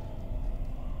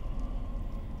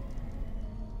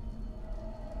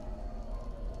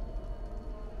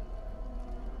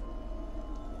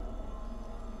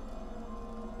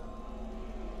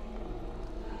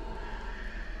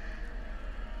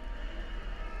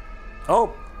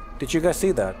 Oh, did you guys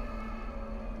see that?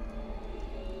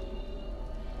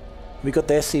 We got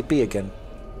the SCP again.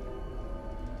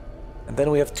 And then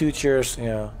we have 2 chairs,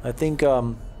 yeah. I think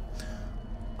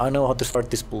I know how to start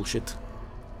this bullshit.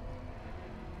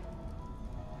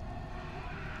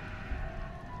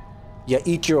 Yeah,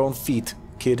 eat your own feet,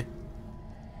 kid.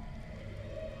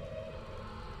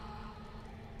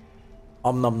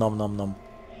 Nom nom nom nom.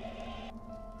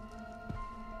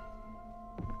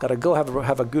 Gotta go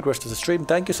have a good rest of the stream.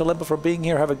 Thank you, Salemba, for being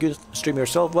here. Have a good stream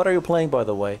yourself. What are you playing, by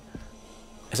the way?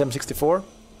 SM64?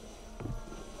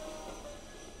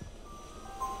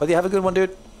 But yeah, have a good one,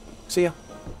 dude. See ya.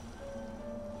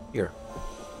 Here.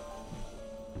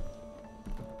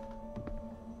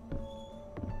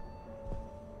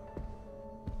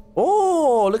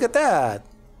 Oh, look at that.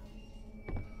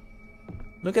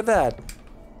 Look at that.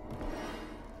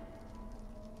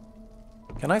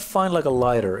 Can I find like a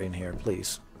lighter in here,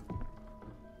 please?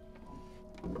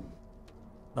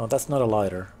 No, that's not a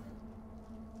lighter.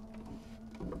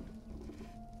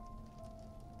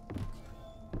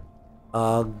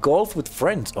 Golf with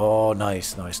friends. Oh,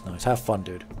 nice, nice, nice. Have fun,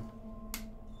 dude.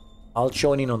 I'll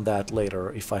join in on that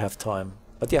later if I have time.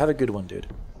 But yeah, have a good one, dude.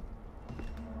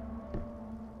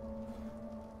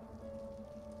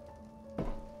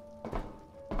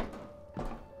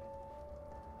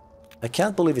 I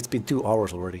can't believe it's been 2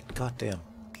 hours already. God damn.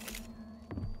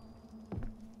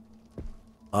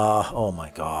 Oh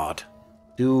my god.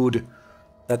 Dude,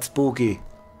 that's spooky.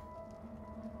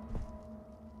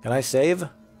 Can I save?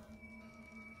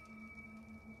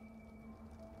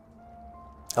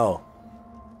 Oh.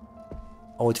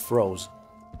 Oh, it froze.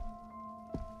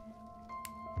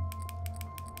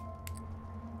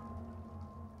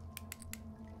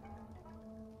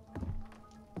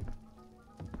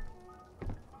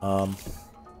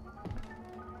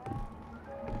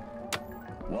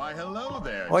 Why, hello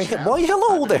there, Why, chap. hello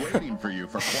I've been there. waiting for you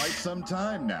for quite some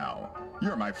time now.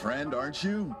 You're my friend, aren't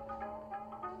you?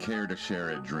 Care to share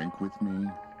a drink with me?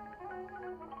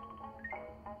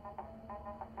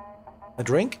 A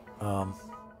drink?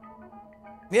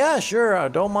 Yeah, sure. I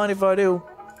don't mind if I do.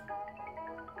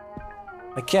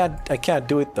 I can't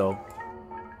do it though.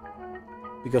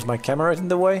 Because my camera is in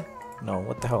the way? No,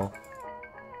 what the hell?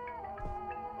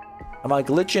 Am I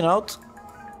glitching out?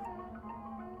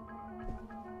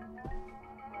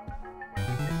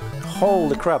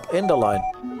 Holy crap, Ender line.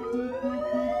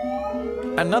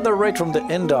 Another raid from the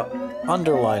Ender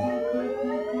underline.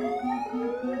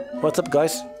 What's up,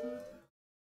 guys?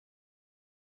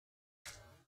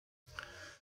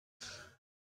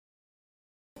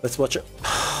 Let's watch it.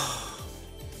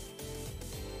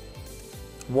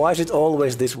 Why is it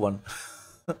always this one?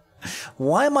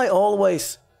 Why am I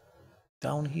always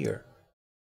down here?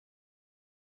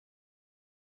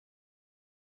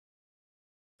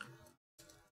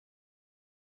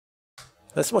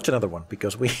 Let's watch another one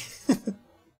because we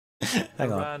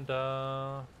hang on.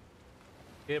 Miranda,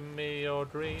 give me your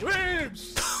dreams.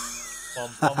 Bum,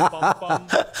 bum, bum, bum.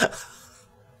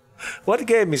 What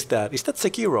game is that? Is that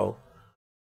Sekiro?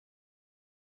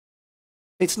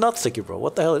 It's not Sekiro.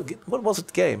 What the hell? What was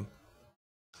it game?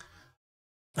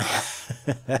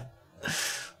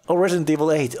 Oh, Resident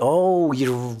Evil 8. Oh,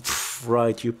 you're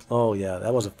right. Oh yeah,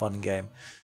 that was a fun game.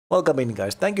 Welcome in,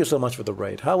 guys. Thank you so much for the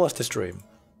raid. How was the stream?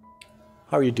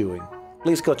 How are you doing?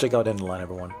 Please go check out Endline,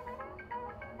 everyone.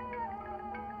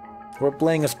 We're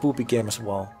playing a spoopy game as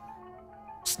well.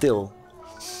 Still.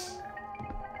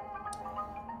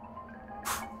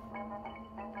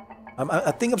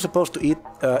 I think I'm supposed to eat.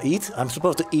 I'm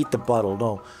supposed to eat the bottle.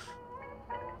 No.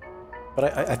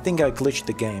 But I think I glitched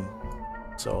the game.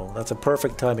 So that's a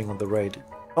perfect timing on the raid.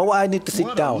 Oh, I need to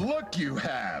sit down. What a look you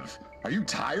have! Are you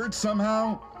tired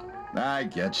somehow? I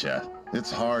getcha.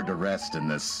 It's hard to rest in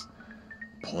this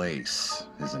place,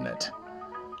 isn't it?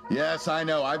 Yes, I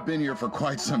know. I've been here for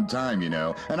quite some time, you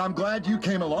know, and I'm glad you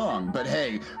came along. But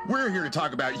hey, we're here to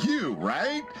talk about you,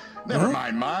 right? Never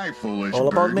mind my foolish All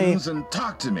about me. burdens and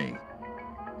talk to me.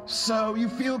 So you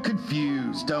feel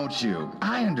confused, don't you?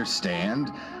 I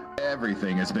understand.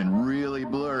 Everything has been really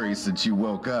blurry since you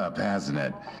woke up, hasn't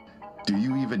it? Do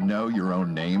you even know your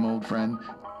own name, old friend?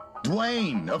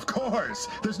 Dwayne, of course!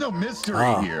 There's no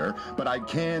mystery here, but I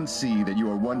can see that you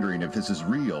are wondering if this is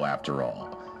real after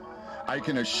all. I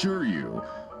can assure you,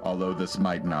 although this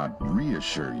might not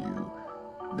reassure you,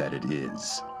 that it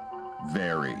is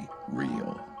very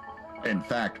real. In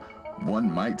fact,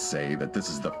 one might say that this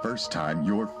is the first time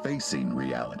you're facing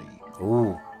reality.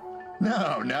 Ooh.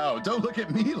 No, don't look at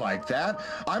me like that.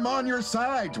 I'm on your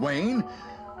side, Dwayne.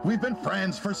 We've been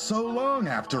friends for so long,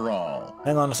 after all.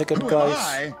 Hang on a second, Who guys.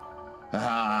 am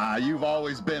I? You've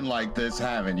always been like this,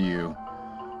 haven't you?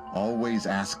 Always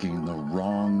asking the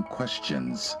wrong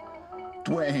questions.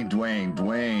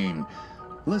 Dwayne.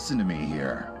 Listen to me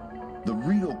here. The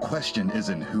real question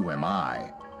isn't who am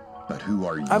I, but who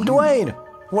are you? I'm Dwayne.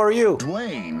 Who are you?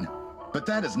 Dwayne? But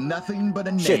that is nothing but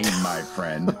a Shit. name, my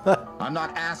friend. I'm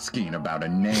not asking about a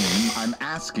name. I'm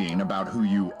asking about who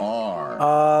you are.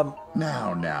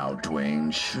 Now,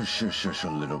 Dwayne, shush a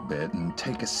little bit and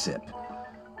take a sip.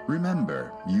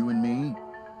 Remember, you and me,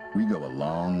 we go a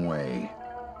long way.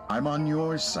 I'm on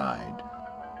your side.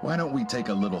 Why don't we take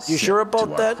a little You sip sure about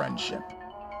to that? our friendship?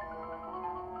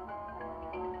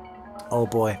 Oh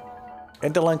boy.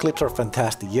 Enderline clips are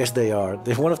fantastic. Yes, they are.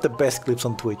 They're one of the best clips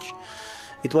on Twitch.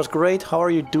 It was great. How are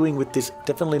you doing with this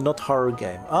definitely not horror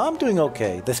game? I'm doing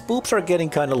okay. The spoops are getting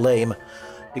kind of lame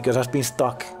because I've been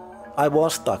stuck. I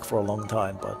was stuck for a long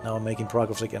time, but now I'm making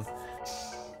progress again.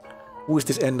 Who is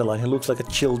this Enderline? He looks like a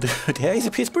chill dude. Yeah,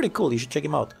 he's pretty cool. You should check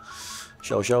him out.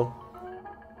 Show.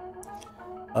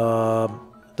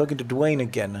 Talking to Dwayne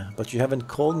again, but you haven't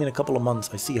called me in a couple of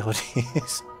months. I see how it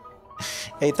is.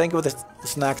 Hey, thank you for the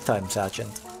snack time,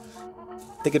 Sergeant.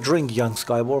 Take a drink, young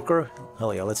Skywalker.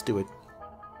 Hell yeah, let's do it.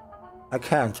 I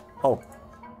can't. Oh.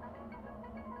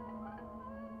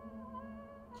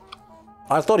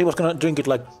 I thought he was gonna drink it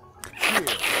like...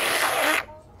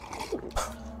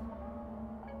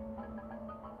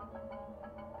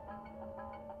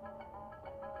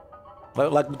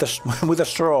 like with a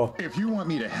straw. If you want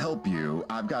me to help you,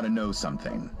 I've got to know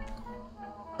something.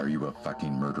 Are you a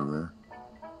fucking murderer?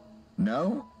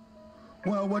 No?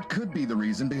 Well, what could be the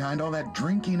reason behind all that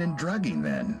drinking and drugging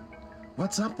then?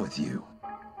 What's up with you?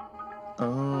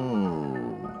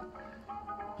 Oh.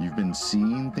 You've been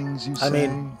seeing things, you say? I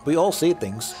mean, we all see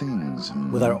things. Things.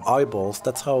 With our eyeballs.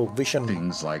 That's how vision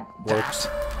things like works.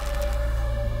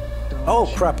 Don't Oh,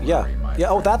 you crap, yeah. worry, my Yeah,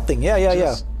 oh, that thing. Yeah.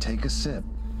 Just take a sip,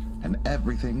 and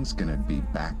everything's gonna be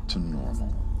back to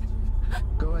normal.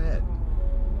 Go ahead.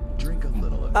 Drink a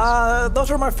little of this.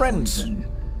 Those are my friends.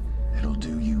 It'll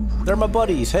do you. They're my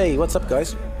buddies. Hey, what's up,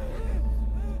 guys?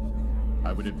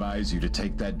 I would advise you to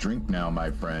take that drink now,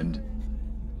 my friend.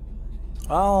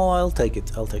 Oh, I'll take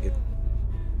it.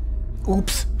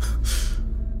 Oops.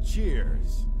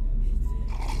 Cheers.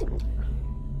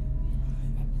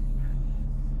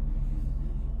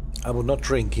 I would not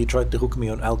drink. He tried to hook me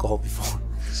on alcohol before.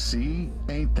 See?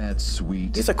 Ain't that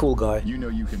sweet? He's a cool guy. You know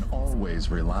you can always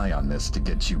rely on this to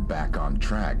get you back on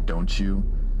track, don't you?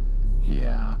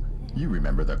 Yeah. You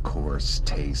remember the coarse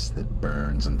taste that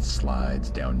burns and slides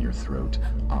down your throat,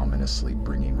 ominously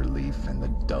bringing relief and the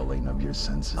dulling of your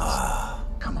senses?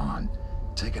 Come on,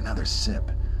 take another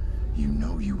sip. You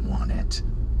know you want it.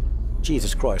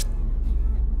 Jesus Christ.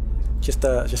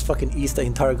 Just fucking eat the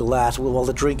entire glass with all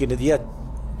the drink in it. Yeah,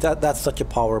 that's such a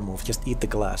power move. Just eat the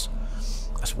glass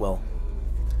as well.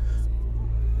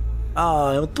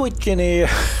 I'm twitching here.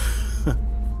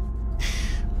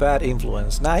 Bad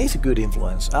influence. Nah, he's a good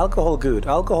influence. Alcohol good.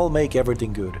 Alcohol make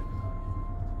everything good.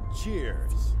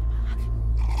 Cheers.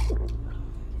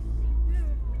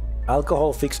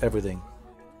 Alcohol fix everything.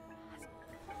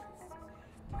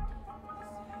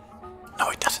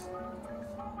 No, it doesn't.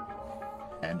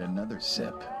 And another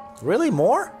sip. Really?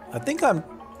 More? I think I'm,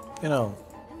 you know...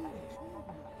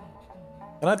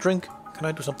 Can I drink? Can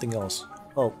I do something else?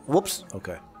 Oh, whoops.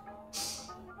 Okay.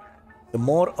 The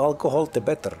more alcohol, the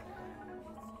better.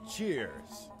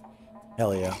 Cheers.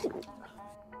 Hell yeah.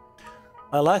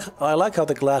 I like how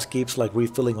the glass keeps like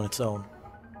refilling on its own.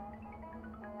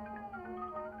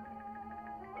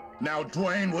 Now,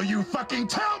 Dwayne, will you fucking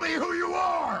tell me who you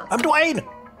are? I'm Dwayne!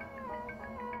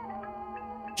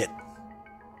 Shit.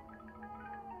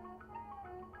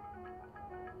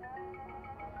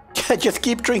 Just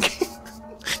keep drinking.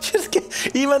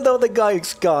 Even though the guy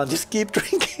is gone, just keep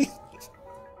drinking.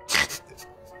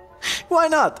 Why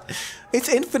not? It's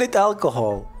infinite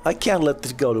alcohol. I can't let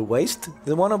this go to waste.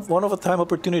 The one of a time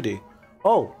opportunity.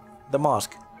 Oh, the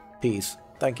mask. Peace.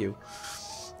 Thank you.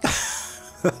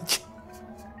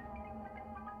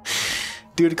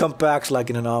 Dude comes back like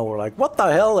in an hour, like, what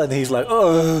the hell? And he's like,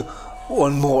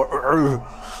 one more.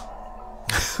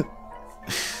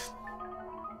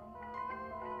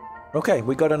 Okay,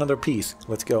 we got another piece.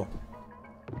 Let's go.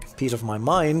 Piece of my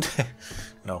mind.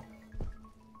 No.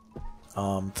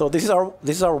 So this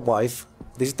is our wife.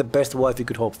 This is the best wife you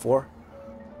could hope for.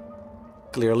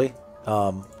 Clearly.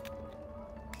 Let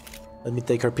me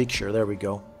take her picture. There we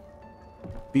go.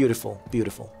 Beautiful,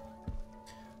 beautiful.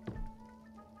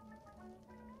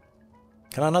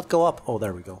 Can I not go up? Oh,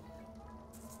 there we go.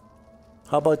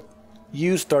 How about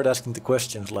you start asking the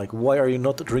questions like, why are you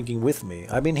not drinking with me?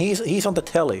 I mean, he's on the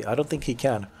telly. I don't think he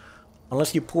can,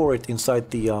 unless you pour it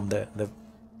inside the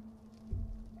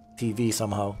TV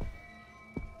somehow.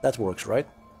 That works, right?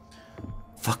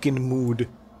 Fucking mood.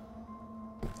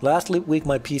 Last week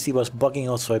my PC was bugging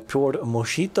out, so I poured a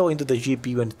mojito into the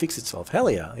GPU and it fixed itself. Hell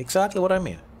yeah, exactly what I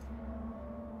mean.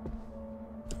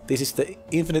 This is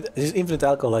infinite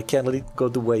alcohol, I can't let it go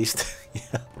to waste.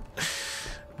 Yeah.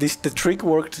 The trick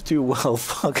worked too well,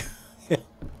 fuck.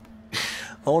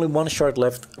 Only one shard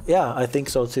left. Yeah, I think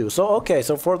so too. So okay,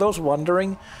 so for those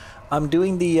wondering, I'm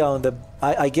doing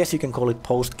I guess you can call it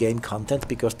post-game content,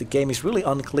 because the game is really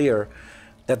unclear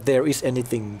that there is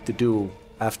anything to do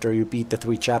after you beat the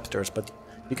 3 chapters, but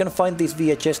you can find these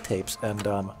VHS tapes, and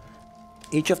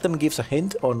each of them gives a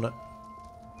hint on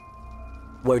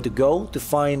where to go to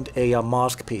find a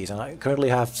mask piece, and I currently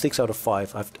have 6 out of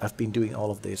 5. I've been doing all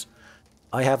of these.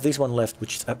 I have this one left,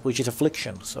 which is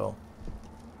Affliction, so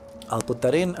I'll put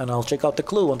that in, and I'll check out the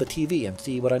clue on the TV and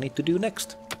see what I need to do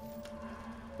next.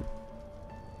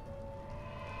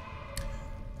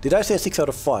 Did I say 6 out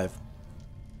of 5?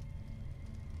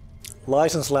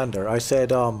 Lies and slander. I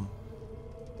said, I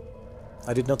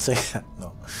did not say that,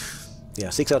 no. Yeah,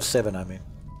 6 out of 7, I mean.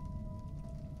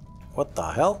 What the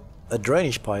hell? A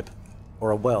drainage pipe?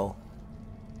 Or a well?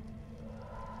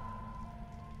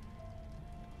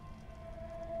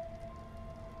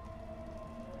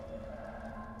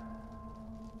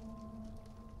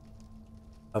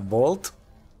 A vault?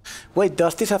 Wait,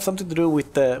 does this have something to do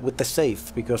with the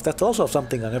safe? Because that's also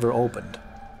something I never opened.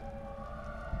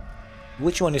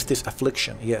 Which one is this?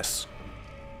 Affliction? Yes.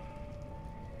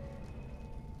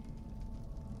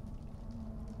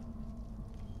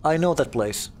 I know that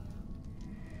place.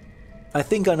 I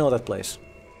think I know that place.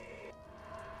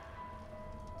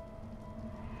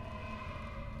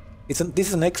 This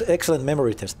is an excellent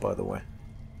memory test, by the way.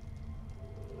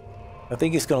 I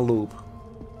think it's gonna loop.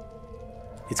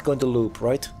 It's going to loop,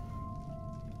 right?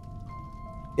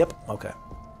 Yep, okay.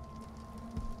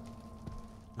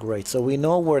 Great, so we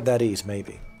know where that is,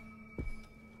 maybe.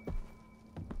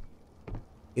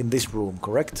 In this room,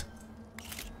 correct?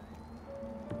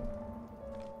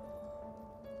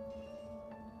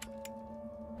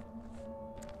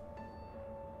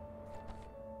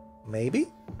 Maybe?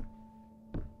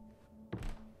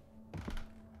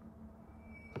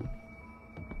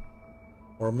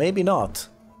 Or maybe not.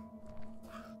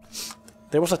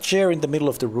 There was a chair in the middle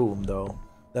of the room, though.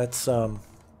 That's,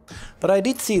 But I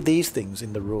did see these things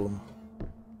in the room.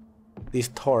 These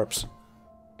tarps.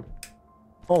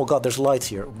 Oh god, there's lights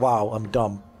here. Wow, I'm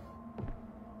dumb.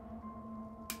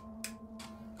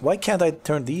 Why can't I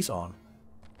turn these on?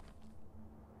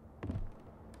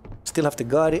 Still have to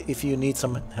guide it if you need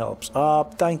some help.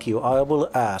 Thank you. I will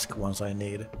ask once I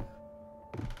need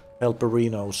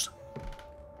helperinos.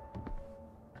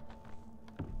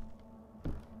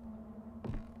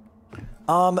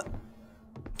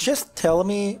 Just tell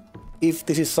me if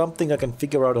this is something I can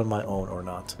figure out on my own or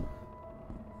not.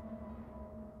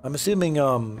 I'm assuming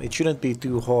it shouldn't be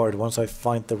too hard once I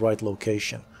find the right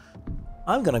location.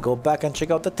 I'm gonna go back and check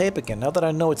out the tape again, now that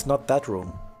I know it's not that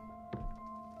room.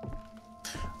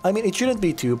 I mean, it shouldn't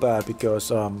be too bad, because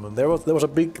there was a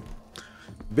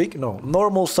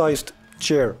normal-sized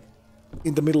chair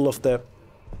in the middle of the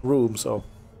room, so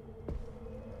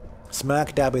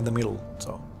smack dab in the middle,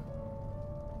 so.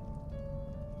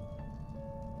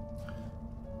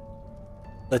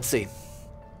 Let's see.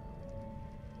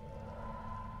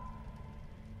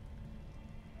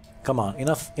 Come on,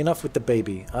 enough with the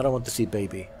baby. I don't want to see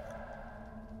baby.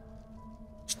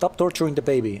 Stop torturing the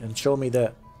baby and show me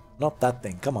the... Not that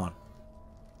thing, come on.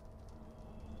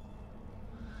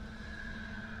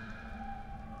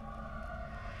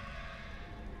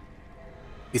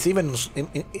 It's even...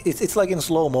 It's like in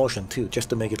slow motion too, just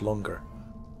to make it longer.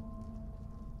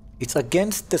 It's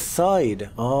against the side.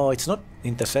 Oh, it's not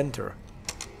in the center.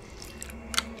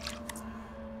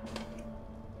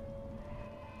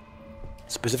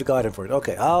 Specific item for it.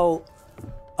 Okay,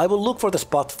 I will look for the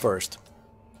spot first.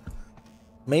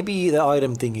 Maybe the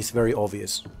item thing is very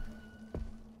obvious.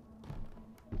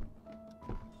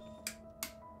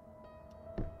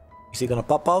 Is he gonna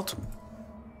pop out?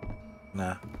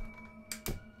 Nah.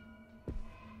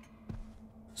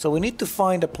 So we need to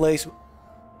find a place...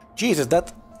 Jesus,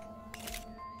 that...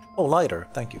 Oh, lighter,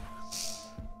 thank you.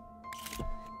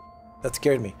 That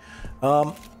scared me.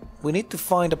 We need to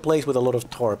find a place with a lot of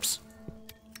tarps.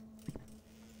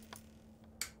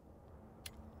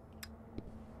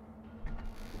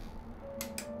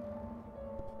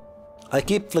 I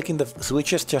keep flicking the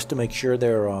switches just to make sure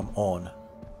they're on.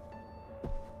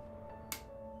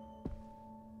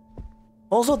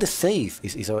 Also, the safe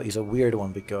is a weird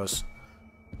one, because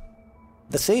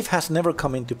the safe has never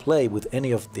come into play with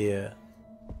any of the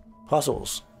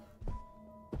puzzles.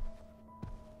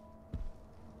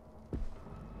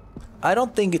 I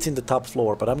don't think it's in the top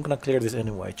floor, but I'm gonna clear this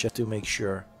anyway, just to make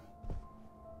sure.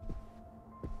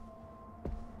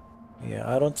 Yeah,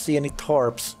 I don't see any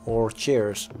tarps or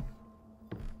chairs.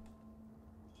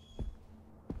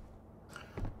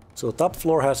 So top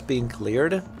floor has been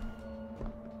cleared.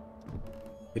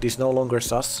 It is no longer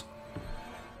sus.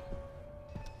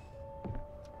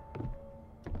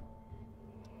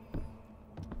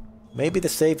 Maybe the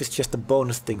safe is just a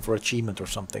bonus thing for achievement or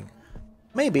something.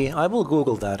 Maybe, I will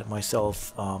Google that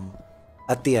myself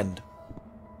at the end.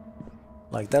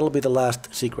 Like, that'll be the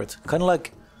last secret. Kinda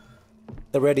like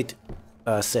the Reddit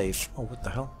safe. Oh, what the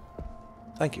hell?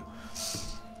 Thank you.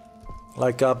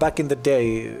 Like, back in the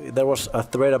day, there was a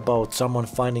thread about someone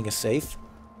finding a safe.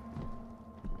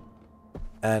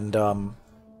 And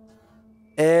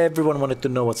everyone wanted to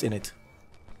know what's in it.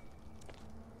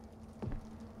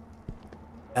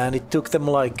 And it took them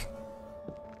like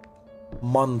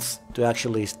months to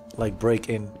actually like break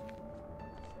in.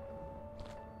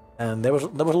 And there was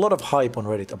a lot of hype on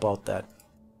Reddit about that.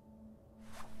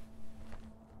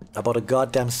 About a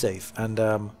goddamn safe. And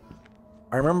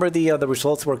I remember the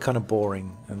results were kind of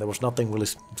boring and there was nothing really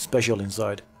special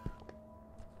inside.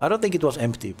 I don't think it was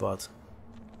empty, but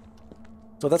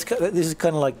so this is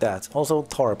kind of like that. Also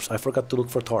tarps. I forgot to look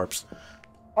for tarps.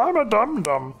 I'm a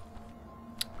dum-dum.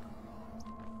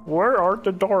 Where are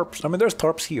the tarps? I mean, there's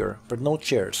tarps here, but no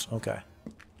chairs. Okay.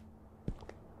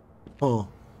 Oh.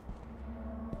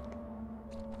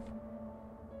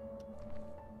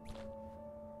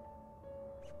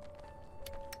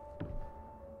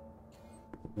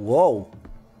 Whoa.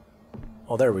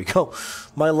 Oh, there we go.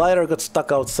 My lighter got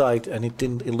stuck outside and it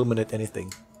didn't illuminate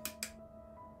anything.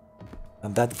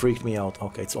 And that freaked me out.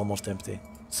 Okay, it's almost empty.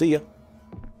 See ya.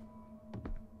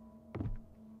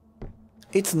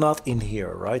 It's not in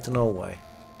here, right? No way.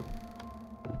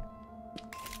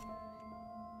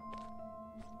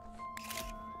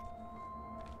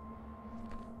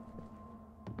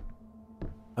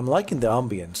 I'm liking the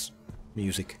ambience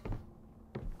music.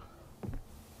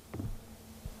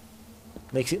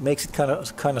 Makes it kind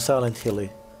of Silent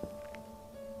Hilly.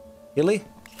 Hilly?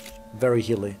 Very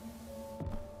hilly.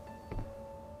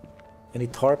 Any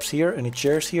tarps here? Any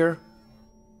chairs here?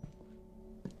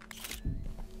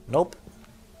 Nope.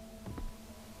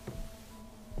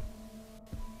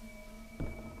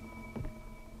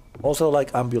 Also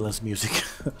like ambulance music.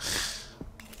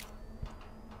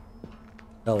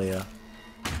 Hell yeah.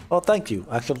 Oh, thank you.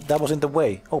 Actually, that was in the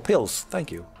way. Oh, pills.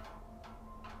 Thank you.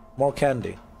 More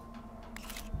candy.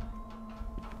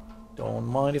 Don't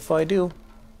mind if I do.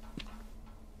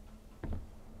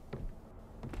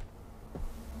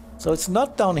 So it's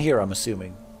not down here, I'm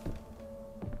assuming.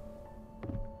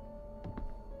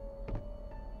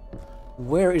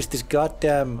 Where is this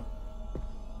goddamn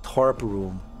tarp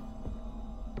room?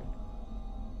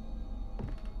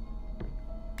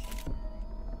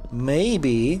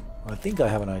 Maybe. I think I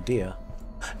have an idea.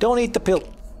 Don't eat the pill!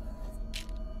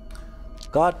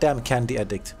 Goddamn candy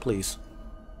addict, please.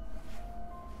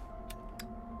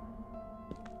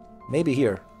 Maybe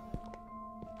here.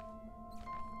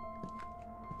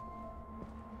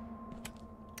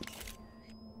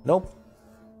 Nope.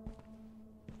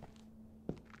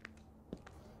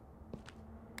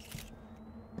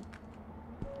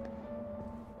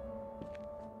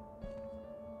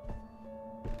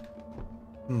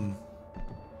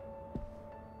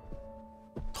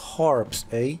 Tarps,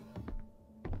 eh?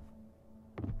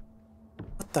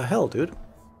 What the hell, dude?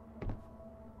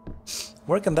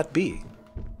 Where can that be?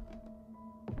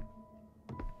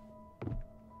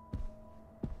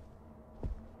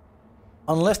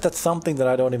 Unless that's something that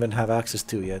I don't even have access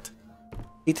to yet.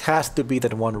 It has to be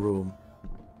that one room.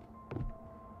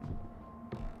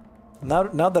 Now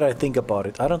that I think about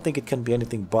it, I don't think it can be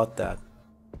anything but that.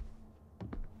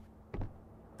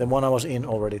 The one I was in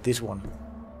already, this one.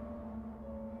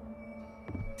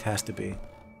 It has to be.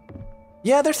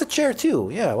 Yeah, there's the chair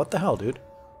too. Yeah, what the hell, dude?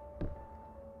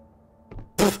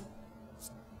 Pfft.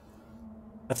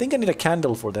 I think I need a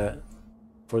candle for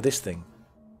this thing.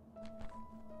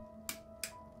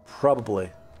 Probably.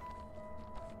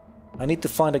 I need to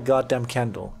find a goddamn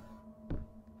candle.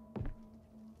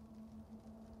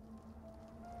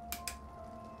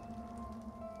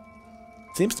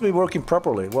 Seems to be working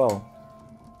properly. Well,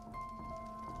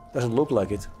 doesn't look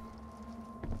like it.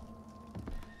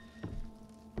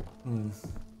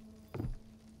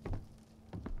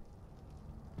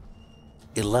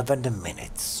 11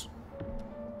 minutes.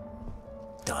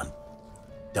 Done.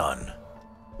 Done.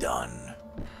 Done.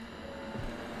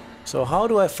 So how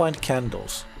do I find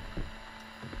candles?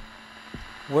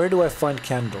 Where do I find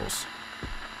candles?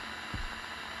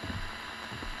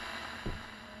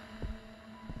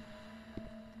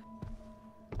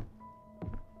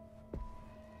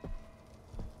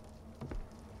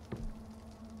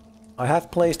 I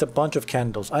have placed a bunch of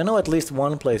candles. I know at least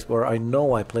one place where I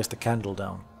know I placed a candle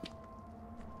down.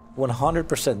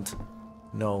 100%.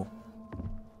 No.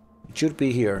 It should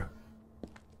be here.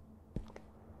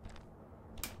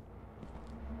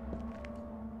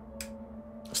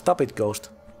 Stop it,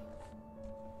 ghost.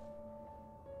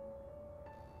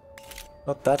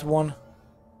 Not that one.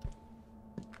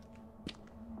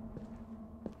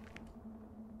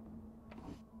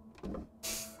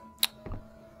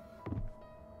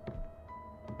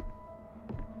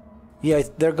 Yeah,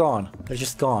 they're gone. They're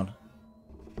just gone.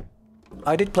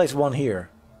 I did place one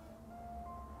here.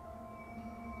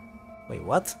 Wait,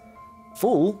 what?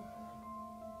 Full?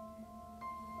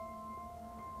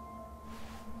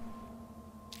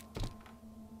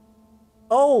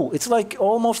 Oh, it's like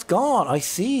almost gone. I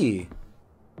see.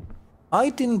 I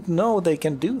didn't know they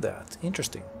can do that.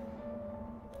 Interesting.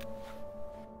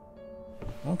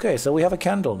 Okay, so we have a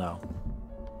candle now.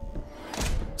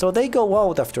 So they go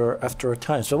out after a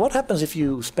time. So what happens if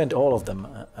you spend all of them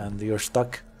and you're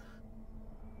stuck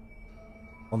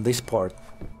on this part?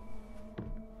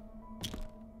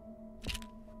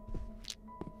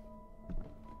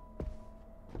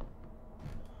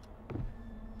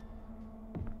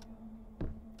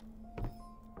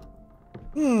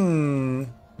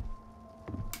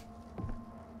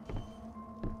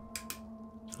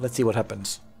 Let's see what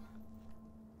happens.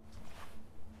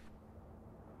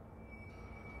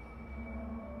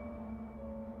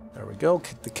 There we go.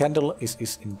 The candle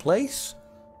is in place.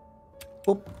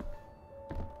 Oop.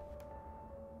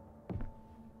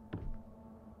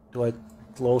 Do I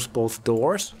close both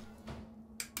doors?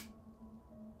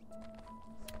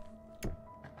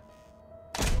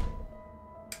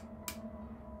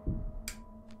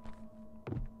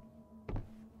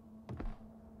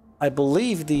 I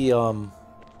believe the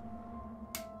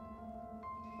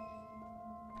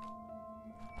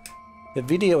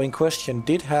video in question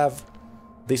did have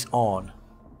this on.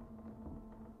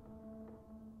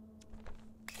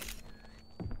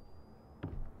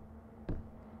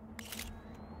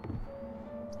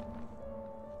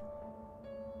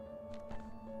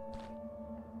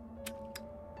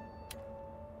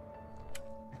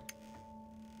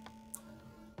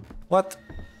 What?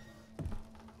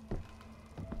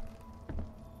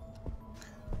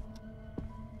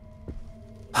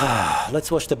 Let's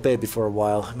watch the baby for a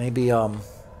while. Maybe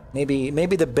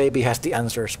the baby has the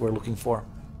answers we're looking for.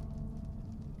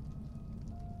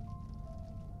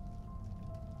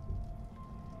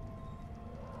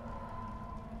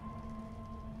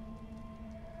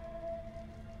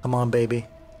 Come on, baby.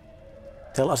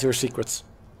 Tell us your secrets.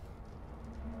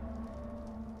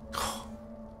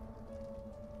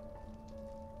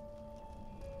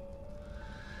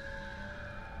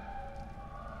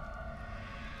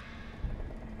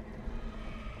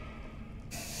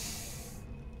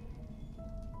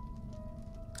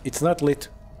 It's not lit.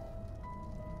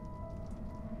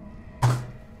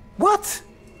 What?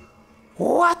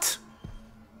 What?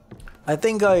 I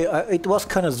think it was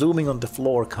kind of zooming on the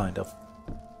floor, kind of.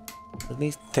 Let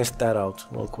me test that out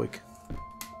real quick.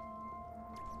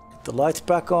 Get the lights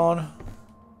back on.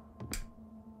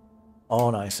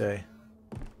 On, I say.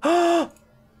 I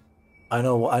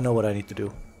know what I need to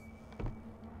do.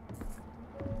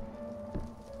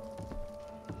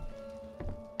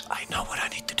 I know what I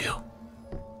need to do.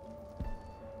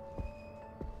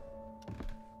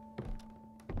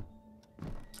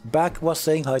 Back was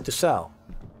saying hi to Sal.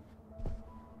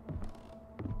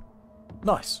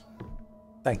 Nice.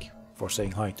 Thank you for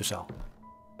saying hi to Sal.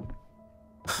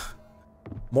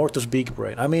 Mortus big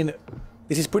brain. I mean,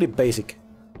 this is pretty basic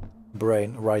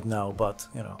brain right now, but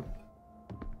you know.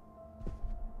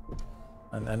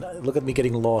 And look at me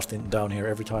getting lost down here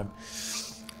every time.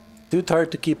 Too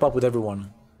tired to keep up with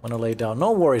everyone. Wanna lay down.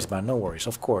 No worries, man. No worries.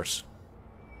 Of course.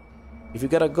 If you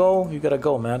gotta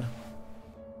go, man.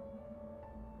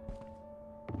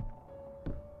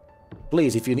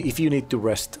 Please, if you need to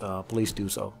rest, please do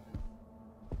so.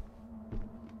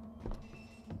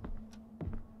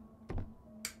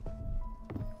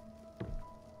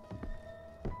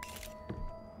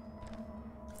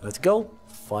 Let's go.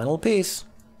 Final piece.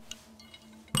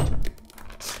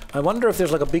 I wonder if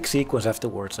there's like a big sequence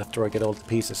afterwards, after I get all the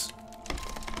pieces.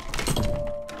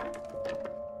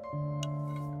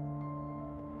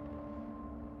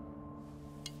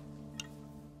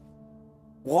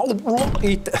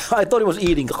 I thought it was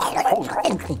eating the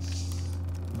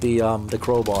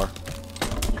crowbar.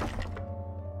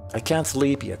 I can't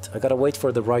sleep yet. I gotta wait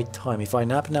for the right time. If I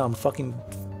nap now, I'm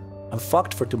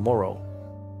fucked for tomorrow.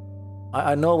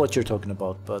 I know what you're talking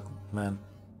about, but man,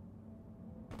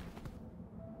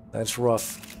 that's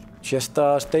rough. Just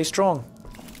stay strong.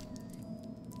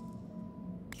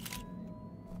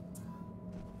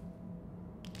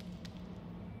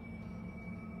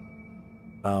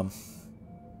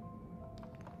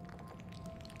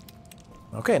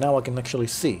 Okay, now I can actually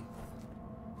see.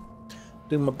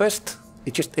 Doing my best,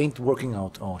 it just ain't working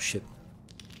out. Oh shit.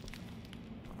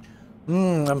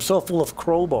 I'm so full of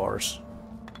crowbars.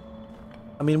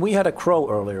 I mean, we had a crow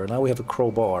earlier, now we have a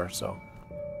crowbar, so...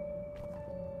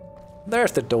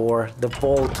 There's the door, the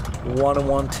vault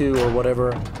 112 or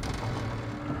whatever.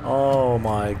 Oh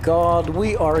my god,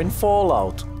 we are in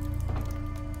Fallout.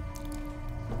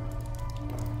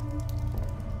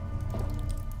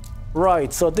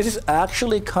 Right, so this is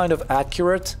actually kind of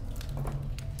accurate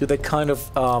to the kind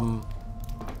of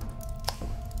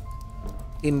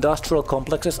industrial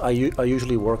complexes I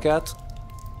usually work at.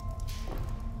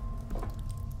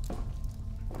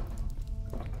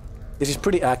 This is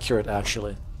pretty accurate,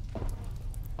 actually.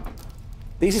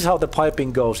 This is how the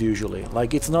piping goes usually.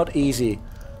 Like, it's not easy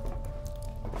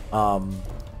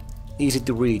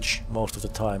to reach most of the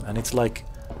time, and it's like,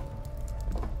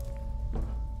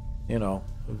 you know,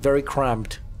 very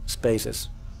cramped spaces.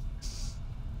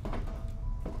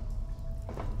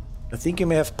 I think you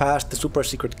may have passed the super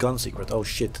secret gun secret. Oh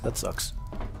shit, that sucks.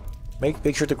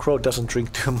 Make sure the crow doesn't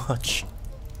drink too much.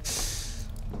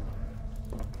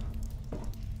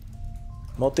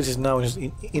 Motis is now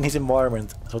in his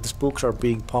environment, so the spooks are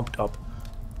being pumped up.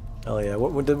 Oh yeah,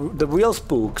 when the real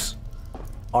spooks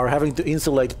are having to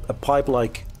insulate a pipe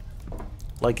like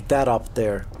that up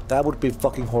there. That would be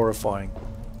fucking horrifying.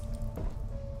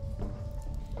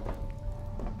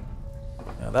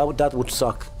 Yeah, that would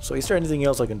suck. So is there anything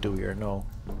else I can do here? No.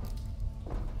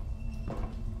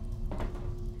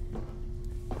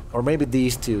 Or maybe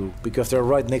these two, because they're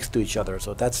right next to each other,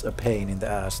 so that's a pain in the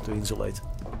ass to insulate.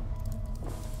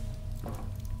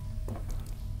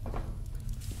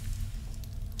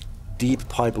 Deep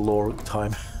pipe lore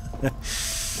time.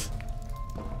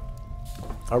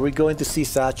 Are we going to see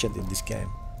Satchant in this game?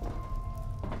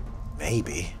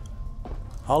 Maybe.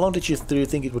 How long do you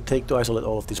think it would take to isolate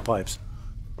all of these pipes?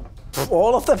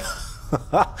 All of them?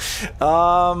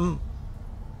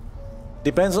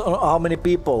 Depends on how many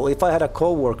people. If I had a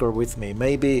co-worker with me,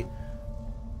 maybe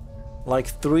like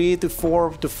 3 to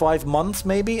 4 to 5 months,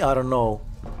 maybe? I don't know.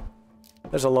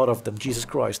 There's a lot of them, Jesus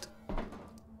Christ.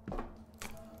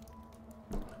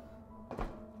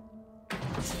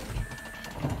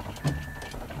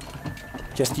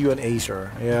 Just you and Acer.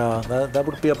 Yeah, that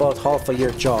would be about half a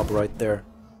year job right there.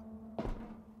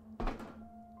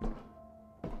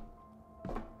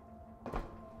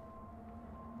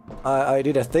 I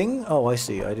did a thing? Oh, I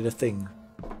see. I did a thing.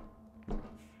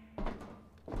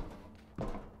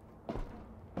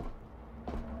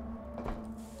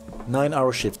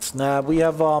 Nine-hour shifts. Nah, we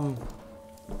have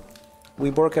we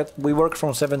work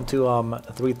from 7 to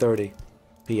 3:30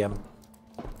 p.m.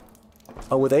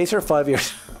 Oh, with Acer 5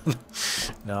 years.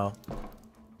 No.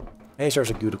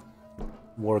 Acer's a good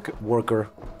worker.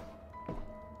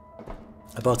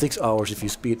 About 6 hours if you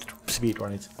speed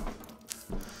run it.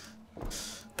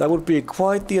 That would be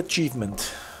quite the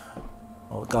achievement.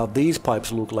 Oh god, these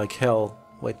pipes look like hell.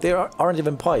 Wait, they aren't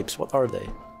even pipes. What are they?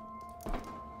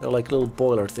 They're like little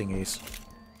boiler thingies.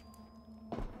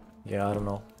 Yeah, I don't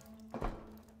know.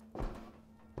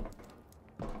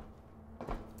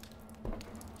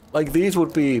 Like, these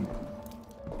would be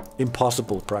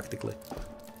impossible, practically.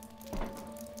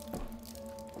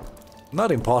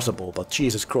 Not impossible, but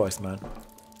Jesus Christ, man.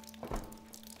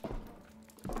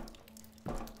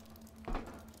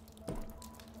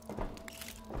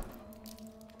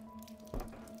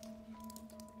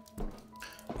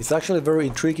 It's actually very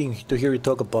intriguing to hear you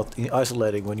talk about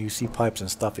isolating when you see pipes and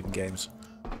stuff in games.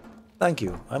 Thank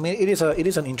you. I mean, it is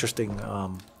an interesting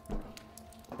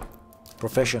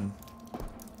profession.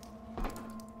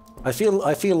 I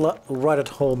feel right at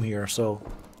home here, so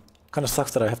kind of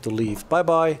sucks that I have to leave. Bye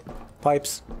bye,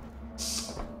 pipes.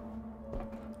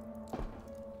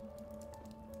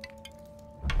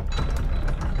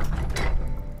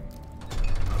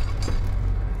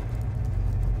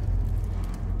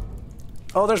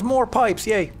 Oh, there's more pipes!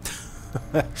 Yay!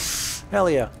 Hell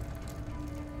yeah!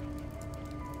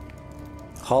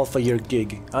 Half a year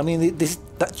gig. I mean,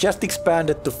 that just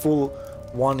expanded to full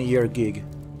 1 year gig.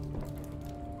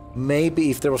 Maybe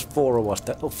if there was four of us,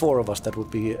 that would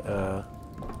be a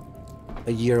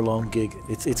year-long gig.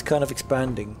 It's kind of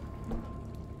expanding.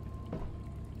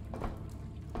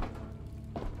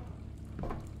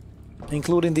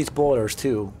 Including these boilers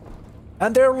too,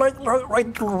 and they're like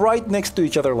right next to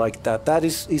each other like that. That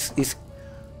is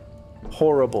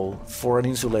horrible for an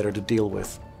insulator to deal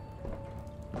with.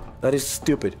 That is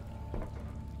stupid.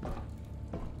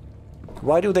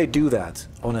 Why do they do that?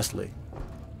 Honestly.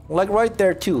 Like right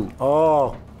there too.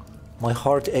 Oh, my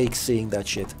heart aches seeing that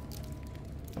shit.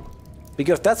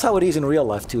 Because that's how it is in real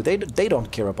life too. They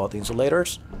don't care about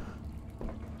insulators.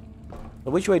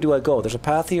 But which way do I go? There's a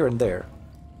path here and there.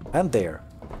 And there.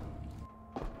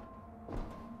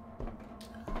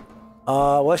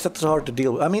 Why is that so hard to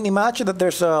deal with? I mean, imagine that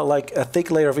there's like a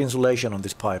thick layer of insulation on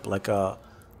this pipe, like a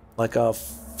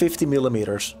 50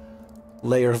 millimeters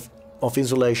layer of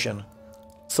insulation.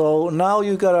 So now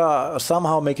you gotta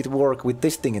somehow make it work with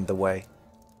this thing in the way.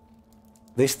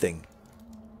 This thing.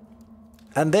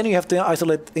 And then you have to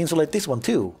insulate this one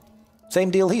too. Same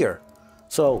deal here.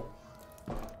 So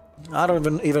I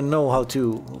don't even know how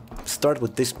to start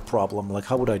with this problem. Like,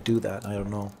 how would I do that? I don't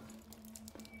know.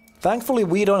 Thankfully,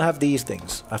 we don't have these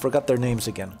things. I forgot their names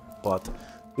again, but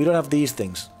we don't have these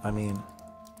things. I mean,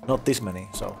 not this many,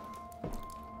 so.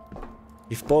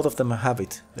 If both of them have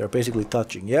it, they're basically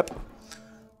touching. Yep.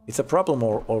 It's a problem,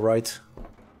 alright.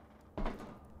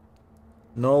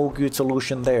 No good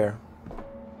solution there.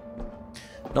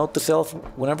 Note to self,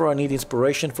 whenever I need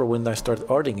inspiration for when I start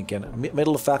arting again,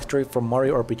 Metal Factory from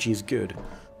Mario RPG is good.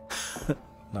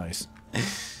 Nice.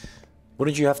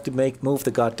 Wouldn't you have to move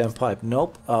the goddamn pipe?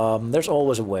 Nope. There's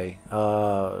always a way.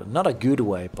 Not a good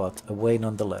way, but a way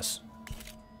nonetheless.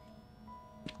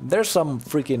 There's some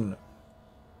freaking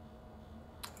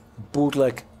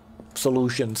bootleg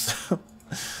solutions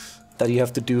that you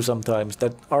have to do sometimes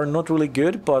that are not really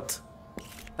good, but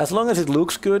as long as it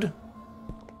looks good,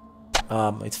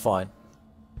 it's fine.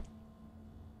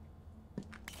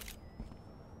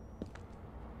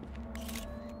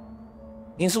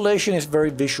 Insulation is very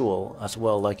visual as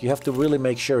well, like you have to really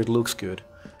make sure it looks good,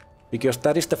 because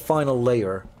that is the final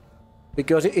layer.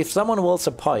 Because if someone welds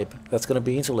a pipe that's going to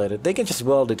be insulated, they can just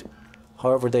weld it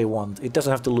however they want. It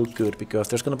doesn't have to look good because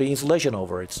there's going to be insulation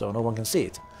over it, so no one can see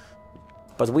it.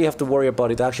 But we have to worry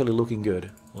about it actually looking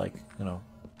good, like, you know,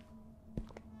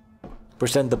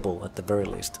 presentable at the very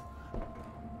least.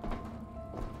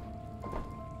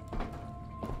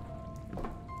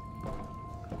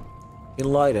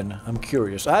 Enlighten, I'm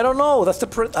curious. I don't know, that's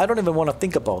the I don't even want to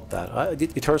think about that.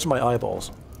 It hurts my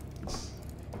eyeballs.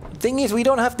 Thing is, we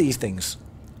don't have these things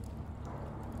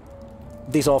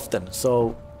this often,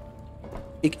 so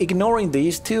ignoring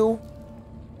these two,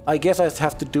 I guess I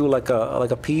have to do like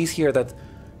a piece here that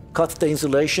cuts the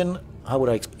insulation. How would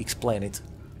I explain it?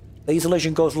 The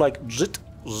insulation goes like zit,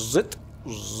 zit,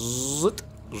 zit,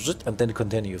 zit, and then it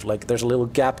continues. Like there's a little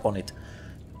gap on it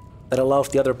that allows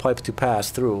the other pipe to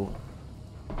pass through.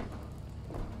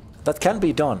 That can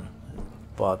be done,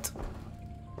 but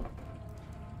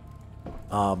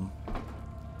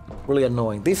really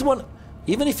annoying. This one,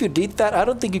 even if you did that, I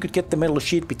don't think you could get the metal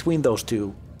sheet between those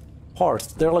two parts.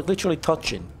 They're like literally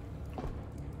touching.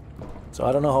 So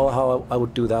I don't know how I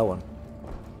would do that one.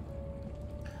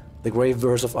 The grave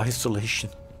verse of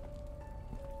isolation.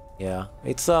 Yeah,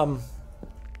 it's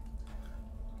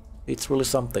really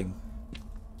something.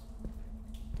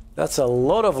 That's a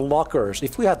lot of lockers.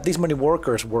 If we had this many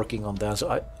workers working on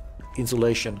the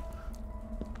insulation,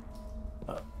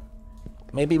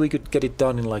 maybe we could get it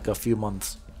done in like a few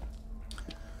months.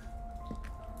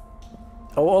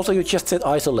 Oh, also you just said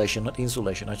isolation, not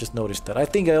insulation. I just noticed that. I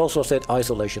think I also said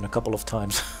isolation a couple of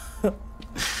times.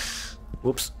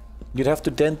 Whoops. You'd have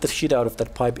to dent the shit out of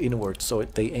that pipe inwards so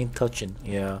they ain't touching.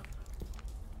 Yeah.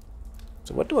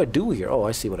 So what do I do here? Oh,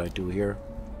 I see what I do here.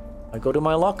 I go to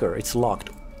my locker. It's locked.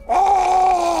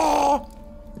 Oh!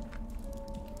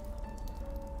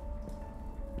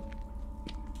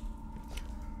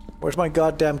 Where's my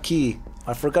goddamn key?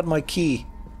 I forgot my key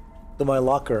to my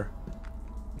locker.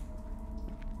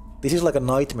 This is like a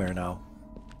nightmare now.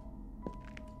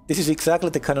 This is exactly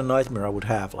the kind of nightmare I would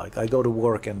have. Like, I go to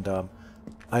work and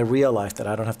I realize that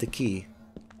I don't have the key.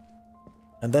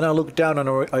 And then I look down and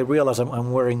I realize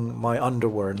I'm wearing my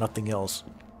underwear, nothing else.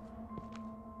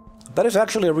 That is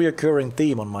actually a reoccurring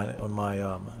theme on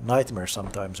my nightmares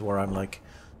sometimes, where I'm like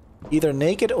either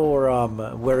naked or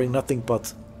wearing nothing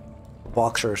but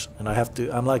boxers, and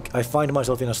I find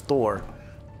myself in a store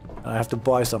and I have to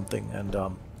buy something, and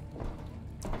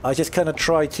I just kind of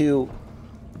try to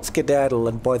skedaddle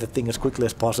and buy the thing as quickly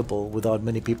as possible without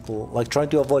many people, like trying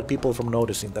to avoid people from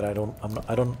noticing that I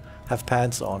don't have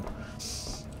pants on.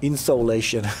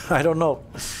 Insolation. I don't know.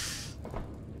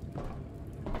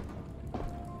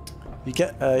 You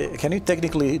can you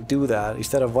technically do that? Is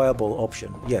that a viable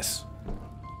option? Yes.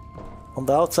 On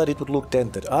the outside it would look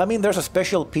dented. I mean, there's a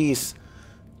special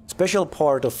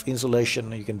part of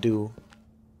insulation you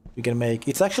can make.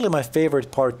 It's actually my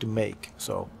favorite part to make,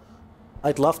 so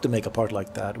I'd love to make a part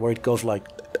like that, where it goes like...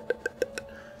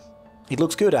 It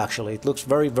looks good actually, it looks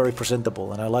very, very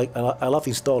presentable, and I love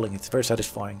installing it, it's very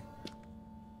satisfying.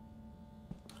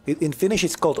 In Finnish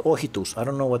it's called ohitus. I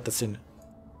don't know what that's in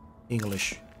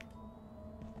English.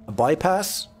 A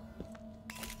bypass?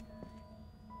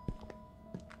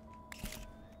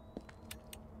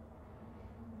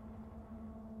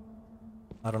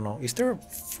 I don't know. Is there...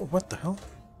 What the hell?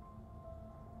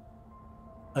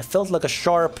 I felt like a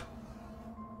sharp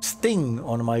sting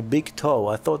on my big toe.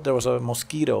 I thought there was a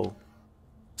mosquito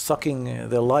sucking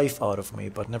the life out of me,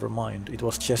 but never mind. It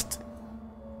was just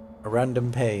a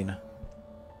random pain.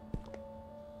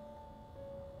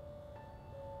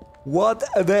 What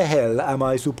the hell am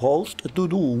I supposed to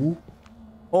do?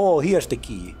 Oh, here's the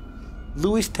key.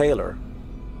 Louis Taylor.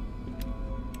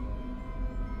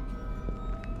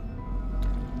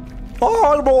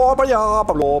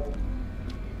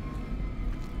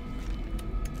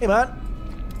 Hey man.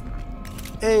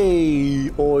 Hey,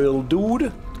 oil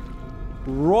dude.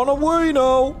 Run away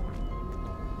now.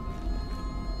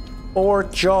 Or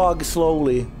jog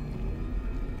slowly.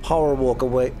 Power walk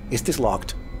away. Is this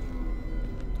locked?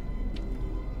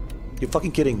 You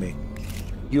fucking kidding me?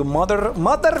 You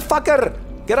motherfucker!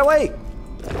 Get away!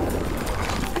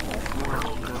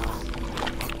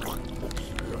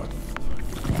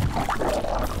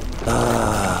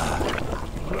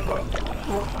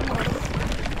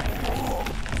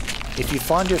 If you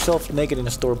find yourself naked in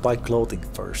a store, buy clothing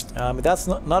first. That's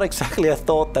not exactly a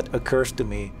thought that occurs to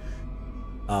me.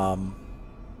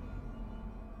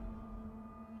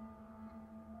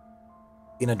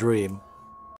 In a dream.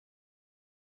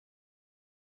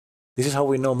 This is how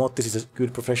we know Mottis is a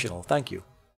good professional. Thank you.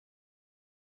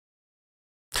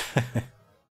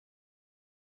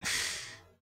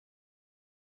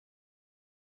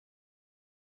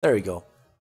 There you go.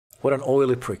 What an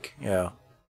oily prick. Yeah.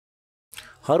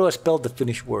 How do I spell the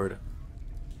Finnish word?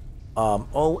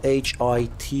 O-H-I-T-U-S.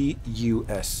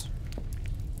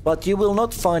 But you will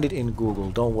not find it in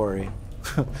Google, don't worry.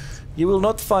 You will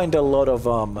not find a lot of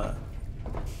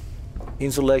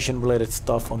insulation related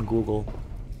stuff on Google.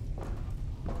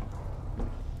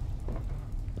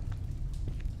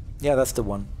 Yeah, that's the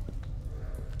one.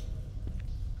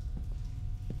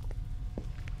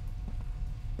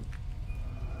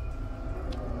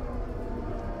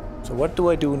 So what do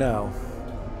I do now?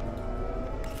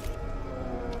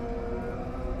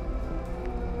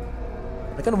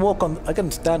 I can walk on, I can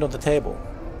stand on the table.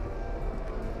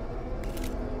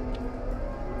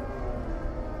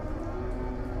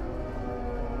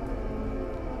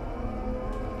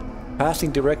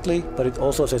 Passing directly, but it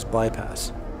also says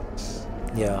bypass.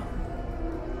 Yeah.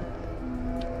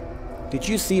 Did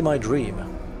you see my dream?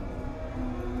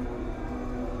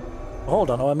 Hold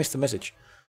on, oh, I missed the message.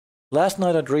 Last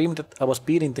night I dreamed that I was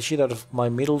beating the shit out of my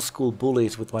middle school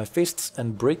bullies with my fists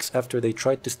and bricks after they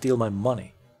tried to steal my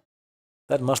money.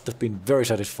 That must have been very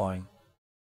satisfying.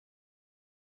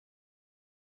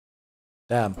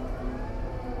 Damn.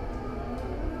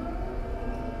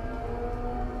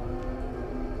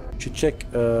 Should check,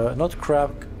 not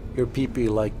crack your PP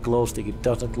like glow stick. It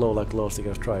doesn't glow like glow stick.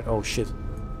 I've tried. Oh shit.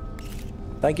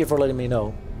 Thank you for letting me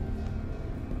know.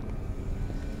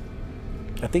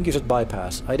 I think you said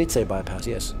bypass. I did say bypass,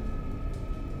 yes.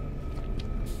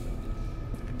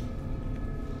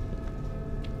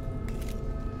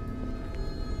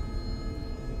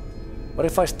 What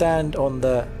if I stand on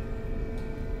the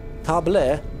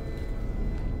table?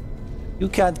 You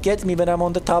can't get me when I'm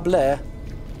on the table.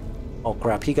 Oh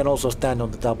crap, he can also stand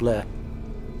on the table.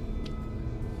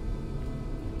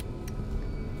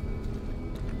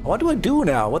 What do I do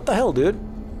now? What the hell, dude?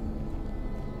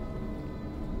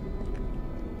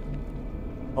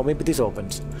 Oh, maybe this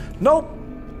opens. Nope!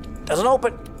 Doesn't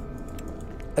open!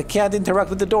 I can't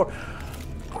interact with the door.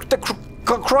 The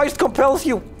Christ compels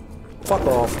you! Fuck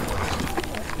off.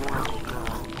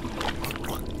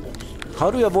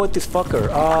 How do you avoid this fucker?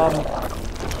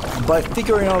 By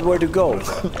figuring out where to go.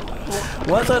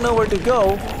 Once I know where to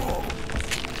go,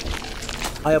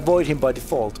 I avoid him by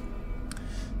default.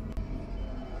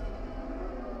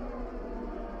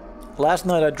 Last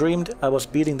night I dreamed I was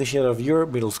beating the shit out of your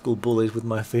middle school bullies with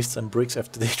my fists and bricks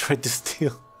after they tried to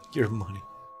steal your money.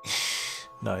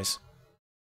 Nice.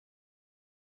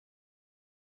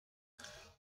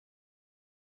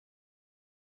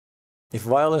 If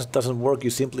violence doesn't work, you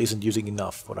simply isn't using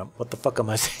enough. What the fuck am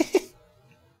I saying?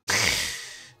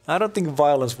 I don't think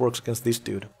violence works against this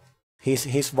dude.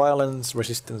 His violence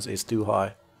resistance is too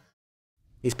high.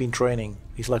 He's been training.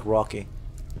 He's like Rocky.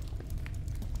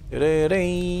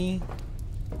 Man,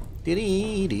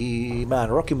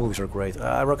 Rocky movies are great.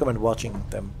 I recommend watching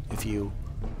them if you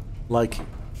like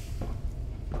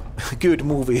good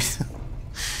movies.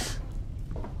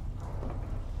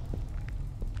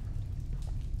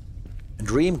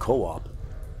 Dream co-op.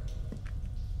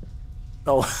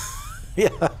 Oh, yeah.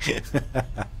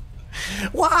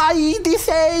 Why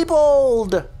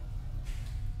disabled?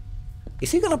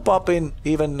 Is he gonna pop in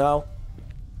even now?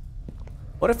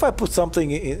 What if I put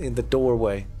something in the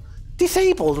doorway?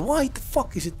 Disabled? Why the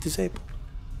fuck is it disabled?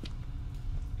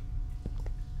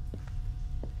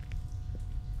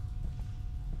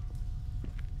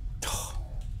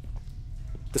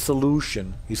 The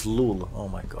solution is Lul. Oh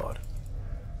my god.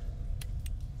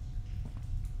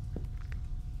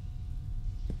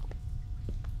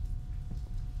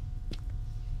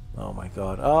 Oh my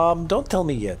god. Don't tell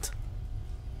me yet.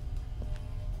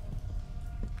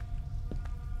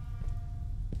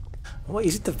 What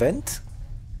is it, the vent?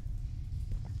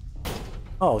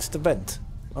 Oh, it's the vent.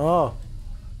 Oh.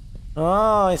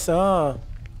 Oh, I saw.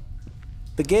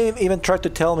 The game even tried to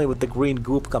tell me with the green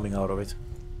goop coming out of it.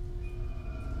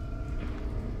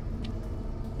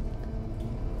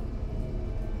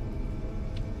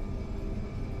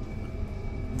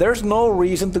 There's no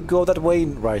reason to go that way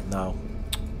right now.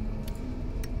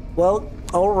 Well,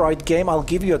 alright game, I'll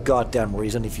give you a goddamn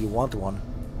reason if you want one.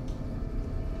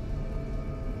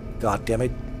 God damn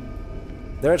it.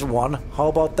 There's one. How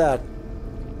about that?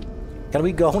 Can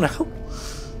we go now?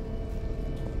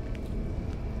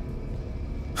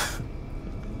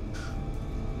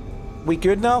 We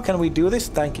good now? Can we do this?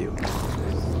 Thank you.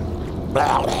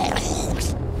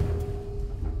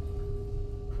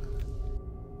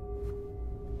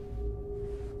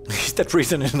 Is that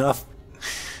reason enough?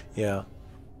 Yeah.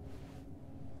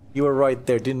 You were right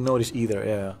there, didn't notice either,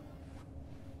 yeah.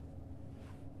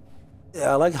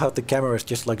 Yeah, I like how the camera is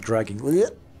just like dragging.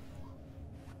 Blech.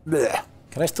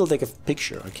 Can I still take a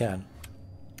picture? I can.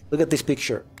 Look at this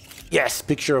picture. Yes,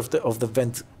 picture of the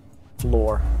vent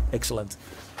floor. Excellent.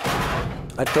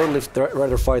 I'd totally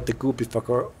rather fight the goopy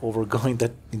fucker over going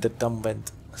in that dumb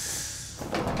vent.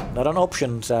 Not an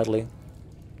option, sadly.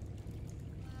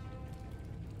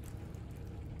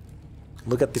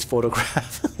 Look at this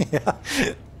photograph. Yeah.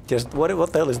 Just what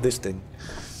the hell is this thing?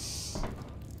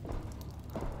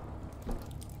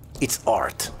 It's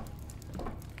art.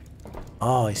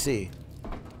 Oh, I see.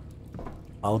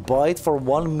 I'll buy it for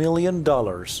 $1 million.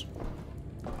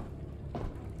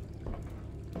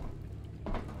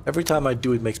 Every time I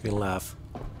do it makes me laugh.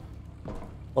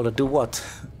 Well, to do what?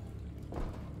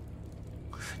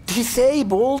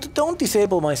 Disabled? Don't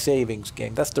disable my savings,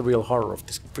 game. That's the real horror of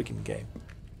this freaking game.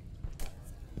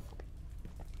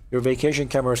 Your vacation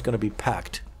camera is gonna be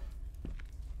packed.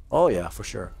 Oh yeah, for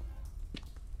sure.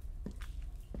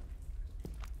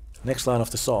 Next line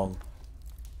of the song.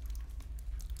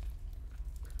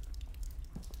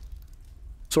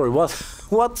 Sorry, what?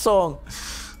 What song?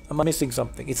 Am I missing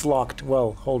something? It's locked.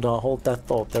 Well, hold on, hold that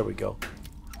thought. There we go.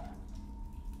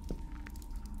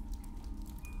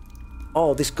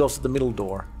 Oh, this goes to the middle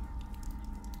door.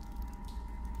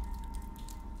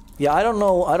 Yeah, I don't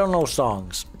know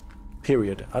songs.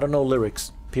 Period. I don't know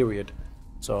lyrics. Period.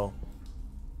 So,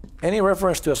 any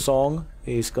reference to a song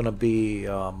is gonna be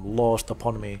lost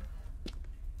upon me.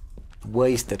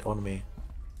 Wasted on me.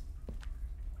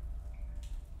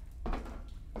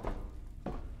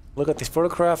 Look at this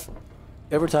photograph.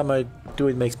 Every time I do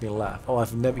it makes me laugh. Oh,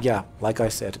 I've never... Yeah, like I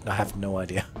said, I have no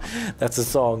idea. That's a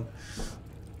song.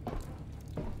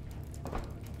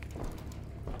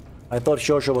 I thought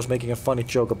Shosho was making a funny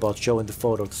joke about showing the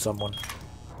photo to someone.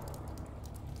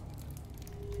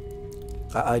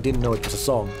 I didn't know it was a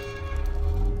song.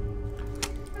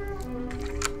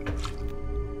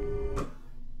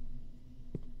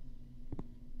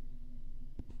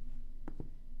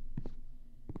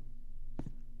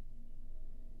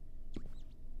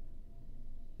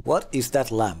 What is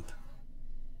that lamp?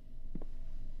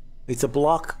 It's a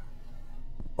block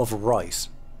of rice.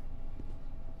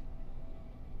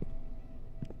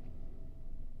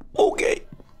 Okay.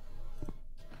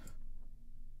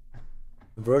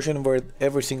 A version where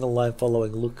every single line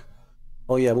following look.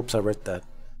 Oh yeah, whoops, I read that.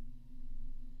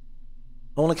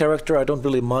 Only character I don't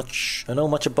really know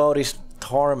much about is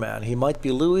Tarman. He might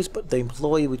be Louis, but the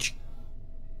employee which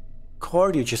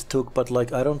card you just took, but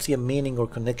like I don't see a meaning or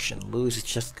connection. Louis is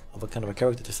just of a kind of a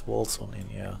character just waltz on in,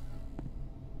 yeah.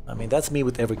 I mean, that's me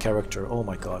with every character. Oh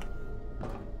my god.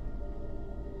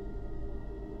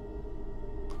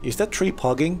 Is that tree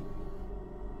pugging?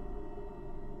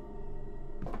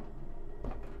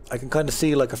 I can kind of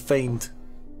see like a faint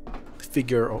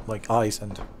figure of like eyes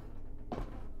and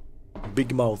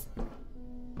big mouth.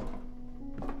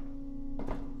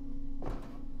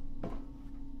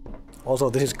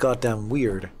 Also, this is goddamn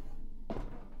weird.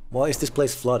 Why is this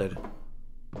place flooded?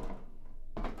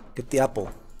 Get the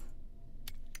apple.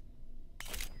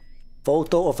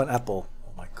 Photo of an apple.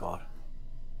 Oh my god.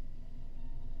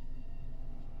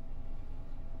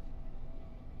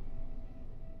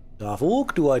 The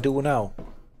fuck do I do now?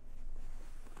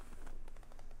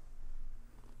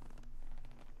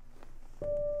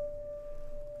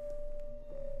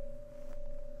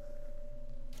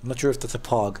 I'm not sure if that's a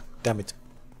pog. Damn it.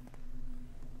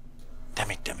 Damn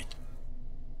it, damn it.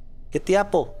 Get the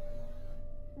apple.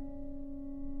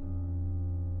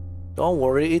 Don't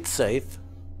worry, it's safe.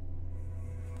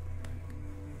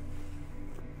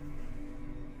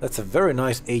 That's a very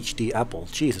nice HD apple.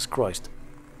 Jesus Christ.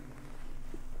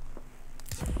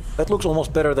 That looks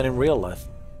almost better than in real life.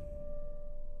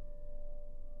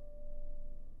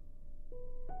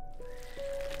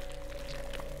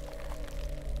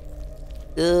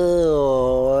 Ew.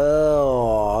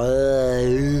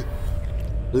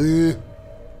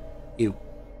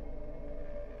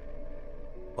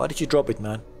 Why did you drop it,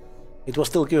 man? It was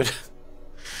still good.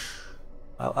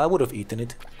 I would have eaten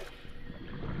it.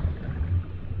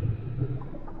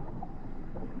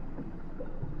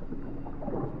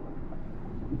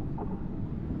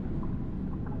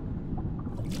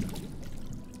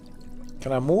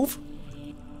 Can I move?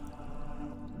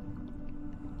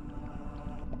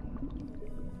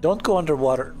 Don't go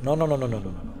underwater. No, no, no, no, no,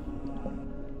 no, no.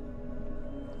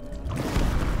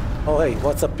 Oh, hey,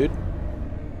 what's up, dude?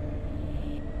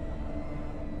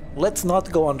 Let's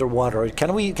not go underwater.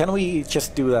 Can we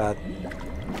just do that?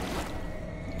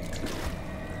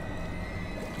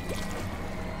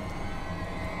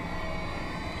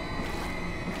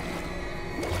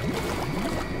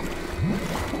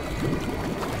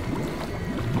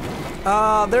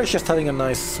 They're just having a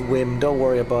nice swim. Don't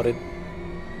worry about it.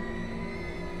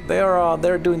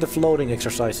 They're doing the floating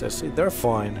exercises. They're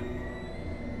fine.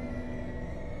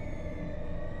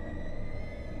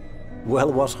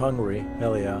 Well was hungry.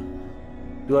 Hell yeah.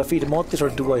 Do I feed Montis or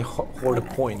do I hoard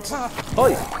points?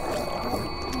 Oi!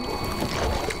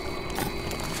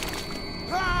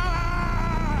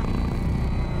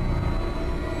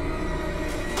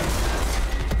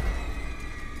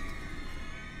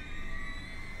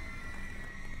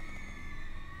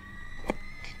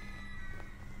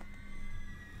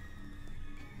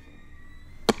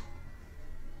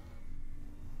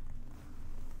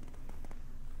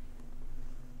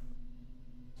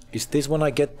 Is this when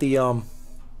I get the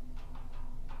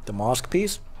mask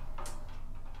piece?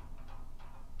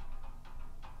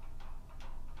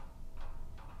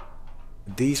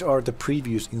 These are the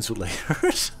previous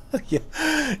insulators.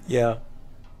 Yeah, yeah.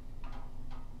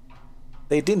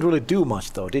 They didn't really do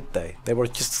much though, did they? They were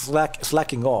just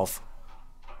slacking off.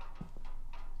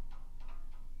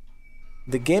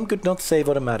 The game could not save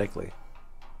automatically.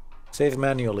 Save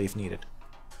manually if needed.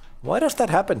 Why does that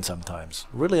happen sometimes?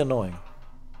 Really annoying.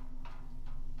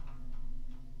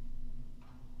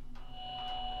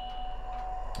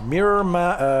 Mirror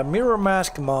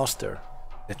Mask Master.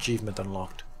 Achievement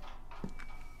unlocked.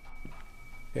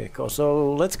 Okay, cool.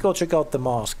 So let's go check out the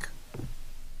mask.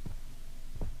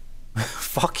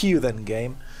 Fuck you then,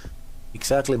 game.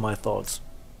 Exactly my thoughts.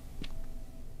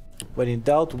 When in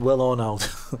doubt, well on out.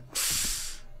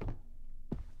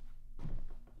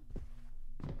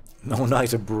 No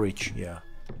nicer bridge, yeah.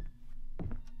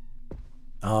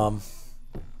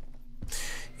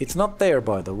 It's not there,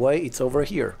 by the way. It's over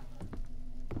here.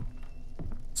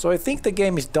 So I think the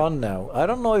game is done now. I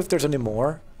don't know if there's any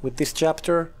more with this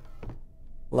chapter.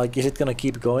 Like, is it gonna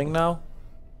keep going now?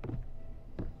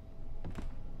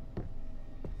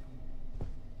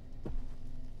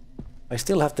 I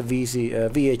still have the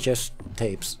VHS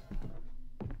tapes.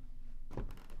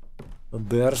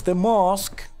 There's the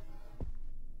mask.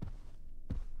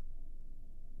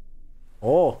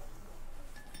 Oh.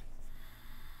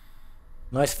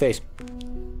 Nice face.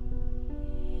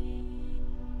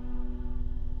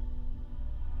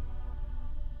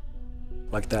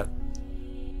 Like that.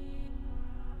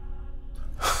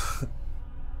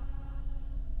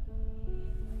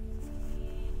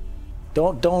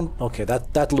 Don't. Okay,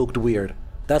 that looked weird.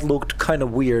 That looked kind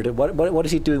of weird. What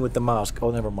is he doing with the mask?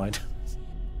 Oh, never mind.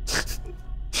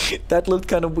 That looked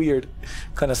kind of weird,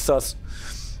 kind of sus.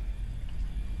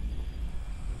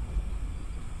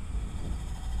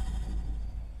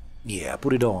 Yeah,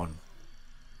 put it on.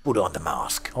 Put on the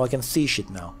mask. Oh, I can see shit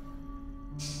now.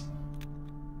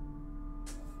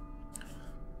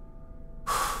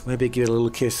 Maybe give it a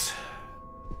little kiss.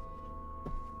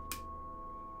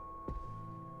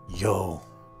 Yo,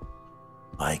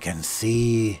 I can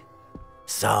see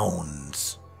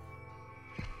sounds.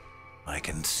 I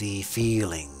can see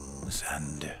feelings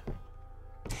and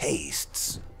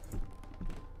tastes.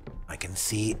 I can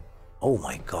see... Oh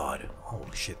my god.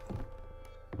 Holy shit.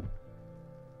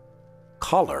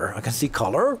 Color? I can see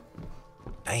color?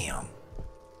 Damn.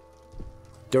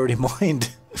 Dirty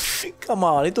mind. Come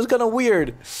on, it was kind of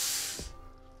weird.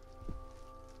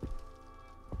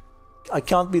 I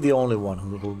can't be the only one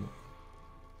who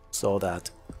saw that.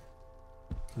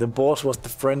 The boss was the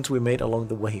friends we made along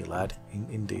the way, lad.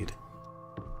 Indeed.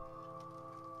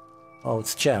 Oh,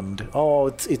 it's jammed. Oh,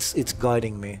 it's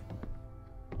guiding me.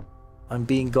 I'm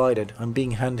being guided. I'm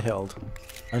being handheld.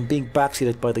 I'm being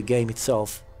backseated by the game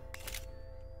itself.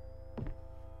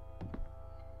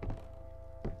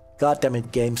 God damn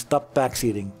it, game. Stop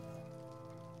backseating.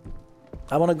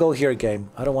 I want to go here, game.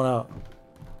 I don't want to...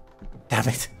 Damn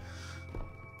it.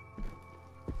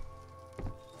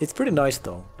 It's pretty nice,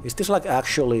 though. Is this, like,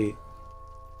 actually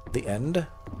the end?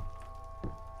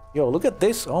 Yo, look at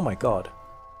this. Oh, my God.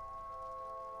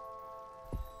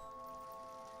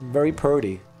 Very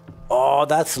purdy. Oh,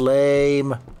 that's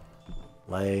lame.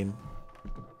 Lame.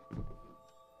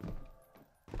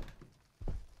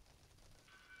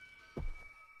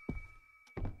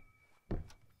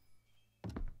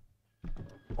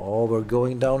 Oh, we're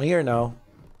going down here now.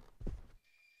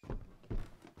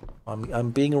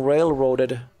 I'm being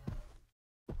railroaded.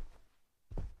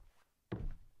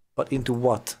 But into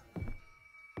what?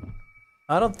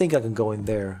 I don't think I can go in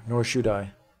there, nor should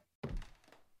I.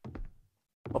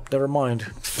 Oh, never mind.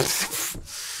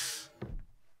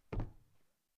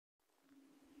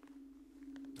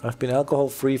 I've been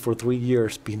alcohol-free for 3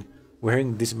 years, been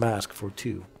wearing this mask for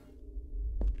 2.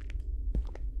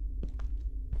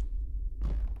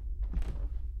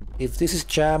 If this is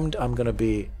jammed, I'm gonna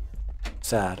be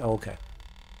sad. Okay.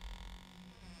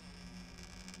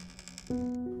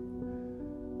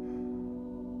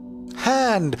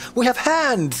 Hand! We have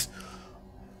hands!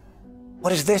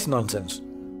 What is this nonsense?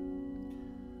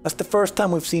 That's the first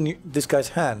time we've seen this guy's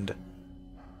hand.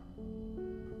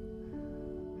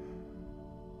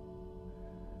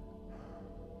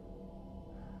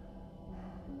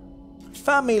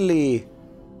 Family!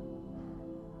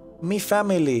 Me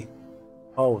family.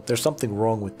 Oh, there's something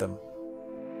wrong with them.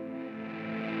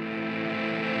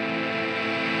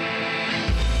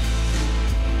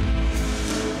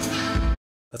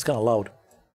 That's kind of loud.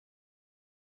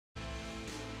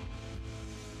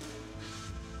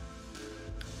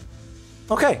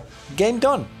 Okay, game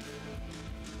done.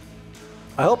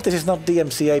 I hope this is not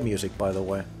DMCA music, by the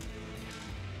way.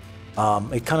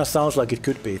 It kind of sounds like it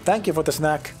could be. Thank you for the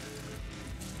snack,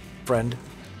 friend.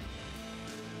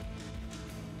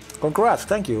 Congrats,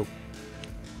 thank you.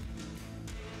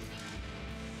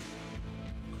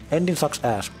 Ending sucks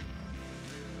ass.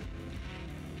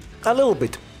 A little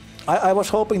bit. I was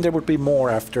hoping there would be more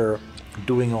after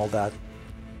doing all that.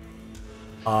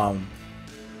 But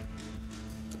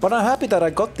I'm happy that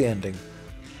I got the ending.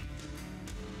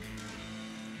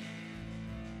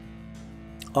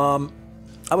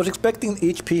 I was expecting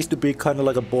each piece to be kind of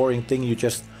like a boring thing. You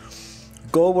just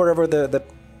go wherever the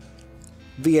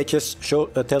VHS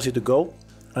tells you to go,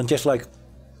 and just like,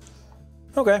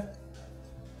 okay,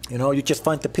 you know, you just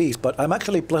find the piece. But I'm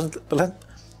actually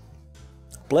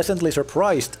pleasantly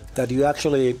surprised that you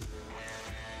actually,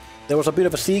 there was a bit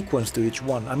of a sequence to each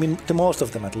one. I mean, to most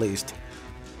of them at least.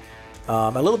 A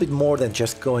little bit more than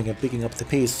just going and picking up the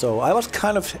piece. So I was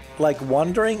kind of like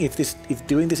wondering if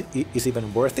doing this is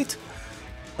even worth it,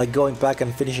 like going back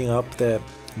and finishing up the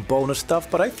bonus stuff.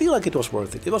 But I feel like it was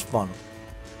worth it. It was fun.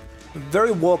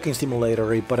 Very walking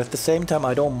simulatory, but at the same time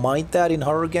I don't mind that in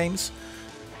horror games.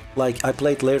 Like I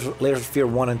played Layers of Fear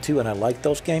 1 and 2 and I like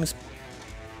those games.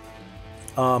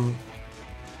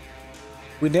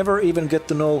 We never even get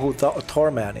to know who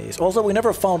Tarman is. Also, we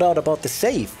never found out about the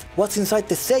safe. What's inside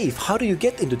the safe? How do you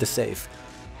get into the safe?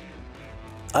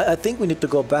 I think we need to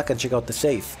go back and check out the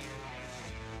safe.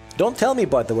 Don't tell me,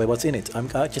 by the way, what's in it.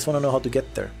 I just want to know how to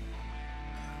get there.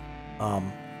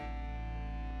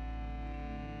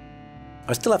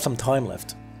 I still have some time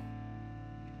left.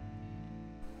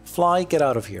 Fly, get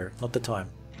out of here. Not the time.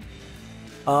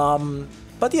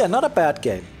 But yeah, not a bad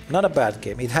game. Not a bad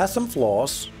game. It has some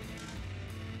flaws.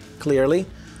 Clearly.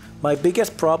 My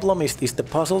biggest problem is the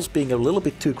puzzles being a little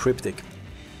bit too cryptic.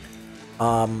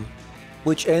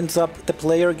 Which ends up the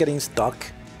player getting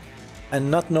stuck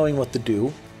and not knowing what to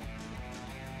do.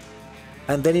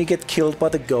 And then you get killed by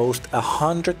the ghost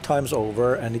 100 times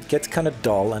over and it gets kind of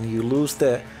dull and you lose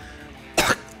the...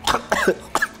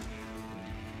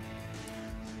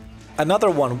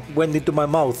 Another one went into my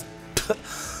mouth.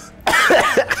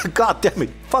 God damn it.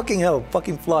 Fucking hell.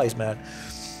 Fucking flies, man.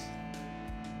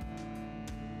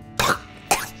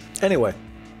 Anyway.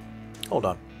 Hold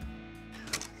on.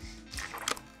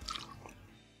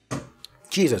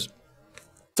 Jesus.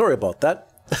 Sorry about that.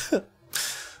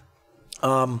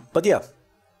 But yeah.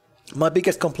 My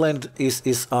biggest complaint is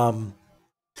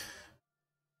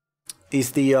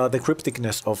the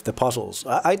crypticness of the puzzles.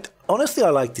 Honestly, I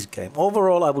like this game.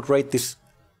 Overall, I would rate this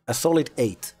a solid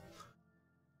 8.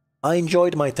 I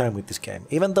enjoyed my time with this game,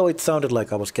 even though it sounded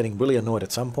like I was getting really annoyed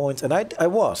at some points, and I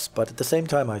was, but at the same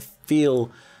time I feel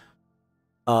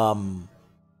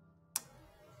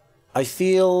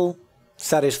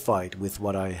satisfied with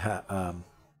what I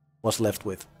was left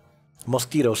with.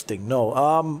 Mosquito sting, no.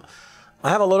 I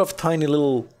have a lot of tiny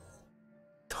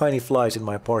flies in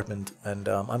my apartment, and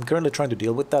I'm currently trying to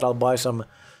deal with that. I'll buy some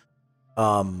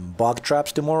bug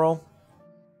traps tomorrow.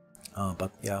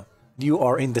 But yeah, you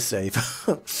are in the safe.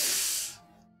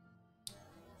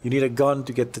 You need a gun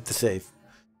to get to the safe.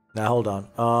 Now hold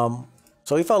on.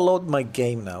 So if I load my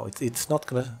game now, it's not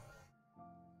gonna.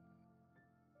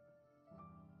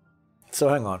 So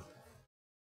hang on.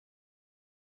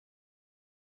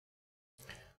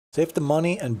 Save the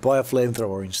money and buy a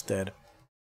flamethrower instead.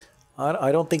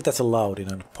 I don't think that's allowed in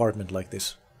an apartment like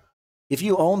this. If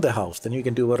you own the house, then you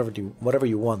can do whatever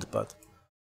you want, but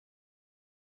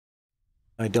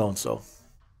I don't. So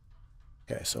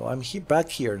okay, so I'm back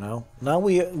here now. Now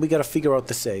we gotta figure out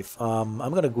the safe. I'm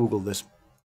gonna Google this.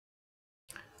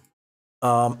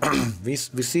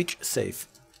 Visage safe.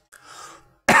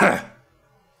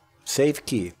 Save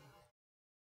key.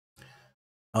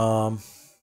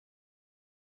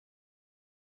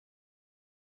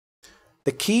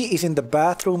 The key is in the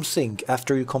bathroom sink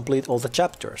after you complete all the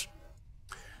chapters.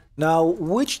 Now,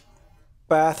 which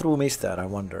bathroom is that, I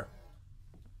wonder?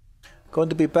 Going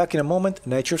to be back in a moment.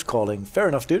 Nature's calling. Fair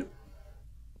enough, dude.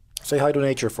 Say hi to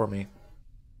nature for me.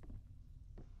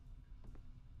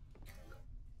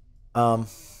 Oh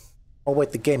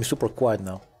wait, the game is super quiet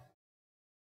now.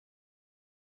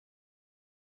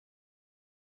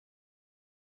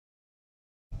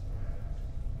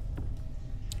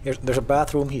 There's a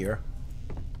bathroom here.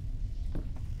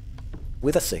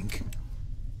 With a sink.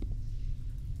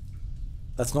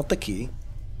 That's not the key.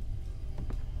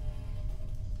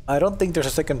 I don't think there's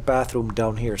a second bathroom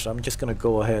down here, so I'm just gonna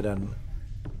go ahead and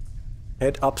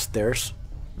head upstairs.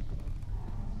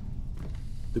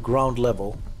 The ground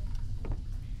level.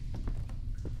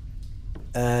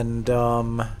 And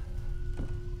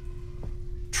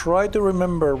try to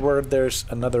remember where there's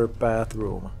another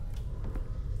bathroom.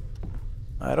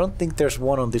 I don't think there's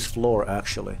one on this floor,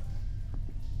 actually.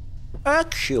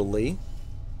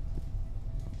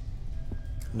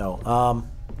 No,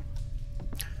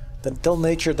 then tell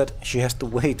nature that she has to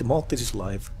wait. Maltis is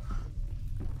live.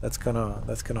 That's kinda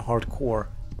hardcore.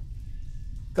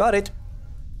 Got it.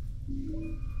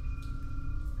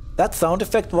 That sound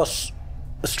effect was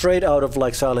straight out of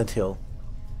like Silent Hill.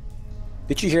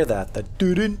 Did you hear that? That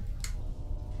doo-doo?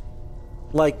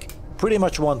 Like pretty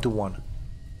much 1-to-1.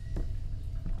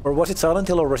 Or was it Silent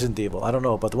Hill or Resident Evil? I don't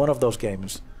know, but one of those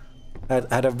games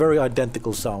had a very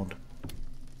identical sound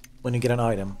when you get an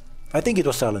item. I think it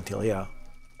was Silent Hill, yeah.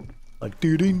 Like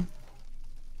doo-doo.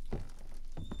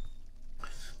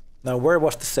 Now where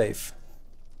was the safe?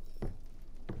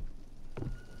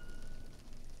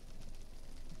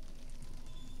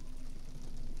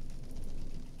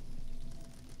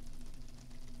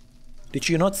 Did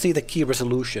you not see the key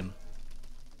resolution?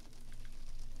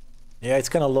 Yeah, it's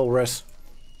kinda low res.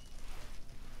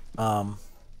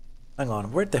 Hang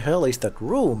on, where the hell is that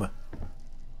room?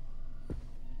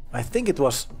 I think it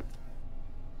was...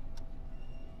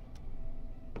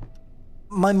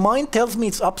 My mind tells me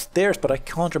it's upstairs, but I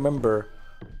can't remember.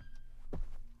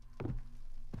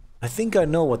 I think I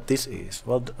know what this is.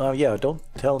 Well, yeah, don't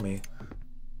tell me.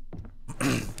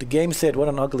 The game said, what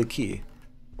an ugly key.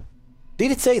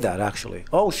 Did it say that, actually?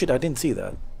 Oh shit, I didn't see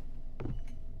that.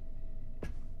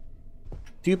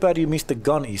 Too bad you missed the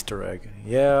gun Easter egg.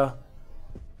 Yeah.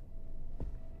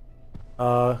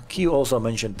 Q also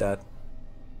mentioned that.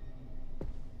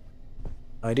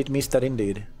 I did miss that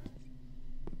indeed.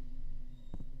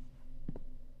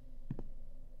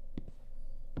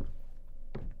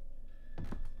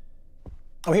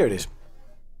 Oh, here it is.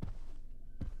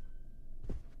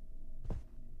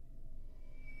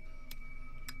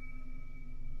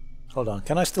 Hold on,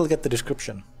 can I still get the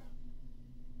description?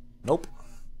 Nope.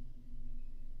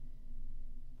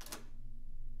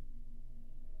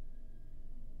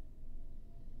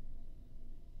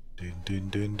 Dun, dun,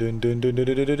 dun, dun, dun, dun, dun,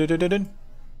 dun, dun, dun, dun, dun.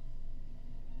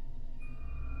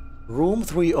 Room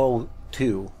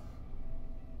 302.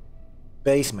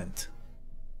 Basement.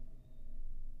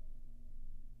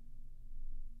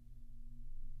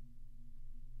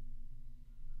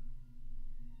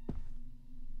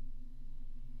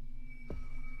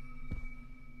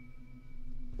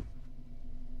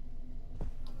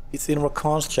 It's in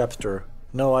Rakan's chapter.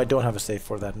 No, I don't have a save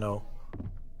for that, no.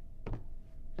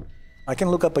 I can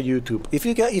look up a YouTube. If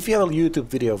you have a YouTube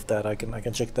video of that, I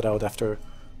can check that out after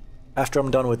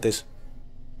I'm done with this.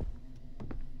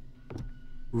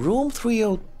 Room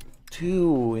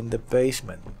 302 in the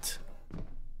basement.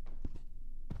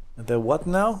 The what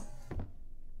now?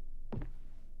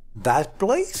 That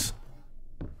place?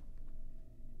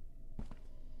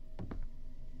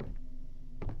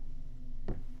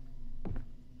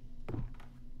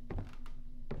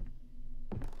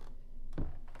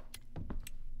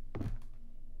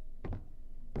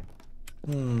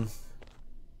 Hmm.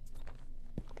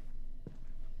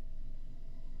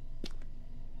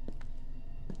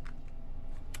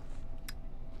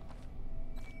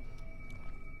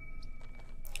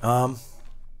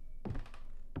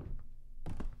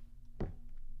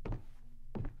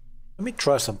 Let me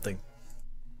try something.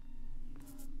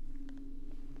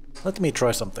 Let me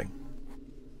try something.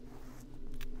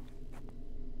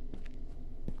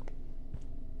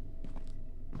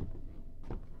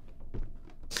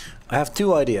 I have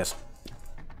two ideas.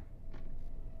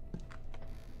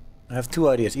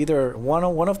 Either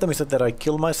one of them is that I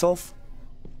kill myself.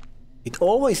 It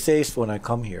always saves when I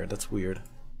come here. That's weird.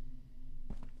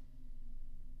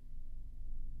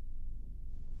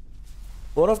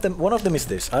 One of them is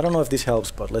this. I don't know if this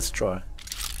helps, but let's try.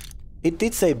 It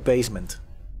did say basement.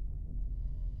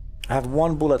 I have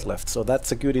one bullet left, so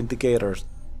that's a good indicator.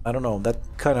 I don't know, that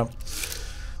kind of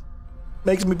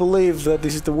makes me believe that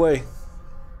this is the way.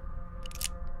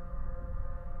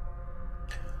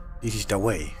 This is the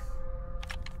way.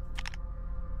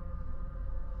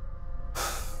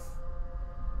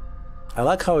 I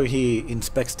like how he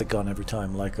inspects the gun every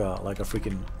time, like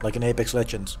an Apex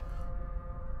Legends.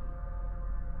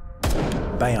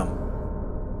 Bam.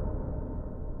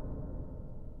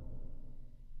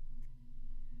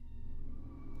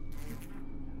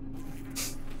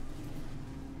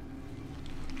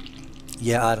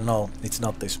 Yeah, I don't know. It's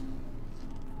not this.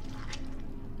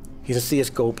 He's a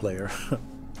CSGO player.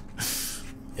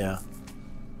 Yeah.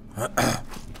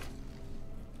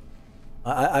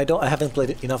 I haven't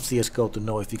played enough CSGO to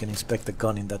know if you can inspect the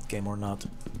gun in that game or not.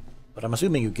 But I'm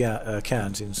assuming you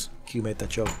can, since Q made that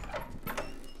joke.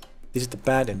 This is the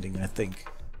bad ending, I think.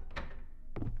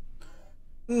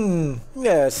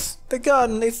 Yes, the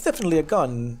gun, it's definitely a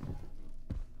gun.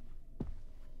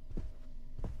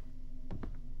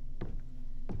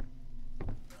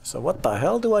 So what the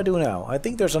hell do I do now? I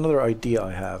think there's another idea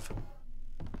I have.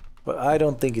 But I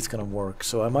don't think it's gonna work,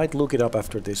 so I might look it up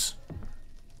after this.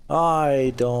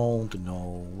 I don't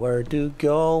know where to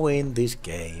go in this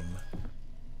game.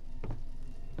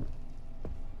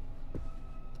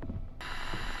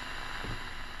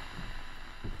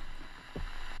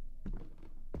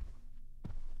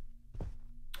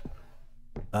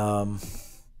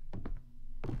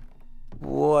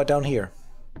 What down here?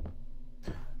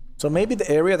 So maybe the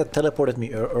area that teleported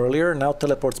me earlier now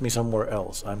teleports me somewhere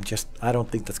else. I don't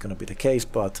think that's gonna be the case,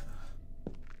 but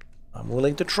I'm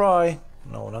willing to try.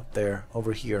 No, not there.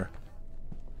 Over here.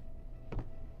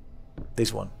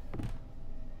 This one.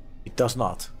 It does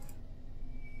not.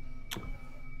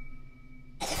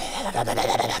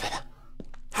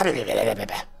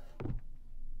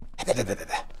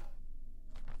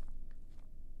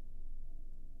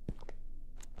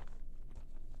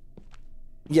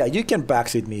 Yeah, you can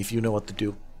backseat me if you know what to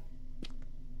do.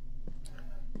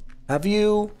 Have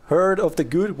you heard of the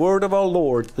good word of our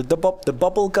Lord, the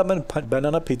bubblegum and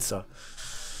banana pizza?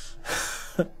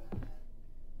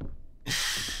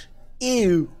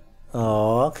 Ew.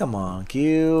 Oh, come on,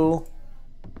 Q.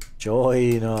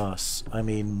 Join us. I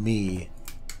mean, me.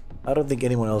 I don't think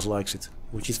anyone else likes it,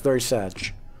 which is very sad.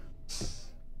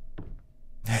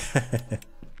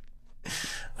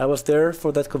 I was there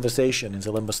for that conversation in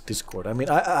Zelemba's Discord. I mean,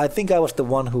 I think I was the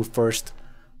one who first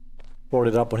brought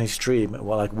it up on his stream,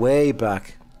 well, like way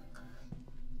back.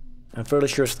 I'm fairly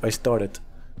sure I started.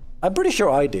 I'm pretty sure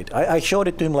I did. I showed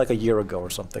it to him like a year ago or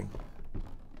something.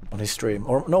 On his stream.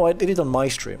 Or no, I did it on my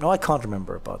stream. No, I can't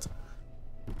remember, but...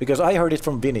 Because I heard it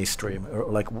from Vinny's stream, or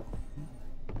like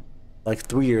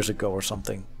 3 years ago or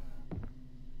something.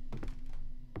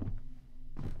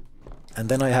 And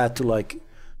then I had to like...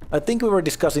 I think we were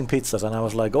discussing pizzas and I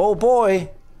was like, oh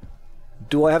boy!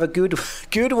 Do I have a good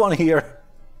one here?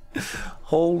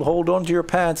 Hold on to your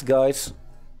pants, guys.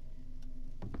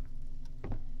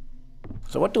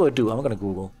 So what do I do? I'm gonna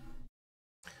Google.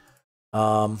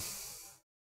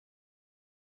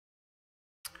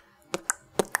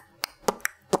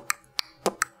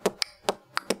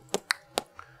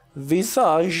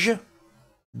 Visage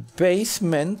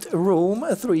basement room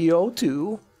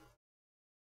 302.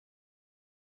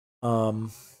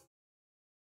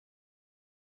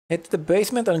 Head to the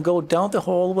basement and go down the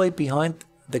hallway behind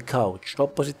the couch,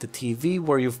 opposite the TV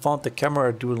where you found the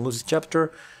camera during Lucy's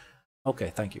chapter.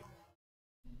 Okay, thank you.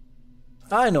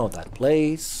 I know that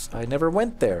place. I never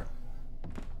went there.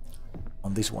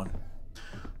 On this one.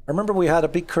 I remember we had a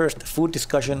big cursed food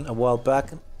discussion a while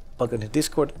back in the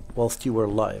Discord whilst you were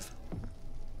live.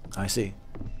 I see.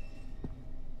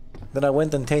 Then I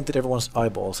went and tainted everyone's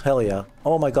eyeballs. Hell yeah.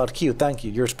 Oh my god, Q, thank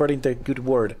you. You're spreading the good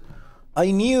word.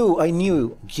 I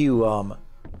knew Q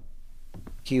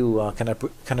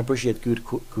can appreciate good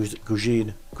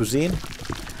cuisine.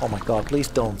 Oh my god, please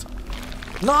don't.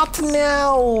 Not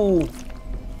now!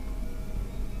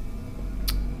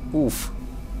 Oof.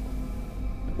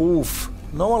 Oof.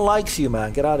 No one likes you,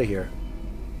 man. Get out of here.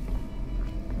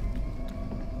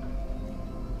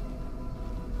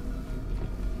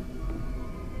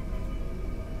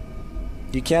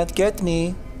 You can't get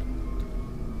me.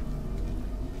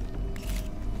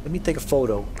 Let me take a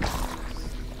photo.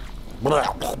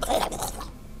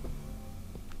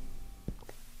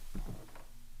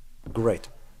 Great.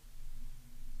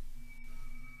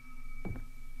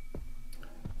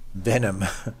 Venom.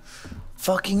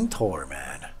 Fucking Tor,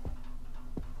 man.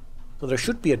 So there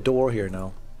should be a door here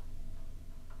now.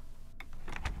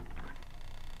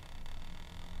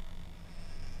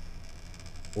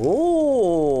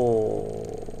 Oh.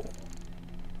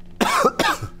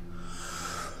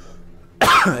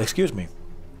 Excuse me.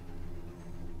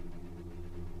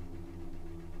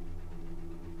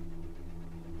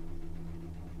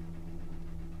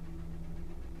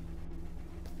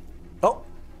 Oh.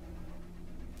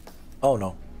 Oh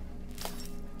no.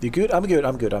 You good? I'm good,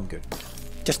 I'm good, I'm good.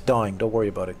 Just dying, don't worry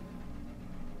about it.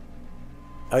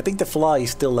 I think the fly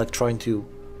is still like trying to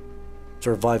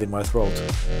survive in my throat.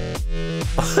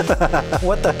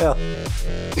 What the hell?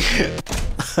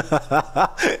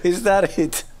 Is that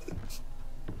it?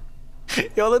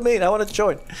 Yo, let me in, I want to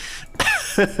join.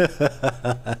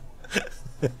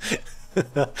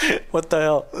 What the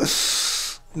hell?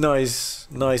 Nice,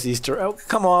 nice Easter. Oh,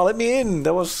 come on, let me in.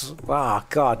 That was... Ah,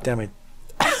 god damn it.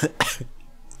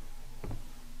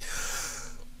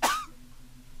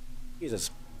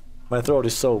 Jesus, my throat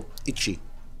is so itchy.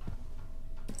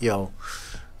 Yo,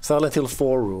 Silent Hill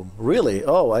 4 room. Really?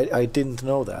 Oh, I didn't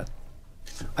know that.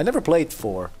 I never played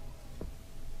 4.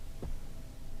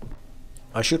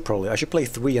 I should play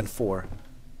 3 and 4.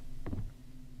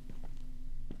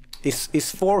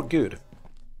 Is 4 good?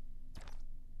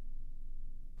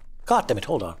 God damn it,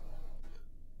 hold on.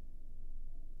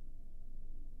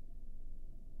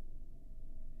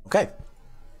 Okay.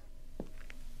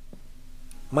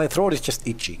 My throat is just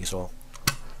itchy, is all.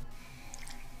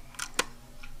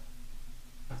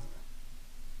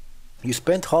 You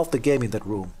spent half the game in that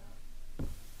room.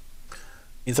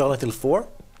 In Silent Hill 4?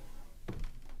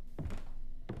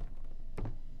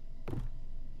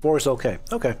 4 is okay.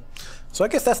 Okay. So I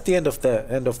guess that's the end of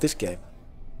this game.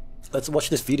 Let's watch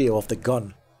this video of the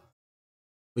gun.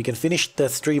 We can finish the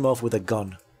stream off with a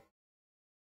gun.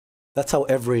 That's how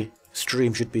every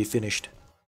stream should be finished.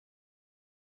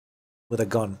 With a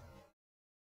gun.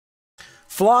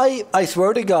 Fly, I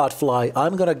swear to God, Fly,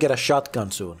 I'm gonna get a shotgun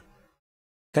soon.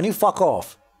 Can you fuck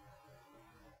off?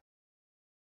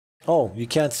 Oh, you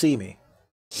can't see me.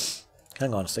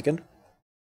 Hang on a second.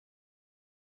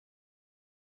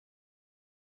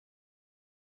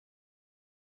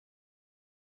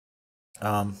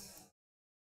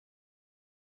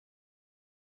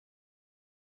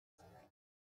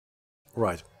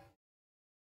 Right.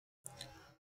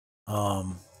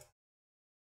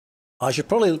 I should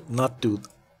probably not do...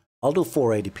 I'll do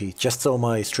 480p, just so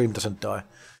my stream doesn't die.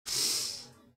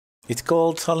 It's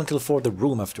called Silent Hill 4 The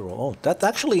Room, after all. Oh, that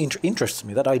actually interests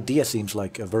me. That idea seems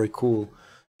like a very cool,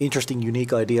 interesting,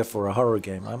 unique idea for a horror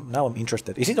game. Now I'm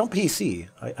interested. Is it on PC?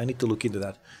 I need to look into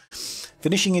that.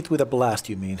 Finishing it with a blast,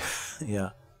 you mean?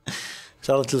 Yeah.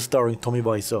 Silent Hill starring Tommy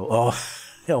Wiseau. Oh,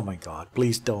 oh my god,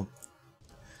 please don't.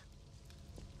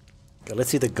 Okay,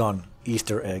 let's see the gun.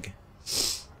 Easter egg.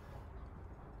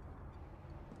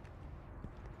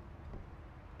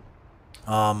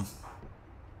 Oh,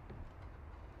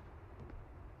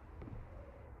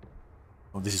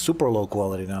 this is super low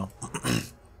quality now.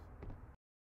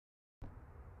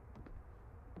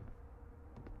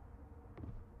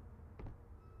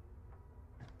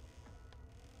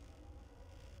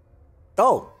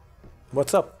 Oh,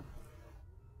 what's up?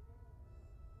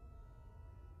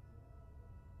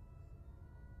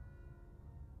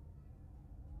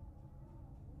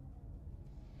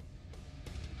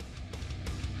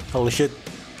 Holy shit.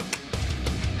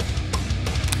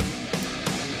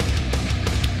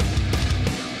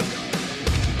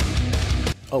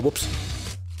 Oh, whoops.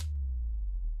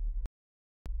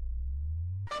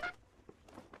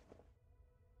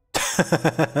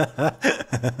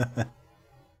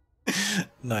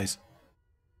 Nice.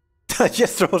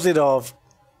 Just throws it off.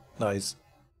 Nice.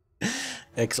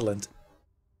 Excellent.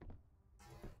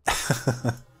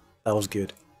 That was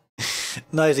good.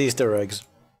 Nice Easter eggs.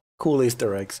 Cool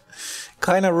Easter eggs.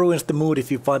 Kinda ruins the mood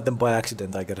if you find them by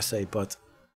accident, I gotta say, but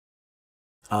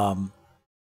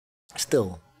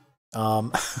still.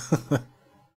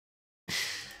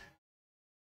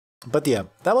 But yeah,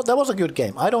 that was a good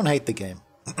game. I don't hate the game.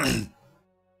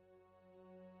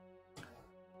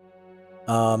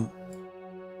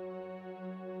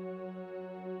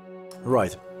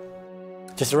 Right.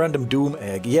 Just a random Doom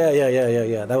egg.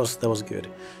 Yeah. That was good.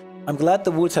 I'm glad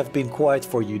the woods have been quiet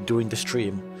for you during the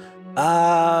stream.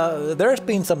 There's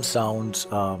been some sounds.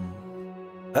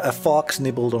 A fox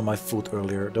nibbled on my foot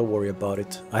earlier. Don't worry about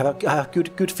it. I have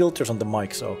good filters on the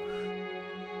mic, so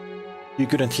you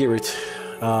couldn't hear it.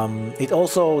 It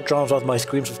also drowns out my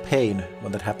screams of pain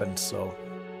when that happens. So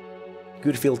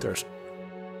good filters.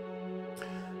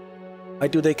 I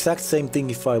do the exact same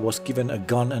thing if I was given a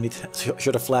gun and it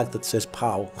shot a flag that says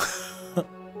 "POW."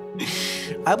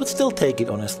 I would still take it,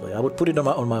 honestly. I would put it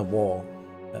on my wall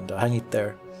and hang it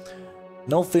there.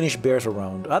 No Finnish bears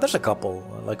around. There's a couple.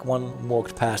 Like one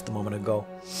walked past a moment ago.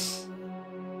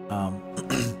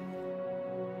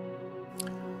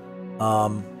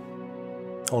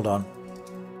 Hold on.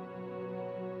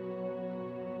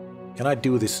 Can I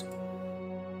do this?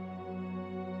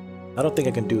 I don't think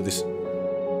I can do this.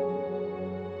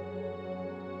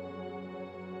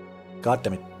 God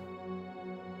damn it.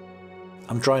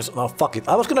 I'm trying. Oh, fuck it.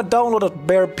 I was gonna download a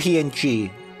bear PNG.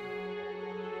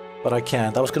 But I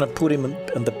can't. I was gonna put him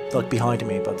in the, like, behind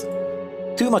me, but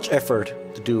too much effort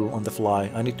to do on the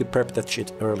fly. I need to prep that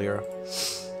shit earlier.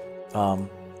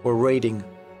 We're raiding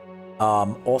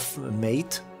off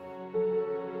mate.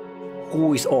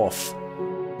 Who is off?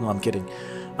 No, I'm kidding.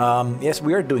 Yes,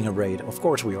 we are doing a raid. Of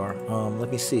course we are. Let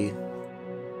me see.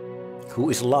 Who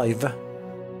is live?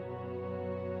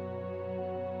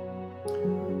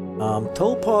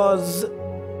 Topaz,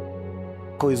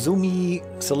 Koizumi,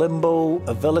 Salembo,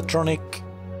 Velatronic.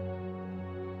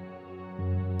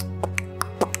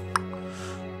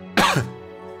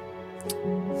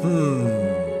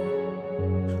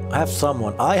 I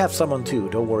have someone too,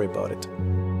 don't worry about it.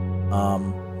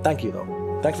 Thank you though.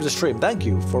 Thanks for the stream. Thank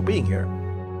you for being here.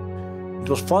 It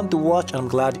was fun to watch and I'm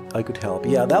glad I could help.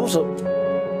 Yeah, that was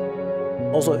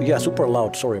also, yeah, super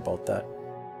loud. Sorry about that.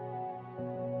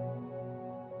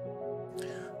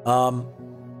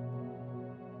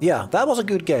 Yeah, that was a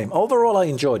good game. Overall, I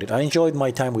enjoyed it. I enjoyed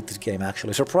my time with this game,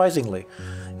 actually, surprisingly.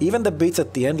 Even the bits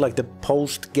at the end, like the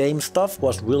post-game stuff,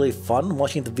 was really fun.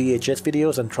 Watching the VHS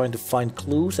videos and trying to find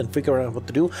clues and figure out what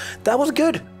to do. That was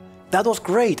good. That was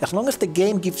great. As long as the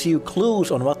game gives you clues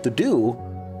on what to do,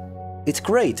 it's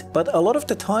great. But a lot of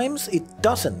the times, it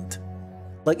doesn't.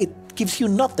 Like, it gives you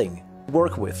nothing to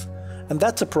work with. And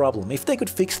that's a problem. If they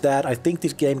could fix that, I think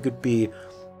this game could be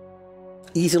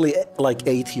easily like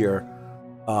A-tier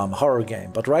horror game.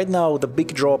 But right now, the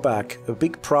big drawback, a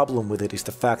big problem with it is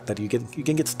the fact that you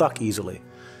can get stuck easily,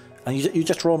 and you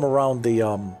just roam around the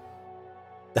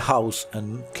house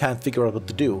and can't figure out what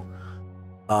to do.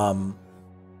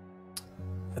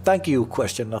 Thank you,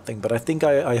 question nothing, but I think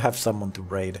I have someone to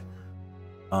raid.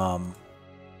 I'm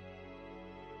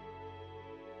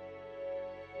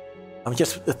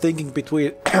just thinking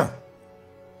between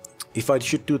if I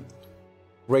should do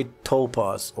raid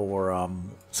Topaz or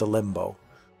Salembo.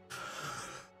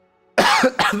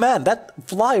 Man, that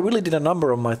fly really did a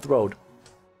number on my throat.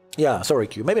 Yeah, sorry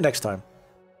Q, maybe next time.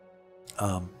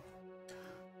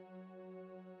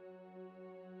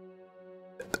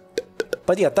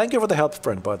 But yeah, thank you for the help,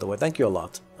 friend, by the way. Thank you a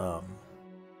lot.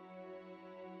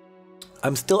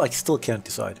 I still can't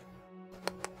decide.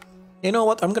 You know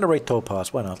what? I'm gonna rate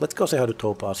Topaz. Why not? Let's go say hi to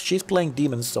Topaz. She's playing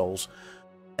Demon's Souls,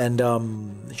 and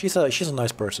she's a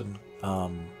nice person.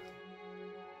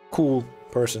 Cool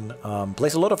person.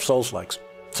 Plays a lot of Souls-likes.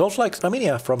 Souls-likes. I mean,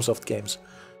 yeah, FromSoft games.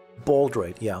 Bold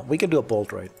raid. Yeah, we can do a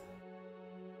bold raid.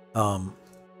 Yeah,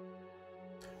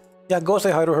 go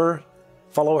say hi to her.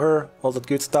 Follow her. All that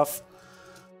good stuff.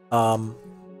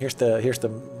 Here's the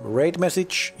raid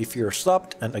message if you're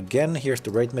subbed, and again here's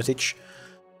the raid message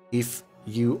if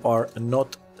you are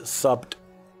not subbed,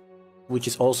 which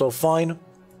is also fine.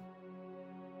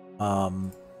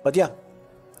 But yeah,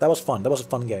 that was fun. That was a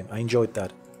fun game. I enjoyed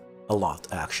that a lot,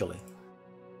 actually.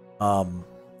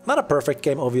 Not a perfect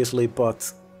game, obviously,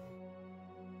 but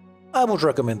I would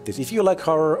recommend this. If you like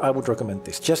horror, I would recommend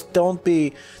this. Just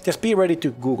be ready to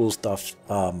Google stuff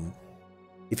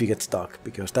if you get stuck,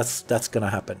 because that's gonna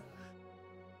happen.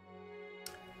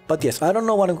 But yes, I don't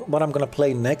know what I'm gonna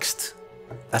play next,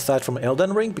 aside from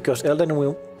Elden Ring, because Elden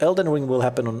Ring will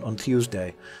happen on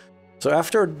Tuesday. So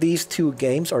after these 2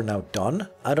 games are now done,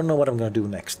 I don't know what I'm gonna do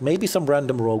next. Maybe some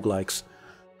random roguelikes.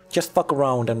 Just fuck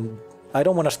around, and I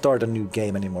don't want to start a new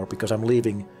game anymore because I'm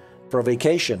leaving for a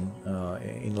vacation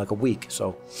in like a week.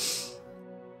 So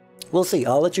we'll see.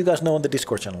 I'll let you guys know on the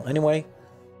Discord channel. Anyway,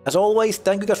 as always,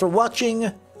 thank you guys for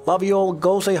watching. Love you all.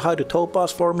 Go say hi to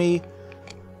Topaz for me.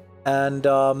 And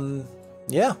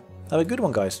yeah, have a good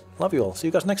one, guys. Love you all. See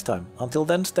you guys next time. Until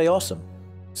then, stay awesome.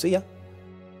 See ya.